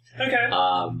incident. Okay.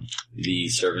 The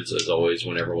servants, as always,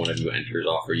 whenever one of you enters,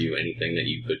 offer you anything that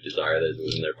you could desire that is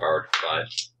within their power to provide.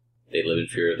 They live in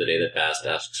fear of the day that Bast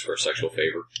asks for a sexual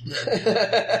favor.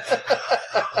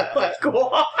 Go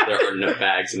on. There are no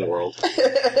bags in the world.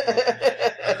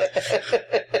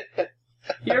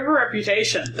 You have a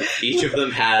reputation. Each of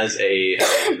them has a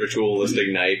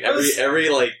ritualistic knife.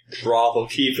 Every brothel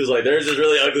keep is like, there's this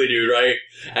really ugly dude, right?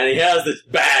 And he has this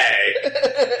bag.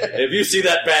 And if you see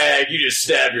that bag, you just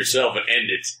stab yourself and end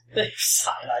it. They have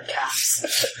cyanide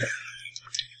caps.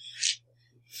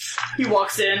 He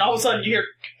walks in, all of a sudden you hear...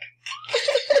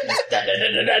 dun, dun,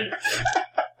 dun, dun,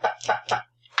 dun.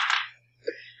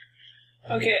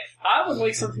 Okay, I would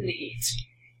like something to eat.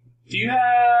 Do you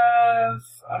have...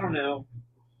 I don't know.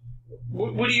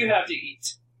 What do you have to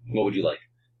eat? What would you like?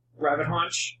 Rabbit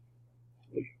haunch?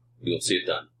 You'll see it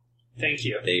done. Thank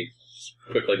you. They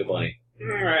quick like a bunny.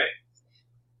 Alright.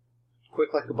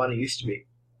 Quick like a bunny used to be.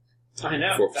 I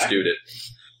know. Fork stewed it.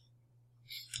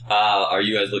 Are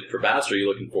you guys looking for Bass or are you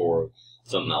looking for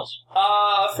something else.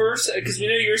 First, because we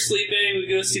know you're sleeping, we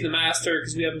go see the master,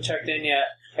 because we haven't checked in yet.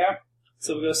 Yeah.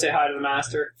 So we go say hi to the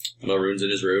master. Maroon's in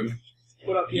his room.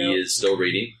 What up, He yo? is still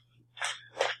reading.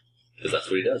 Because that's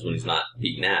what he does when he's not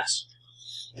beating ass.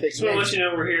 Just want to let you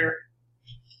know we're here.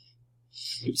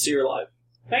 Good to see you're alive.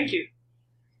 Thank you.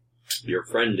 Your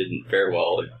friend didn't fare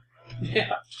well.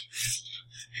 Yeah.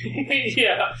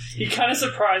 Yeah, he kind of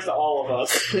surprised all of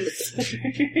us.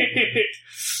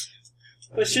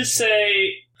 Let's just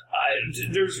say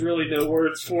there's really no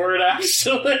words for it,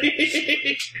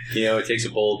 actually. You know, it takes a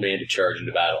bold man to charge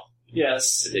into battle.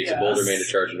 Yes. It takes a bolder man to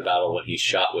charge into battle when he's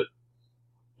shot with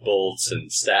bolts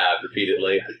and stabbed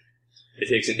repeatedly. It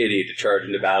takes an idiot to charge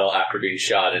into battle after being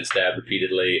shot and stabbed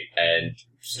repeatedly and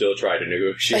still try to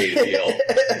negotiate a deal.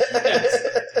 Yes.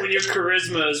 When your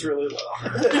charisma is really low.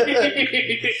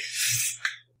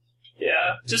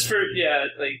 Yeah, just for,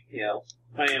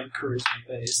 I am charisma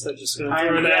based. I'm just going to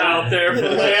throw that out there for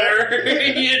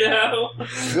later, you know.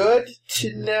 Good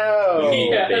to know.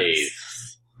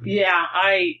 Yes. Yeah,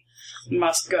 I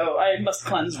must go. I must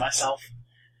cleanse myself.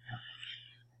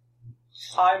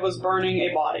 I was burning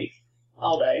a body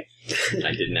all day.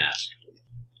 I didn't ask.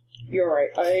 You're right.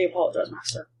 I apologize,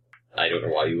 Master. I don't know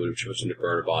why you would have chosen to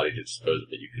burn a body to dispose of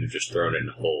it. You could have just thrown it in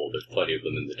a hole. There's plenty of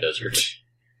them in the desert.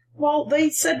 Well, they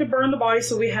said to burn the body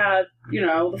so we had,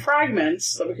 the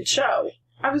fragments that we could show.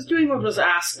 I was doing what was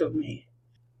asked of me.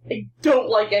 I don't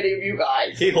like any of you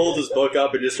guys. He holds his book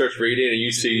up and just starts reading, and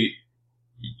you see...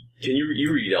 Can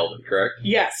you read Elven, correct?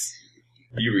 Yes.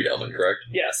 You read Elven, correct?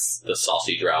 Yes. The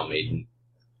saucy drow maiden.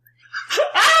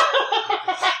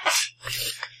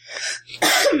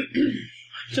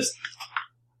 Just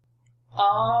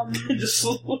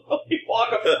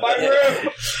walk up to my room.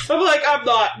 I'm like,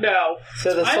 no.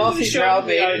 So the I'm saucy showing drow the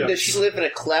maiden, items. does she live in a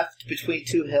cleft between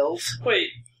two hills? Wait.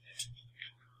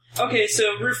 Okay,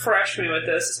 so refresh me with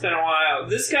this. It's been a while.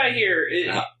 This guy here,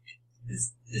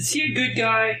 is he a good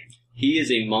guy? He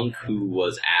is a monk who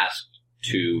was asked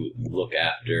to look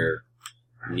after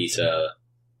Nisa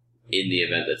in the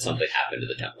event that something happened to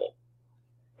the temple.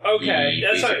 Okay, He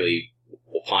that's basically,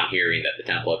 upon hearing that the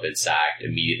temple had been sacked,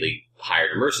 immediately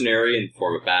hired a mercenary in the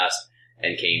form of Bast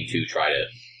and came to try to...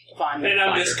 Fine. And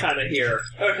I'm just kind of here.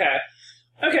 Okay.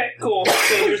 Okay, cool.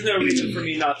 So there's no reason for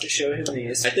me not to show him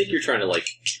these. I think you're trying to,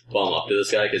 bum up to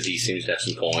this guy because he seems to have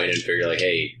some coin and figure,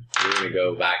 hey, we're going to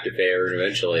go back to fair and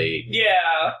eventually...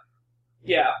 Yeah.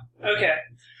 Yeah. Okay.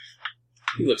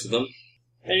 He looks at them.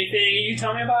 Anything you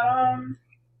tell me about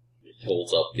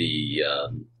Holds up the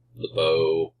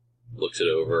bow, looks it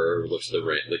over, looks at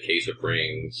the case of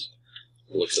rings,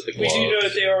 looks at the We gloves. do know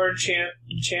that they are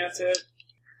enchanted.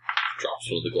 Drops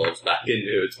one of the gloves back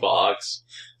into its box.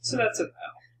 So that's a no.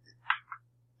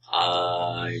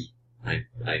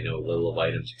 I know little of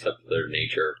items except for their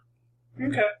nature.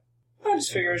 Okay. I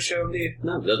just figured I'd show them to you.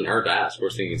 No, it doesn't hurt to ask.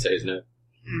 Worst thing you can say is no.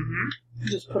 Mm-hmm.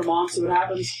 Just put them on, see what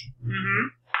happens. Mm-hmm.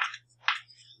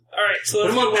 Alright, so Put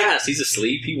let's him on go pass. He's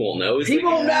asleep. He won't know. He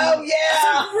won't know,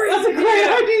 yeah! That's a great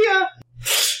idea!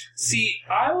 See,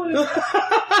 I would...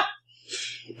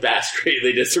 Bass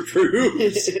greatly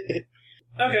disapproves.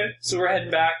 Okay, so we're heading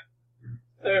back.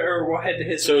 Or we'll head to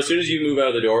his... So as soon as you move out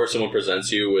of the door, someone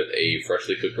presents you with a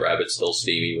freshly cooked rabbit, still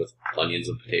steamy, with onions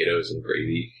and potatoes and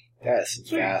gravy. That's some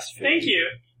fast food. Thank you.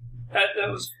 That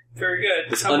was very good.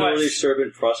 This How unworthy much?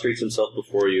 servant prostrates himself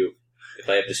before you. If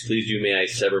I have displeased you, may I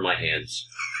sever my hands.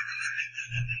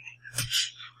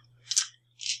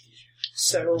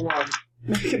 Sever one.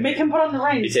 Make him put on the He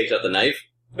rings. takes out the knife.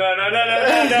 No.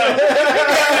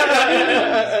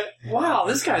 Wow,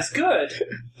 this guy's good.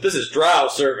 This is drow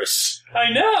service. I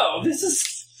know. This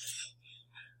is...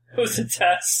 It was a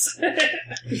test.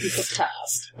 He's a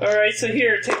task. Alright, so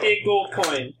here, take 8 gold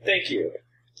coin. Thank you.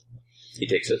 He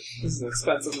takes it. This is an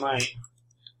expensive night.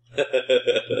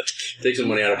 Takes some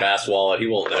money out of Bass' wallet. He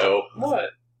won't know.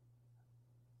 What?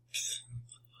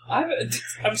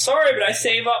 I'm sorry, but I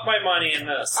save up my money in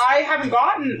this. I haven't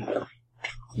gotten...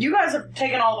 You guys have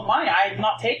taken all the money. I'm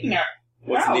not taking it.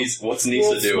 What's No. Nisa World's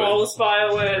doing? smallest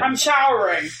violin. I'm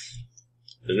showering.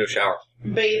 There's no shower.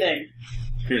 Bathing.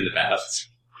 You're in the baths.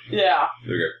 Yeah.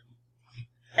 Okay.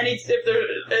 And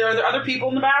are there other people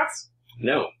in the baths?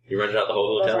 No, you rented out the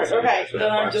whole hotel. That's right. Okay, So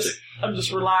then that's I'm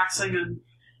just relaxing in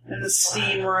the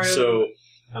steam room. So,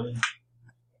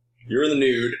 you're in the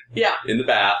nude, Yeah. in the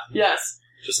bath, Yes.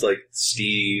 just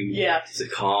steam, Yeah. the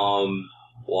calm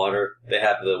water. They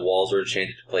have the walls are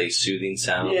enchanted to play soothing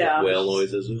sounds, Yeah. whale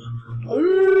noises.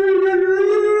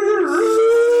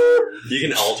 You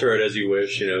can alter it as you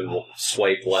wish,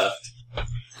 swipe left.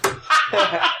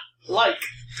 Like.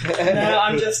 No,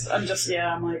 I'm just,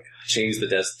 yeah, I'm like... Change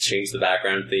the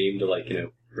background theme to, like,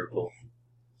 purple.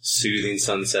 Soothing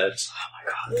sunsets. Oh my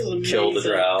god, this is amazing. Kill the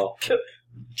drow.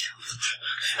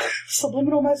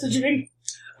 Subliminal messaging.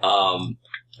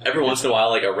 Every once in a while,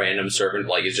 like, a random servant,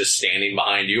 like, is just standing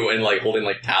behind you and, like, holding,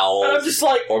 like, towels. And I'm just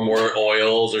like... Or more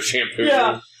oils or shampoo.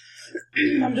 Yeah.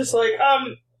 I'm just like,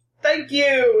 thank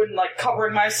you, and, like,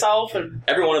 covering myself, and...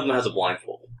 Every one of them has a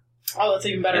blindfold. Oh, that's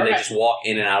even better. And okay. they just walk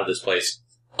in and out of this place,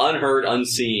 unheard,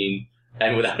 unseen,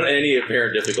 and without any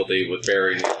apparent difficulty with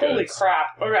bearing goods. Holy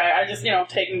crap. Okay, I just,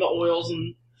 taking the oils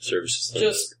and Services.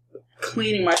 just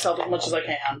cleaning myself as much as I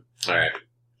can. Alright.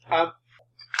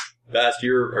 Bast,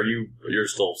 you're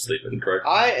still sleeping, correct?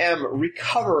 I am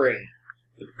recovering.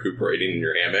 Recuperating in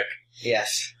your hammock.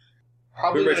 Yes.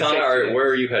 Probably Britannia, gonna take alright, where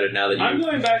are you headed now that you... I'm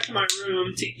going back to my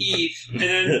room to eat, and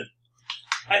then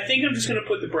I think I'm just going to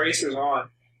put the bracers on.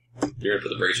 You're going to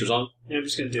put the bracers on? Yeah, I'm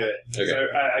just going to do it. Okay.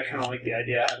 I kind of like the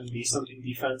idea of having to be something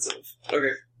defensive.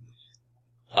 Okay.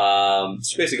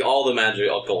 So basically all the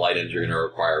magical items are going to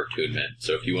require attunement,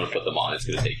 so if you want to put them on, it's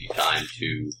going to take you time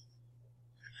to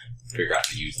figure out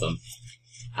how to use them,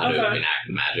 how to enact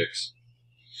the magics.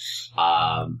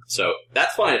 So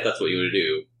that's fine if that's what you want to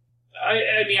do.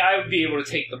 I mean, I would be able to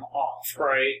take them off,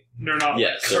 right? They're not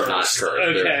Yes, cursed. they're not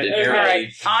cursed. Okay. They're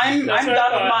Alright, I'm That's done what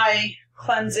I with thought. my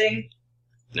cleansing.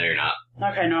 No, you're not.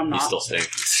 Okay, no, I'm You not. still stink.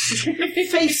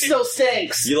 Face still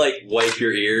stinks. You, like, wipe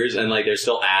your ears, and, like, there's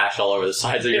still ash all over the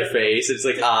sides of your face. It's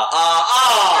like, I'm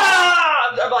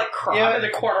like crying Yeah, in the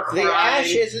corner crying. The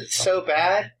ash isn't so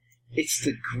bad. It's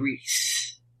the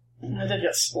grease. I did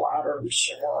get splattered, I'm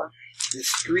sure.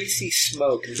 This greasy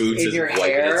smoke is Boots in is your wiping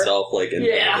hair. itself, like, in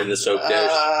the soap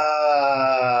dish.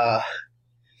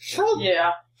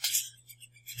 Yeah.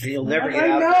 You'll never get I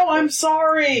out. know, I'm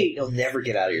sorry. You'll never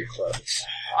get out of your clothes.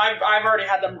 I've already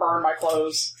had them burn my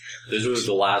clothes. Those were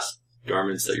the last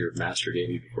garments that your master gave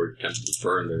you before you attempted to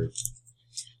burn their...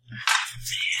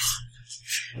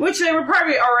 Which they were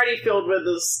probably already filled with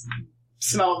this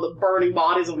smell of the burning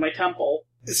bodies of my temple.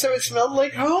 So it smelled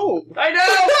like home. I know!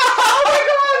 Oh my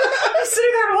god! I'm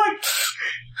sitting there like...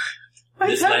 My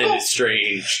This temple! land is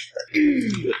strange.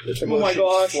 Oh my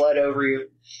gosh. Flood over you.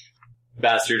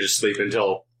 Bastard, just sleep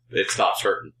until it stops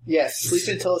hurting. Yes, sleep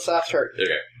until it stops hurting.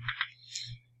 Okay.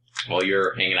 While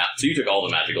you're hanging out. So you took all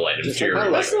the magical items Just to your like my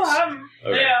room. I still have them.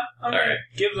 Okay. Yeah, I'm going Alright.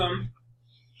 to give them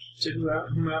to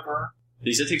whomever.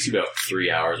 He said it takes you about 3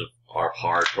 hours of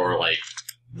hardcore, like,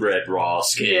 red raw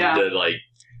skin to, like,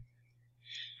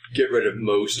 get rid of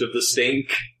most of the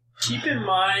stink. Keep in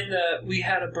mind that we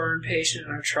had a burn patient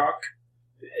in our truck.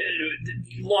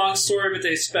 Long story, but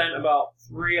they spent about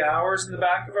 3 hours in the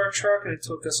back of our truck, and it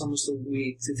took us almost a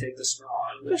week to take the smell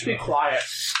out of the Just be truck. quiet.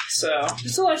 So,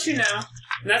 just to let you know.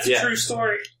 And that's a true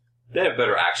story. They have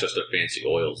better access to fancy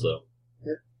oils, though.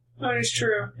 Oh, it's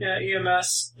true. Yeah,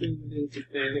 EMS didn't do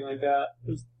anything like that.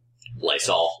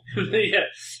 Lysol. Yeah.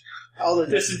 All the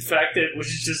Disinfectant, which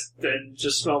is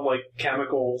just smelled like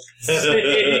chemicals.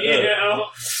 You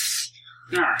know?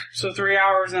 Alright, so 3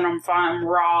 hours and I'm fine, I'm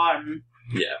raw, and...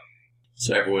 Yeah.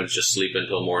 So everyone's just sleeping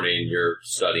until morning. You're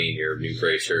studying your new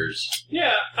bracers.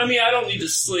 Yeah, I mean, I don't need to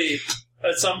sleep.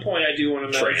 At some point, I do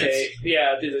want to meditate. Trance.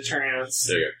 Yeah, do the trance.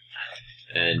 There you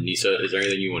go. And Nisa, is there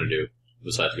anything you want to do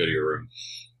besides go to your room?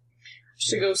 Just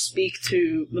to go speak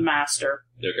to the master.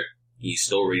 Okay. He's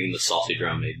still reading the Saucy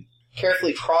Drow Maiden.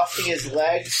 carefully crossing his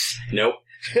legs. Nope.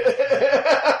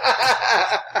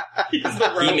 He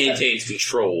maintains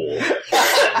control.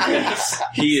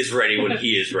 He is ready when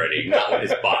he is ready, not when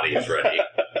his body is ready.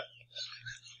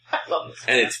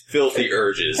 And it's filthy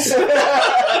urges.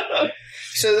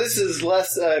 So this is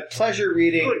less pleasure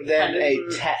reading than a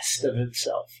test of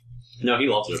himself. No, he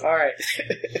loves it. All right.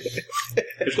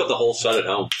 He's got the whole set at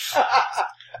home.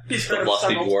 The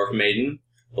lusty dwarf maiden,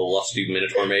 the lusty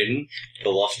minotaur maiden, the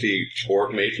lusty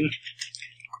orc maiden.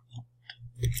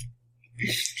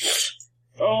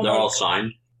 Oh, They're all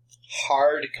signed.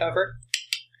 Hard cover.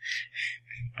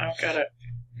 I got it.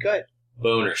 Good.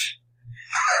 Boners.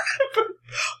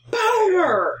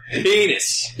 Boner!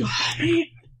 Penis.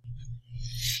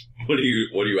 What are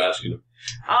you asking him?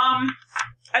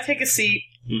 I take a seat.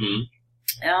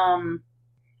 Mm-hmm.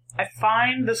 I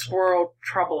find this world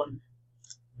troubling,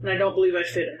 and I don't believe I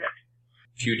fit in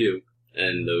it. Few do,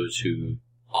 and those who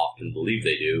often believe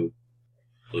they do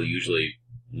will usually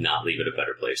not leave it a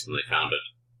better place than they found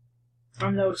it.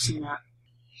 I'm noticing that.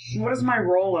 What is my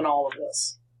role in all of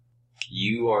this?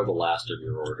 You are the last of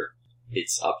your order.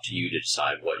 It's up to you to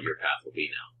decide what your path will be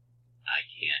now. I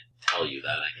can't tell you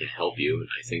that. I can help you, and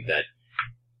I think that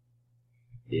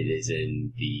it is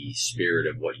in the spirit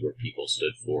of what your people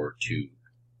stood for to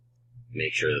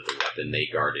make sure that the weapon they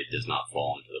guarded does not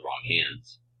fall into the wrong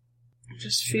hands. I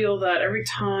just feel that every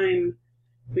time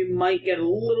we might get a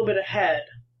little bit ahead,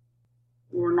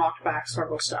 we're knocked back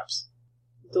several steps.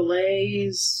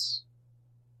 Delays,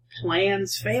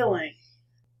 plans failing.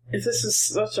 If this is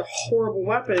such a horrible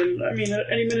weapon, I mean, at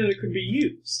any minute it could be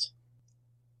used.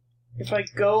 If I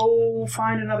go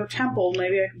find another temple,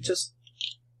 maybe I could just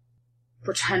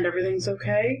pretend everything's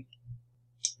okay.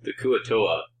 The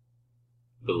Kuatoa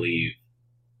believe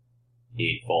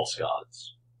in false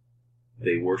gods.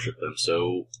 They worship them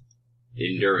so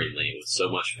enduringly, with so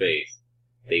much faith,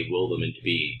 they will them into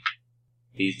being.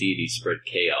 These deities spread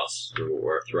chaos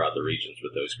throughout the regions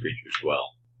where those creatures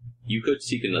dwell. You could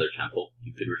seek another temple.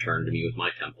 You could return to me with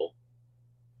my temple.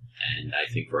 And I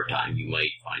think for a time you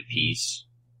might find peace.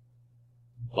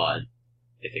 But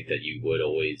I think that you would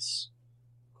always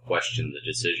question the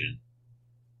decision.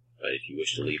 But if you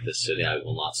wish to leave this city, I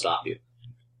will not stop you.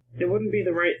 It wouldn't be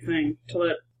the right thing to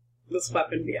let this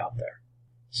weapon be out there.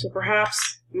 So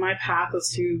perhaps my path is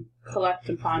to collect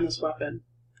and find this weapon,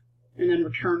 and then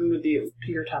return with you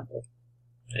to your temple.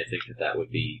 I think that that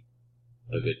would be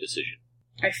a good decision.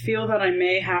 I feel that I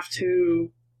may have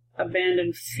to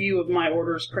abandon few of my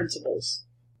order's principles,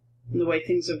 in the way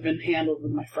things have been handled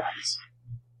with my friends.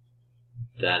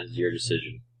 That is your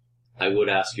decision. I would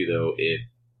ask you, though, if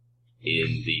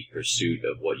in the pursuit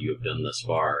of what you have done thus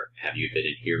far, have you been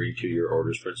adhering to your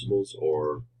order's principles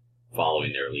or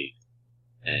following their lead?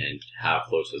 And how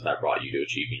close has that brought you to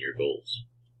achieving your goals?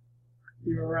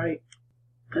 You're right.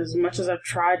 As much as I've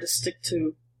tried to stick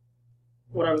to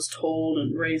what I was told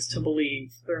and raised to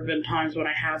believe, there have been times when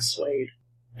I have swayed,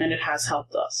 and it has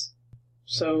helped us.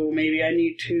 So maybe I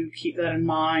need to keep that in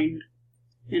mind,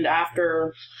 and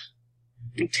after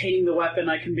obtaining the weapon,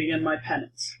 I can begin my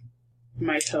penance,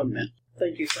 my atonement.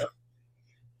 Thank you, sir.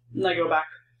 And I go back.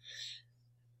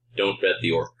 Don't bet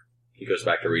the orc. He goes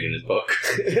back to reading his book.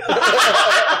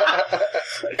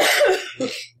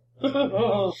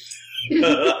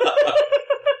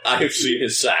 I have seen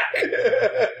his sack.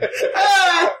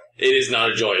 It is not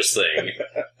a joyous thing.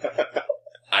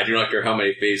 I do not care how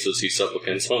many faces he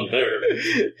supplicants on there.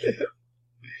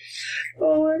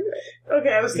 Oh my God.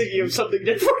 Okay, I was thinking of something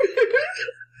different.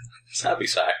 It's happy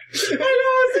sack. I know,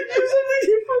 I was thinking of something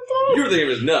different. You were thinking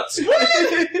of his nuts.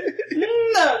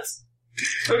 Nuts!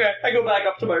 Okay, I go back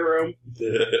up to my room.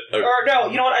 Okay. Or no,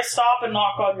 you know what? I stop and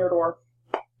knock on your door.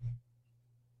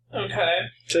 Okay.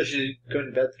 So she's going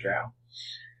to bed to drown.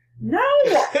 No!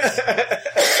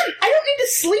 I don't need to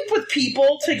sleep with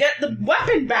people to get the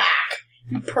weapon back,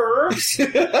 you pervs.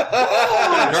 Couldn't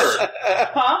hurt.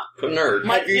 Huh? Couldn't hurt.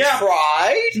 Have you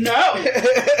tried? No!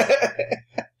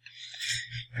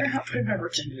 I'm not putting my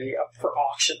virginity up for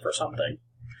auction for something.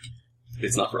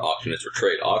 It's not for auction, it's for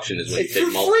trade. Auction is when It's you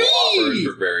take for multiple free! offers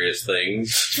for various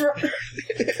things.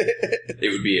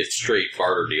 It would be a straight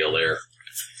barter deal there.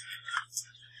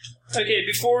 Okay,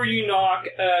 before you knock,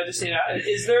 just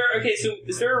is there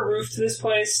a roof to this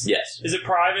place? Yes. Is it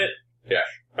private? Yeah.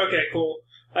 Okay, cool.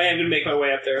 I am going to make my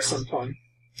way up there at some point.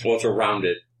 Well, it's a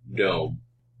rounded dome.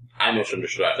 I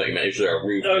misunderstood. I thought you meant is there a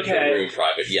roof? Is there a room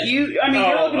private? Yes. You're looking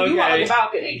you want like a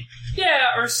balcony.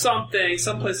 Yeah, or something.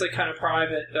 Someplace like kind of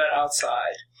private, but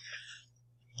outside.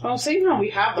 Well, see, no, we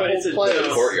have the But it's whole a place. It's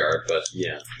a courtyard, but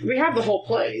yeah. We have the whole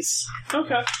place.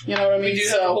 Okay. You know what I mean? We do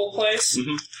have the whole place?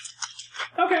 Mm-hmm.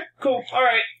 Okay, cool.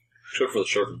 Alright. Except for the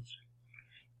short ones.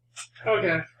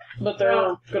 Okay. But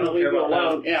they're going to leave you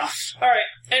alone. Yeah. Alright,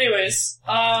 anyways.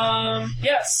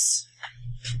 Yes.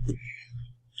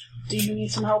 Do you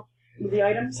need some help with the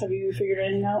items? Have you figured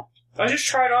anything out? I just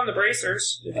tried on the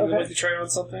bracers. If you would Okay. like to try on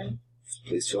something,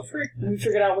 please feel free. Have you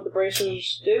figured out what the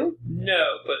bracers do?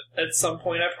 No, but at some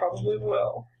point I probably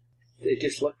will. They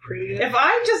just look pretty. If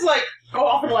I just, go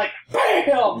off and,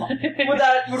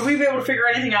 BAM! Would we be able to figure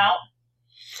anything out?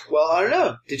 Well, I don't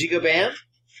know. Did you go BAM?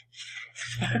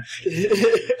 I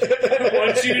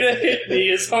want you to hit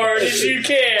me as hard as you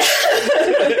can.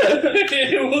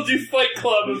 We'll do Fight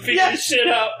Club and figure this shit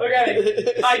out.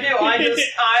 Okay. I do.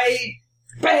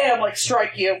 BAM!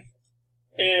 Strike you.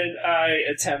 And I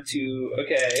attempt to,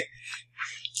 okay.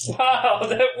 Wow,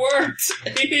 that worked!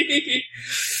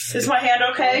 Is my hand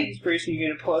okay? Inspiration, you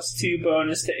get a +2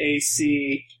 bonus to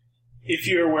AC if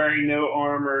you're wearing no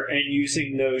armor and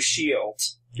using no shield.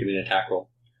 Give me an attack roll.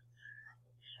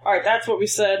 Alright, that's what we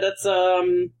said. That's,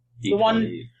 the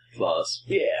one... Plus.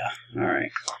 Yeah.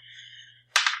 Alright.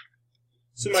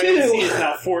 So my 2. AC is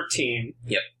now 14.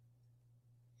 Yep.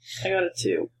 I got a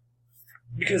 2.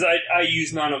 Because I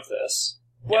use none of this.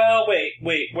 Well, wait,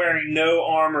 wearing no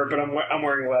armor, but I'm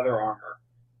wearing leather armor.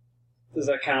 Does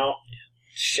that count? Yeah.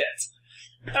 Shit.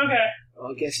 Okay.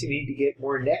 Well, I guess you need to get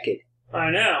more naked. I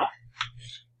know.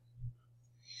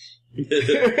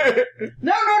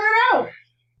 No.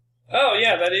 Oh,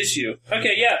 yeah, that is you.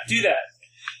 Okay, yeah, do that.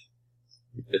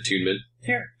 Attunement.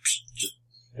 Here.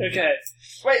 Okay.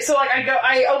 Wait, so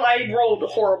I rolled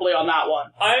horribly on that one.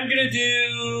 I'm gonna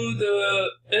do the...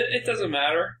 It doesn't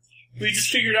matter. We just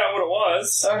figured out what it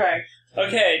was. Okay.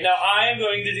 Okay, now I am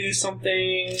going to do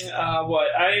something... I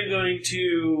am going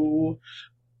to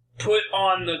put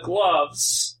on the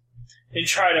gloves and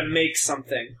try to make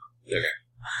something. Okay.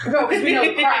 No, because we know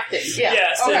the crafting. Yeah.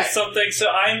 Yes, Okay. it's something. So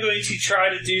I'm going to try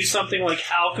to do something like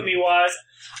alchemy-wise.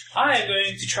 I am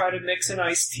going to try to mix an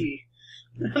iced tea.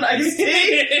 An iced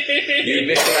tea? You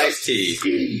mix an iced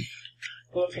tea.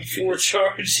 Well, for 4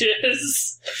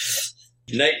 charges.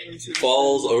 Night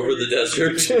falls over the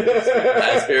desert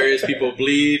as various people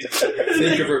bleed,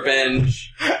 think of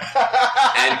revenge,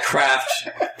 and craft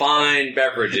fine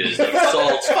beverages like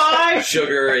salt,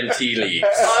 sugar, and tea leaves.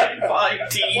 Fine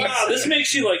tea. Wow, this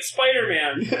makes you like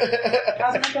Spider-Man.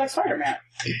 How's it make like Spider-Man?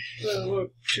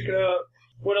 Look, check it out.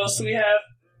 What else do we have?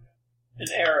 An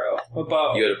arrow. A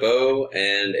bow. You had a bow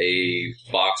and a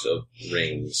box of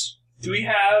rings. Do we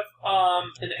have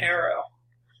an arrow?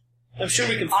 I'm sure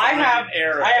we can find an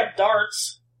arrow. I have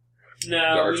darts. No,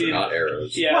 Darts are not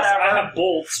arrows. Yes, Whatever. I have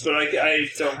bolts, but I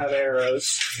don't have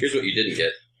arrows. Here's what you didn't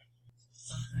get.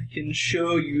 I can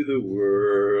show you the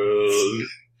world.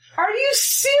 Are you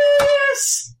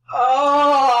serious?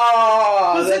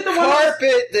 Oh, Was the it the one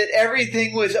carpet that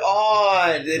everything was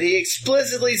on, that he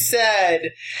explicitly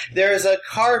said, there's a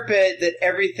carpet that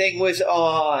everything was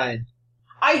on.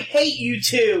 I hate you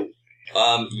two.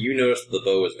 You notice the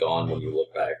bow is gone when you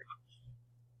look back.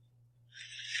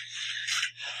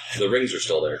 The rings are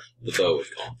still there. The bow is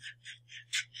gone.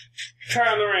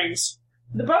 Try on the rings.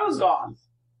 The bow's gone.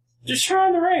 Just try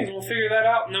on the rings. We'll figure that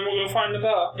out, and then we'll go find the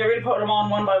bow. Do you want me to put them on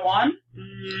one by one?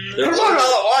 They're Put them on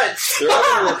all at once. They're all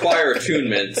going to require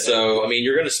attunement, so, I mean,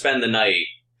 you're going to spend the night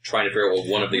trying to figure out what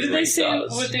one of What these did they rings say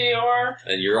does. what they are?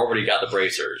 And you already got the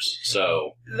bracers,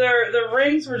 so The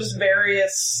rings were just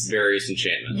various various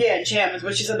enchantments. enchantments,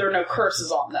 but she said there were no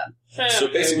curses on them. So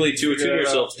basically, to attune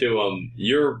yourselves to them,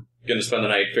 you're going to spend the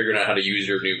night figuring out how to use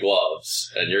your new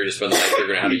gloves, and you're going to spend the night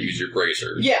figuring out how to use your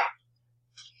bracers. Yeah.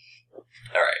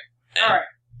 Alright. Alright.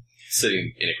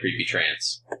 Sitting in a creepy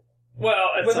trance. Well,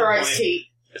 at With some her point. iced tea.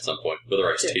 At some point, with a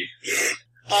iced tea.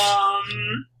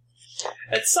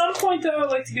 At some point, though, I'd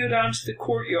like to go down to the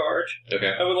courtyard.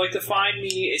 Okay. I would like to find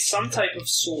me some type of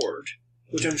sword,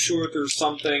 which I'm sure there's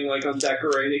something like on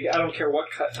decorating. I don't care what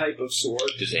type of sword.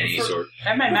 Just any sort. I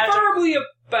have my magic. Preferably a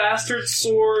bastard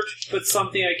sword, but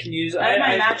something I can use. I have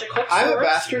my magic hook I'm a swords.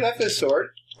 bastard, I have a sword.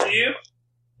 Do you?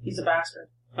 He's a bastard.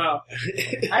 Oh.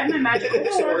 I have my magic hook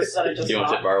swords that I just You want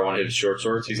to got. borrow one of his short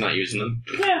swords? He's not using them.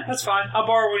 Yeah, that's fine. I'll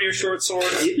borrow one of your short swords.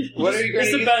 What are you going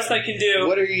It's to the use? best I can do.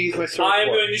 What are you going to use my sword I'm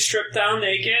for? going to strip down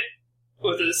naked,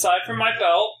 with it aside from my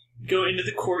belt, go into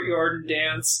the courtyard and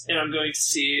dance, and I'm going to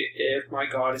see if my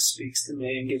goddess speaks to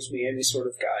me and gives me any sort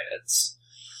of guidance.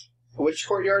 Which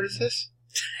courtyard is this?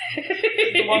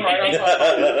 The one right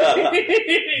outside.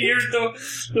 You're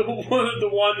the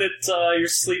one that you're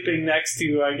sleeping next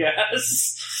to, I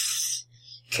guess.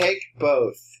 Take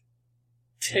both.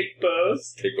 Take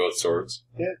both. Take both swords.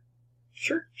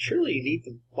 Sure, surely you need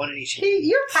them. One in each hand.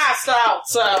 You're passed out,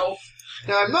 so.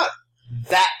 No, I'm not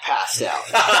that passed out.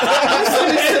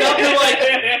 Sit up and like,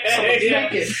 someone's Yeah.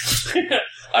 naked.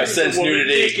 I sense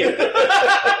nudity.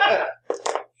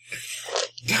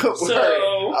 Don't So-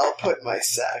 worry, I'll put my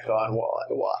sack on while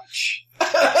I watch.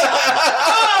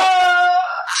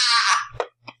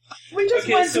 We just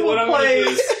Okay, went so to what a I'm going to do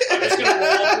place. is I'm just going to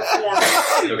roll a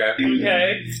performance. Okay.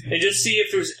 Okay? And just see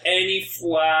if there's any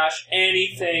flash,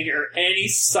 anything, or any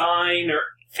sign, or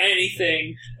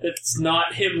anything that's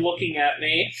not him looking at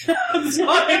me. It's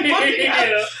not him looking at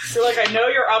you. You're like, I know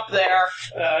you're up there.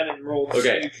 I didn't roll the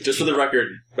Okay, same. just for the record,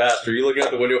 Bast, are you looking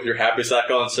out the window with your happy sack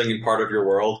on singing Part of Your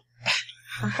World?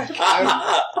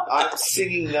 I'm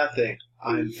singing nothing.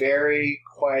 I'm very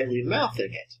quietly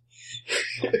mouthing it.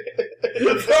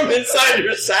 From inside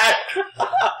your sack.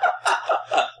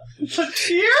 A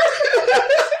tear?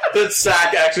 The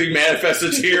sack actually manifests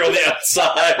a tear on the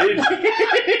outside.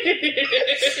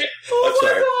 Oh I'm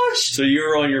sorry. my gosh. So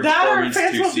you're on your That or performance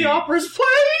Phantom to of see, the Opera's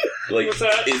playing? like, What's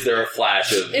that? is there a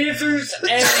flash of... If there's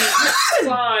any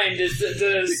sign,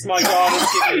 does my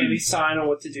goddess give me any sign on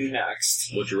what to do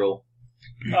next? What'd you roll?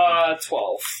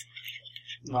 12.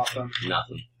 Nothing.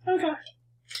 Nothing. Okay.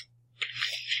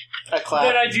 I clap.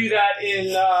 Then I do that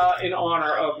in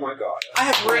honor of my goddess. I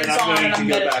have rings And I'm on going and to I'm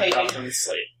go back meditating. up and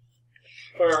sleep.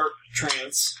 Or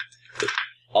trance.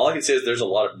 All I can say is there's a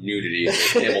lot of nudity in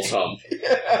Camel's Hump.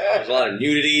 There's a lot of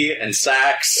nudity and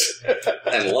sex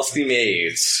and lusty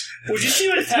maids. Would you see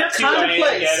what It's your tattoo kind of I am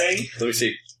place. getting? Let me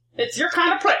see. It's your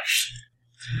kind of place.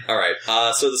 Alright,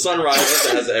 so the sun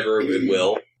rises as ever it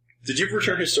will. Did you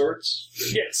return his swords?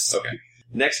 Yes. Okay.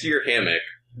 Next to your hammock,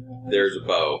 there's a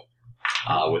bow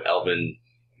with Elvin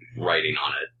writing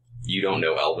on it. You don't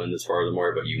know Elvin as far as I'm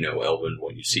aware, but you know Elvin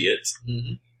when you see it.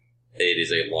 Mm-hmm. It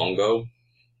is a longbow.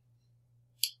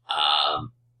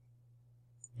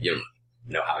 You don't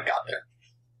know how it got there.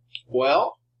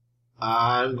 Well,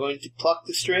 I'm going to pluck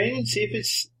the string and see if it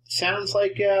sounds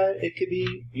like it could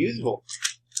be usable.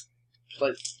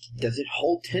 Like, does it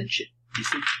hold tension?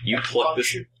 You pluck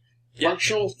this. Yeah.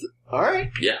 Functional. All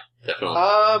right. Yeah, definitely.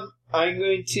 I'm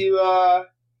going to.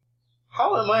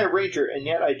 How am I a ranger and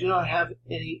yet I do not have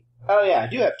any? Oh yeah, I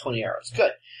do have 20 arrows.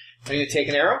 Good. I'm going to take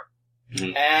an arrow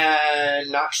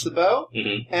and notch the bow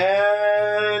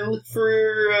and look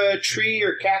for a tree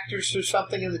or cactus or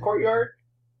something in the courtyard.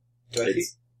 Do I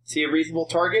see a reasonable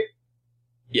target?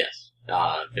 Yes.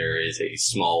 There is a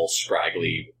small,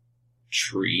 scraggly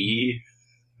tree.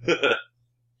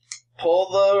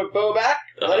 Pull the bow back,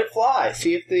 let it fly,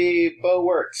 see if the bow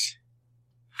works.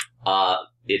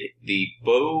 The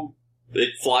bow,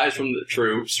 it flies from the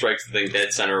tree, strikes the thing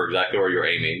dead center, exactly where you're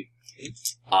aiming.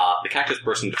 The cactus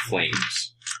bursts into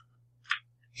flames.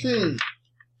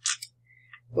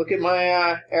 Look at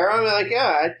my arrow, and I'm like,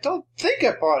 yeah, I don't think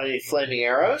I bought any flaming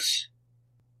arrows.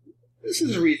 This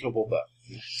is a reasonable bow.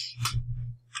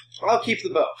 I'll keep the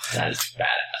bow. That is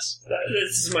badass.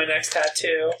 This is my next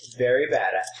tattoo. Very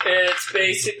badass. It's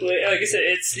basically, like I said,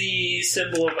 it's the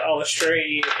symbol of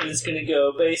Alistrade, and it's going to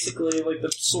go basically, like,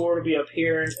 the sword will be up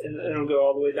here, and it'll go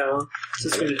all the way down. So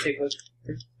it's going to take, like,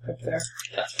 up there.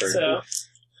 That's very cool.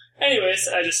 Anyways,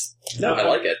 I just... No, I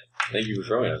like it. Thank you for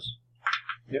showing us.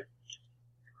 Yep.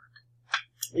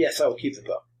 Yes, I will keep the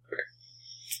bow. Okay.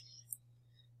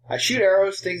 I shoot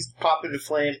arrows, things pop into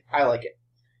flame. I like it.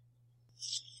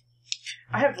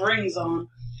 I have rings on.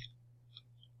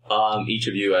 Each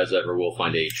of you, as ever, will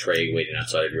find a tray waiting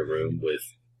outside of your room with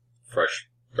fresh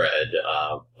bread,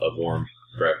 a warm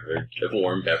beverage.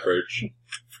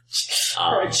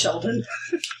 Right, Sheldon.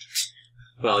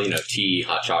 Well, tea,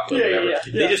 hot chocolate, whatever. Yeah.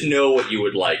 They just know what you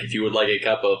would like. If you would like a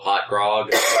cup of hot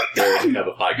grog, there's a cup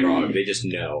of hot grog. They just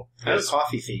know. I'm a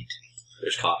coffee fiend.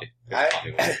 There's coffee.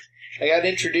 I got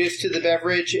introduced to the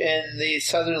beverage in the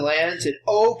southern lands, and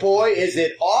oh boy, is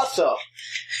it awesome!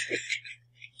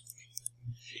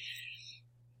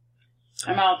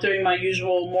 I'm out doing my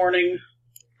usual morning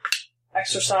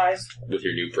exercise. With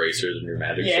your new bracers and your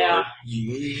magic Yeah.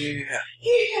 sword.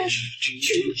 Yeah.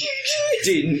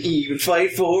 Didn't even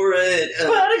fight for it. But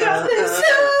I got this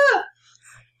up!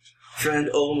 Friend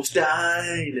almost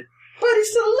died. But he's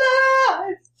still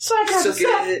alive! So I got Suck this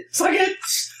up! it. Suck it!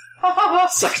 Ha ha ha!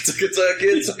 Suck it.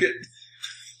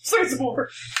 Suck it some more!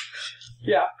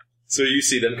 Yeah. So you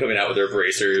see them coming out with their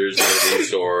bracers and their new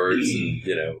swords and,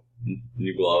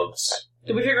 new gloves.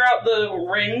 Did we figure out the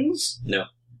rings? No.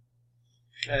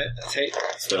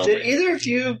 Did either of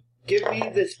you give me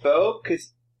this bow?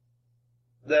 Because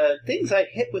the things I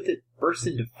hit with it burst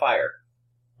into fire.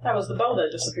 That was the bow that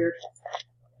disappeared.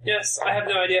 Yes, I have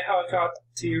no idea how it got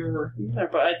to your... Yeah,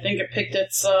 but I think it picked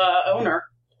its owner.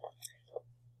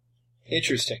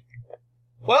 Interesting.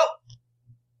 Well,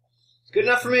 it's good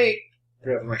enough for me.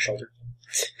 Put it over my shoulder.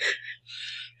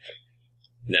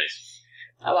 Nice.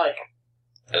 I like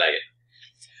it.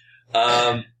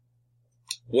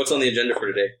 What's on the agenda for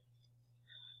today?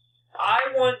 I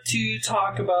want to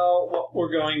talk about what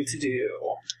we're going to do.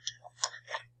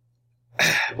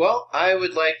 Well, I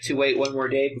would like to wait one more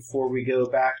day before we go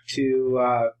back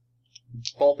to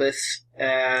Bulbous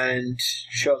and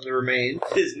show him the remains.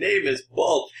 His name is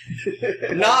Bulp.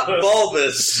 Not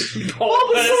Bulbous.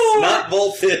 Bulbasaur! Not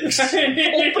Bulpix.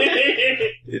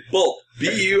 Bulp.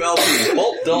 B-U-L-P.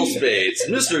 Bulp Dullspade.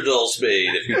 Mr.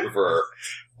 Dullspade, if you prefer.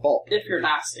 Bulp. If you're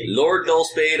nasty. Lord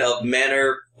Dullspade of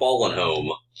Manor Fallenhome.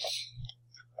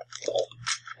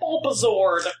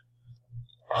 Bulbasaur.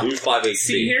 Who's 5 HP?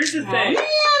 See, here's the thing.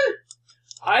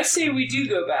 I say we do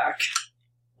go back,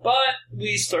 but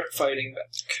we start fighting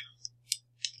back.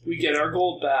 We get our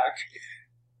gold back.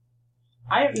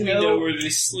 I have We know no. where they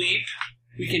sleep.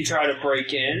 We can try to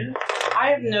break in. I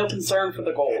have no concern for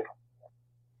the gold.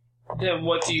 Then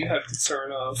what do you have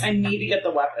concern of? I need to get the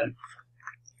weapon.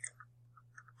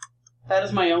 That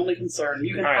is my only concern.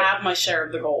 You can All right. have my share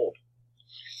of the gold.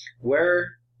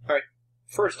 Where... Alright,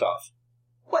 first off,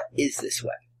 what is this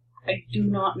weapon? I do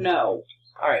not know.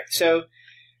 Alright, so...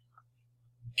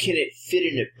 Can it fit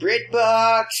in a bread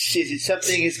box? Is it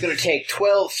something that's going to take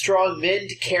 12 strong men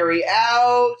to carry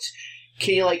out?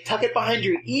 Can you, tuck it behind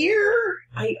your ear?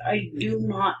 I do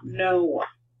not know.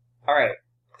 Alright,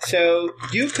 so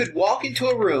you could walk into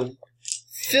a room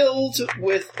filled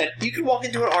with... you could walk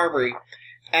into an armory,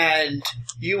 and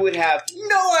you would have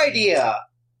no idea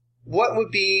what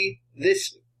would be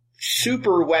this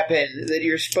super weapon that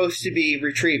you're supposed to be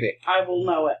retrieving. I will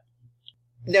know it.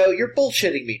 No, you're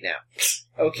bullshitting me now.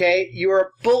 Okay? You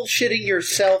are bullshitting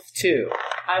yourself, too.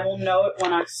 I will know it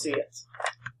when I see it.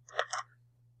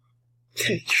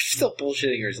 You're still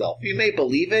bullshitting yourself. You may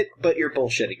believe it, but you're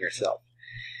bullshitting yourself.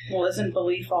 Well, isn't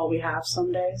belief all we have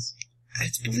some days?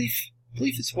 It's belief.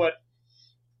 Belief is what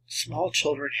small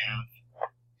children have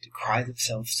to cry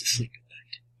themselves to sleep at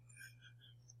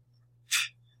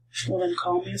night. Well, then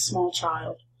call me a small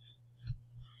child.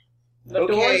 The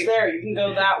Okay. door's there. You can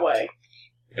go that way.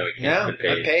 No, we No, can't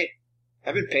get I'm paid.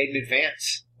 I've been paid in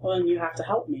advance. Well, then you have to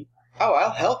help me. Oh,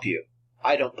 I'll help you.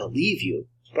 I don't believe you,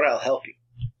 but I'll help you.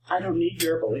 I don't need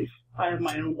your belief. I have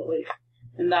my own belief.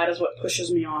 And that is what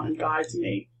pushes me on and guides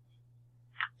me.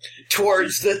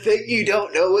 Towards the thing you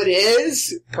don't know what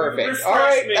is? Perfect. Refresh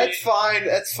Alright, me.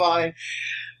 that's fine.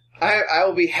 I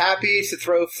will be happy to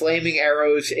throw flaming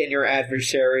arrows in your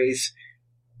adversaries,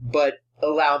 but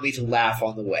allow me to laugh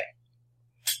on the way.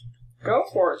 Go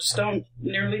for it. Just don't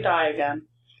nearly die again.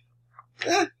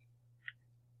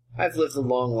 I've lived a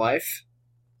long life.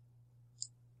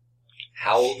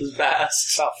 How old is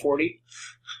Bast? About 40.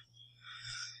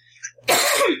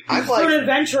 I'm For an like...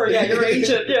 adventurer, yeah, you're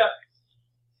ancient, yeah.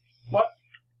 What?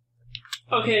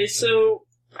 Okay, so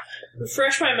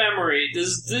refresh my memory.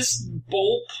 Does this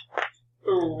Bulp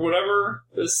or whatever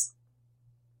does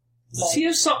he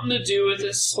have something to do with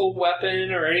this whole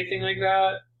weapon or anything like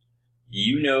that?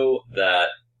 You know that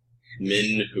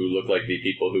men who look like the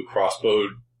people who crossbowed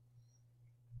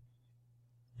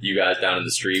you guys down in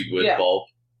the street with Bulp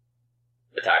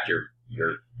attacked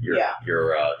your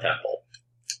temple.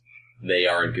 They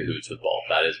are in cahoots with Bulp.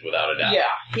 That is without a doubt.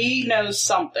 Yeah, he knows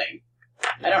something.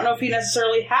 I don't know if he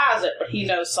necessarily has it, but he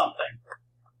knows something.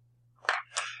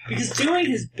 Because doing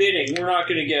his bidding, we're not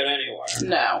going to get anywhere.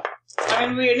 No. I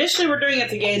mean, we initially were doing it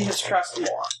to gain his trust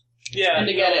more. Yeah, And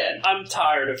to get in. I'm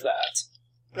tired of that.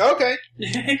 Okay.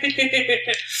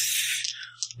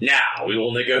 Now we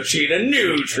will negotiate a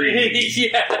new treaty.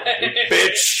 Yeah.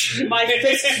 Bitch. My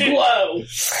fists blow.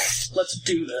 Let's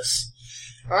do this.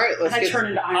 Alright, let's I get... turn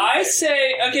into Iron I Fist.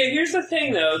 say, okay, here's the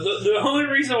thing though. The only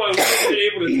reason why we haven't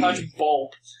been able to touch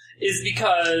Bulp is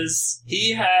because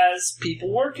he has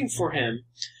people working for him.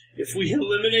 If we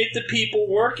eliminate the people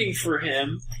working for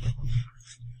him,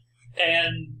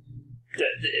 and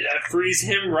that frees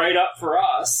him right up for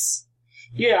us.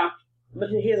 Yeah, but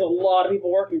he has a lot of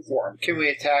people working for him. Can we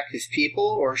attack his people,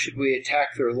 or should we attack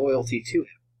their loyalty to him?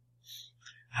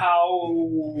 How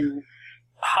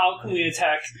can we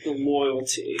attack the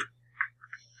loyalty?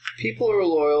 People are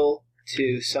loyal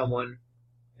to someone,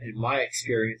 in my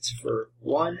experience, for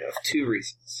one of two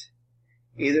reasons.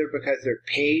 Either because they're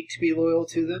paid to be loyal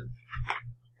to them,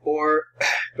 or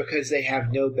because they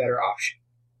have no better option.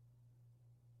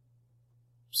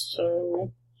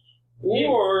 So...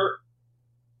 Or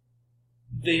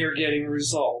they are getting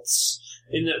results.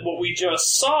 In that what we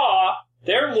just saw,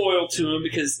 they're loyal to him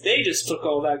because they just took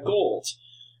all that gold.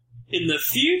 In the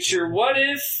future, what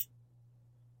if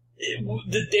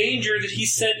the danger that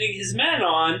he's sending his men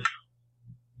on,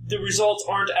 the results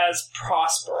aren't as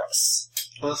prosperous?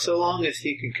 Well, so long as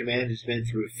he can command his men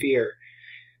through fear,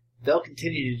 they'll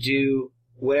continue to do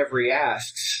whatever he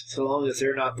asks, so long as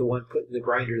they're not the one putting the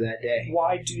grinder that day.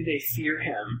 Why do they fear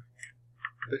him?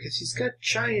 Because he's got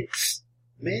giant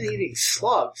man-eating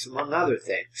slugs, among other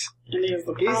things. And he has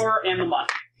the power and the money.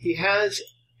 He has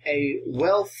a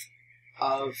wealth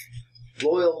of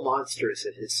loyal monsters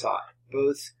at his side,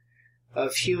 both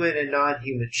of human and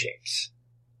non-human shapes.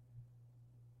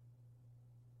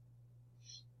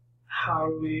 How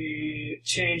do we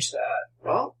change that?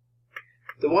 Well,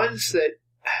 the ones that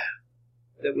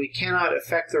we cannot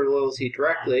affect their loyalty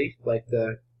directly, like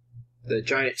the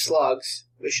giant slugs,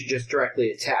 we should just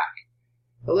directly attack.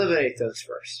 Eliminate those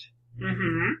first.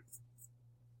 Mm-hmm.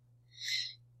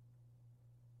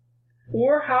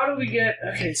 Or how do we get...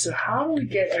 Okay, so how do we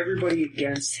get everybody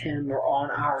against him or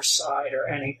on our side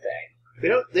or anything? They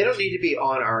don't need to be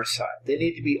on our side. They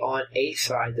need to be on a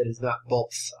side that is not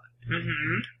Bulp's side.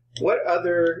 Mm-hmm. What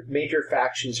other major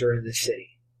factions are in the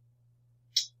city?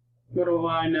 What do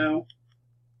I know?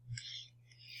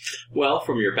 Well,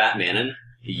 from your Batmanin,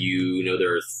 you know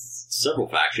there are several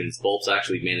factions. Bulp's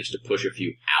actually managed to push a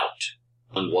few out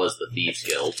was the Thieves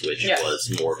Guild, which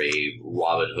was more of a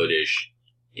Robin Hoodish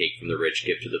take from the rich,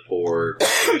 give to the poor,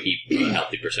 keep a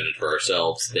healthy percentage for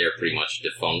ourselves. They're pretty much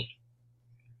defunct.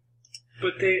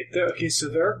 But okay, so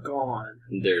they're gone.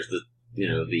 There's the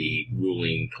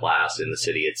ruling class in the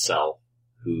city itself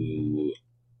who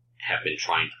have been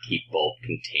trying to keep Bulp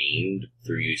contained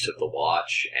through use of the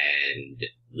watch and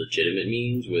legitimate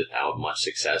means without much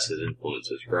success. His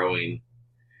influence is growing.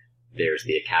 There's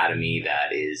the Academy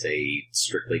that is a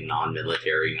strictly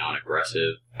non-military,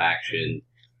 non-aggressive faction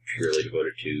purely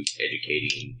devoted to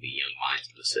educating the young minds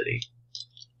of the city.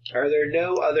 Are there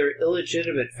no other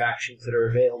illegitimate factions that are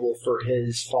available for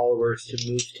his followers to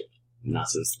move to? Not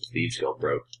since the Thieves Guild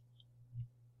broke.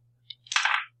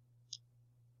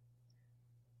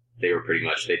 They were pretty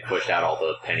much, they pushed out all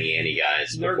the Penny Ante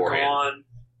guys They're beforehand. Gone.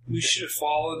 We should have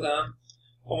followed them.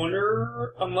 I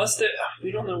wonder, unless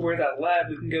we don't know where that led,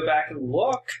 we can go back and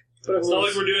look. But it's not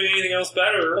like we're doing anything else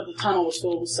better. But the tunnel was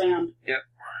filled with sand. Yep.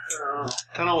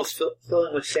 Tunnel was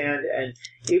filling with sand, and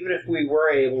even if we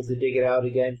were able to dig it out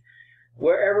again,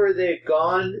 wherever they've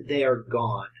gone, they are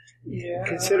gone. Yeah.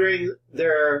 Considering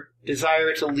their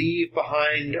desire to leave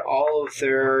behind all of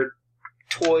their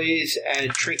toys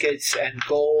and trinkets and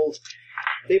gold,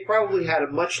 they probably had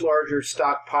a much larger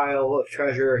stockpile of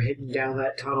treasure hidden down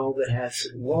that tunnel that has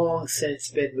long since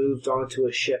been moved onto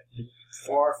a ship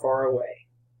far, far away.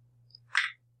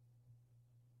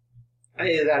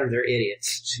 Either that or they're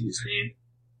idiots. Excuse me.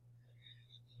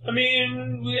 I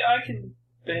mean, I can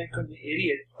bank on the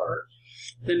idiot part.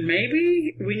 Then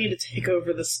maybe we need to take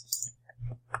over this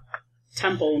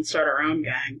temple and start our own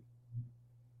gang.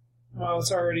 Well,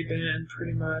 it's already been,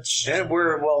 pretty much. And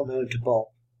we're well known to Bulp.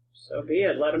 So be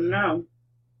it. Let him know.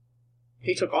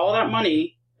 He took all that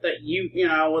money that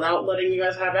without letting you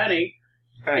guys have any,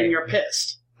 and you're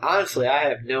pissed. Honestly, I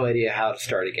have no idea how to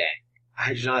start a gang.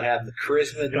 I do not have the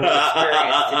charisma nor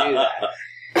experience to do that.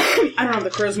 I don't have the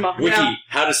charisma. Wiki,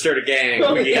 how to start a gang.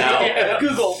 Wiki out.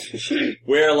 Google.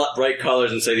 Wear bright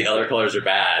colors and say the other colors are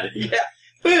bad. Yeah.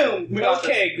 Boom.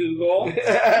 Okay, Google.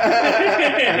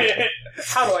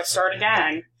 How do I start a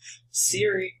gang?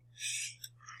 Siri.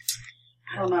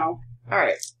 I don't know.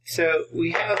 Alright, so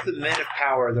we have the men of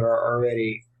power that are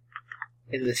already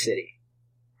in the city.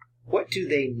 What do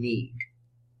they need?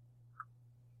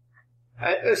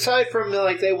 Aside from,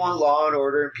 they want law and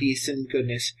order and peace and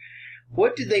goodness,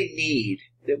 what do they need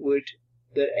that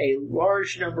a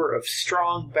large number of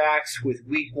strong backs with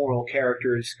weak moral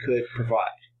characters could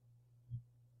provide?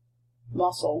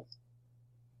 Muscle.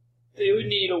 They would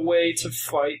need a way to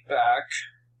fight back.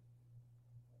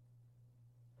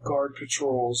 Guard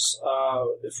patrols.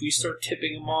 If we start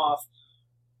tipping them off,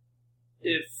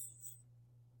 if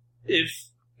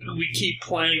we keep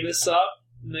playing this up,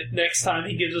 next time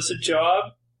he gives us a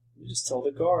job, we just tell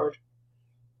the guard.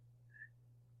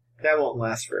 That won't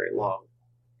last very long.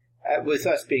 With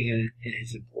us being in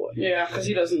his employ. Yeah, because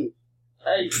he doesn't.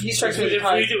 He strikes me as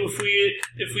if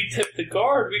we tip the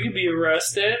guard, we could be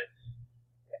arrested.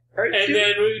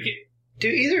 Do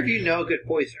either of you know a good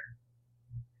poisoner?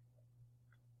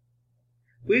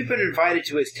 We've been invited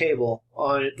to his table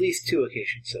on at least 2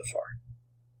 occasions so far.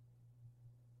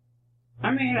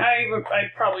 I mean, I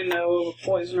probably know a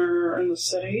poisoner in the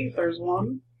city, if there's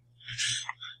one.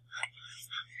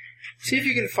 See if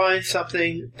you can find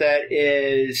something that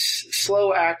is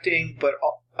slow acting but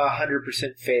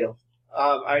 100% fatal.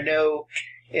 I know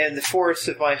in the forests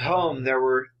of my home there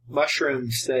were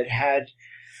mushrooms that had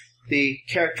the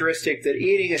characteristic that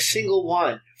eating a single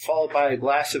one, followed by a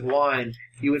glass of wine,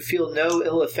 you would feel no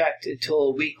ill effect until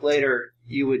a week later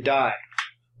you would die.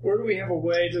 Or do we have a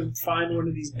way to find one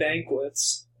of these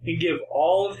banquets and give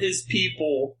all of his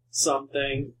people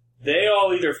something? They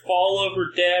all either fall over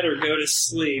dead or go to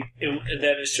sleep, and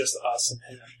then it's just us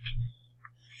and him.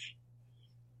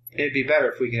 It'd be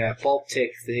better if we could have Bulp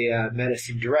take the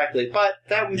medicine directly, but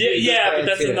that would be but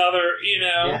that's another,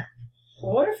 Yeah.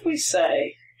 What if we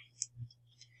say,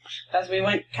 as we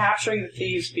went capturing the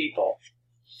thieves' people,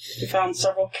 we found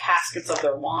several caskets of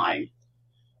their wine.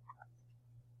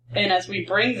 And as we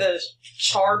bring the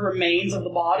charred remains of the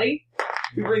body,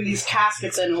 we bring these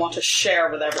caskets in and want to share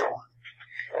with everyone.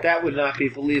 That would not be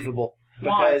believable.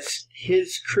 Why? Because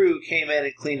his crew came in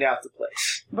and cleaned out the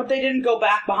place. But they didn't go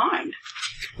back behind.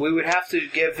 We would have to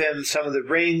give him some of the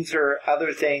rings or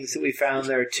other things that we found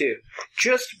there, too.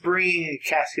 Just bringing a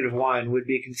casket of wine would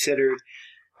be considered...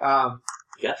 You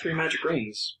got 3 magic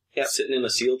rings. Yep. Sitting in a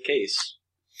sealed case.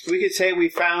 We could say we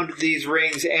found these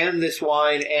rings and this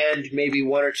wine and maybe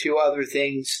 1 or 2 other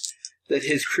things that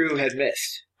his crew had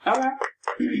missed. Okay.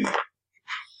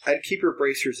 I'd keep your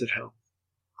bracers at home.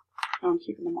 I'm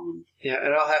keeping them on. Yeah,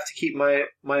 and I'll have to keep my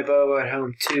bow at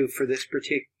home, too, for this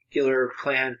particular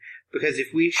plan, because if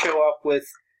we show up with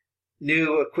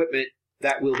new equipment,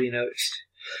 that will be noticed.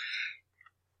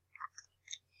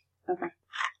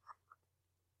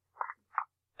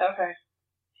 Okay.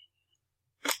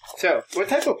 So, what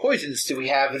type of poisons do we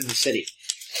have in the city?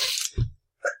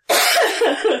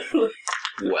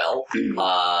 Well, You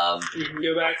can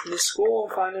go back to the school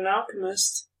and find an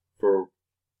alchemist.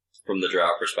 from the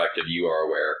drought perspective, you are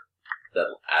aware that,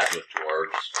 as with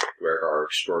dwarves, dwarves are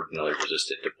extraordinarily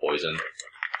resistant to poison.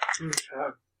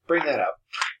 Bring that up.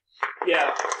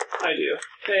 Yeah, I do.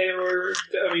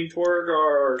 Dwarg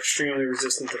are extremely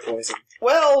resistant to poison.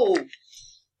 Well,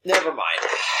 never mind.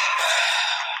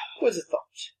 What's a thought?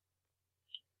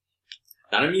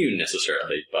 Not immune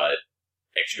necessarily, but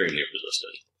extremely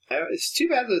resistant. It's too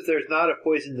bad that there's not a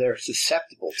poison they're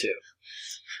susceptible to.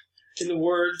 In the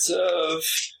words of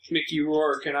Mickey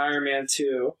Rourke in Iron Man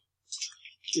 2,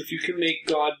 if you can make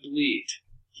God bleed,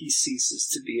 he ceases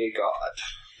to be a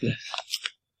god.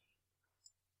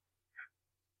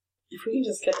 If we can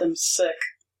just get them sick.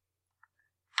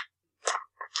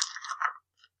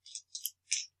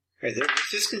 Right, they're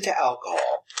resistant to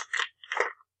alcohol.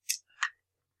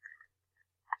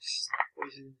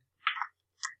 Poison.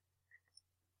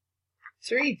 Is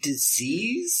there any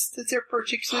disease that they're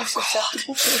particularly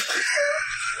susceptible to?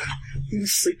 You can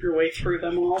sleep your way through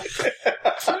them all.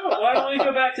 So, why don't we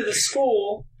go back to the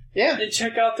school Yeah, and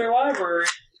check out their library?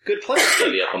 good plan.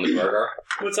 Study up on the Dwargar.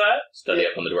 What's that? Study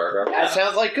up on the Dwargar. That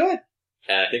sounds like good.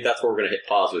 And I think that's where we're going to hit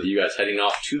pause with you guys heading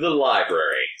off to the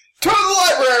library To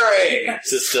the library!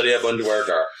 to study up on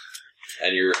Dwargar.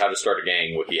 And you have to start a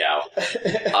gang, WikiHow.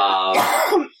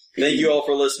 Thank you all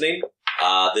for listening.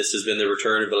 This has been the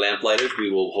return of the Lamplighters.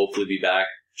 We will hopefully be back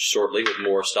shortly with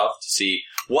more stuff to see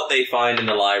what they find in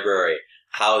the library,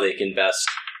 how they can best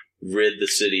rid the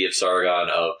city of Saragon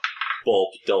of Bulp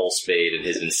Dullspade and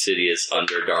his insidious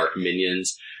Underdark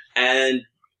minions, and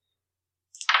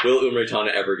will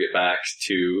Umritana ever get back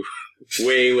to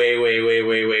way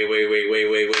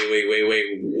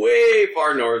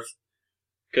far north?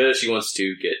 Because she wants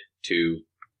to get to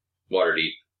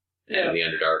Waterdeep and the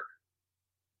Underdark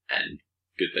and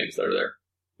good things that are there.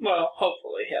 Well,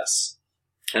 hopefully, yes.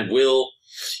 And will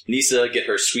Nisa get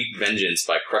her sweet vengeance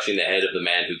by crushing the head of the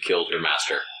man who killed her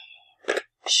master?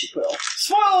 She will.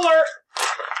 Spoiler alert!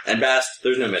 And Bast,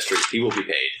 there's no mystery. He will be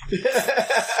paid.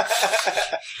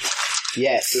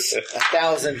 Yes,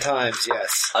 1,000 times,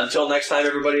 yes. Until next time,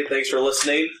 everybody, thanks for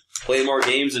listening. Play more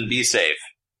games and be safe.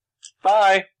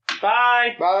 Bye.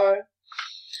 Bye. Bye.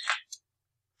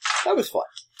 That was fun.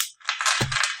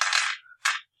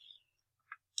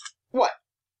 What?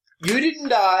 You didn't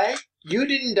die. You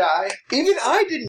didn't die. Even I didn't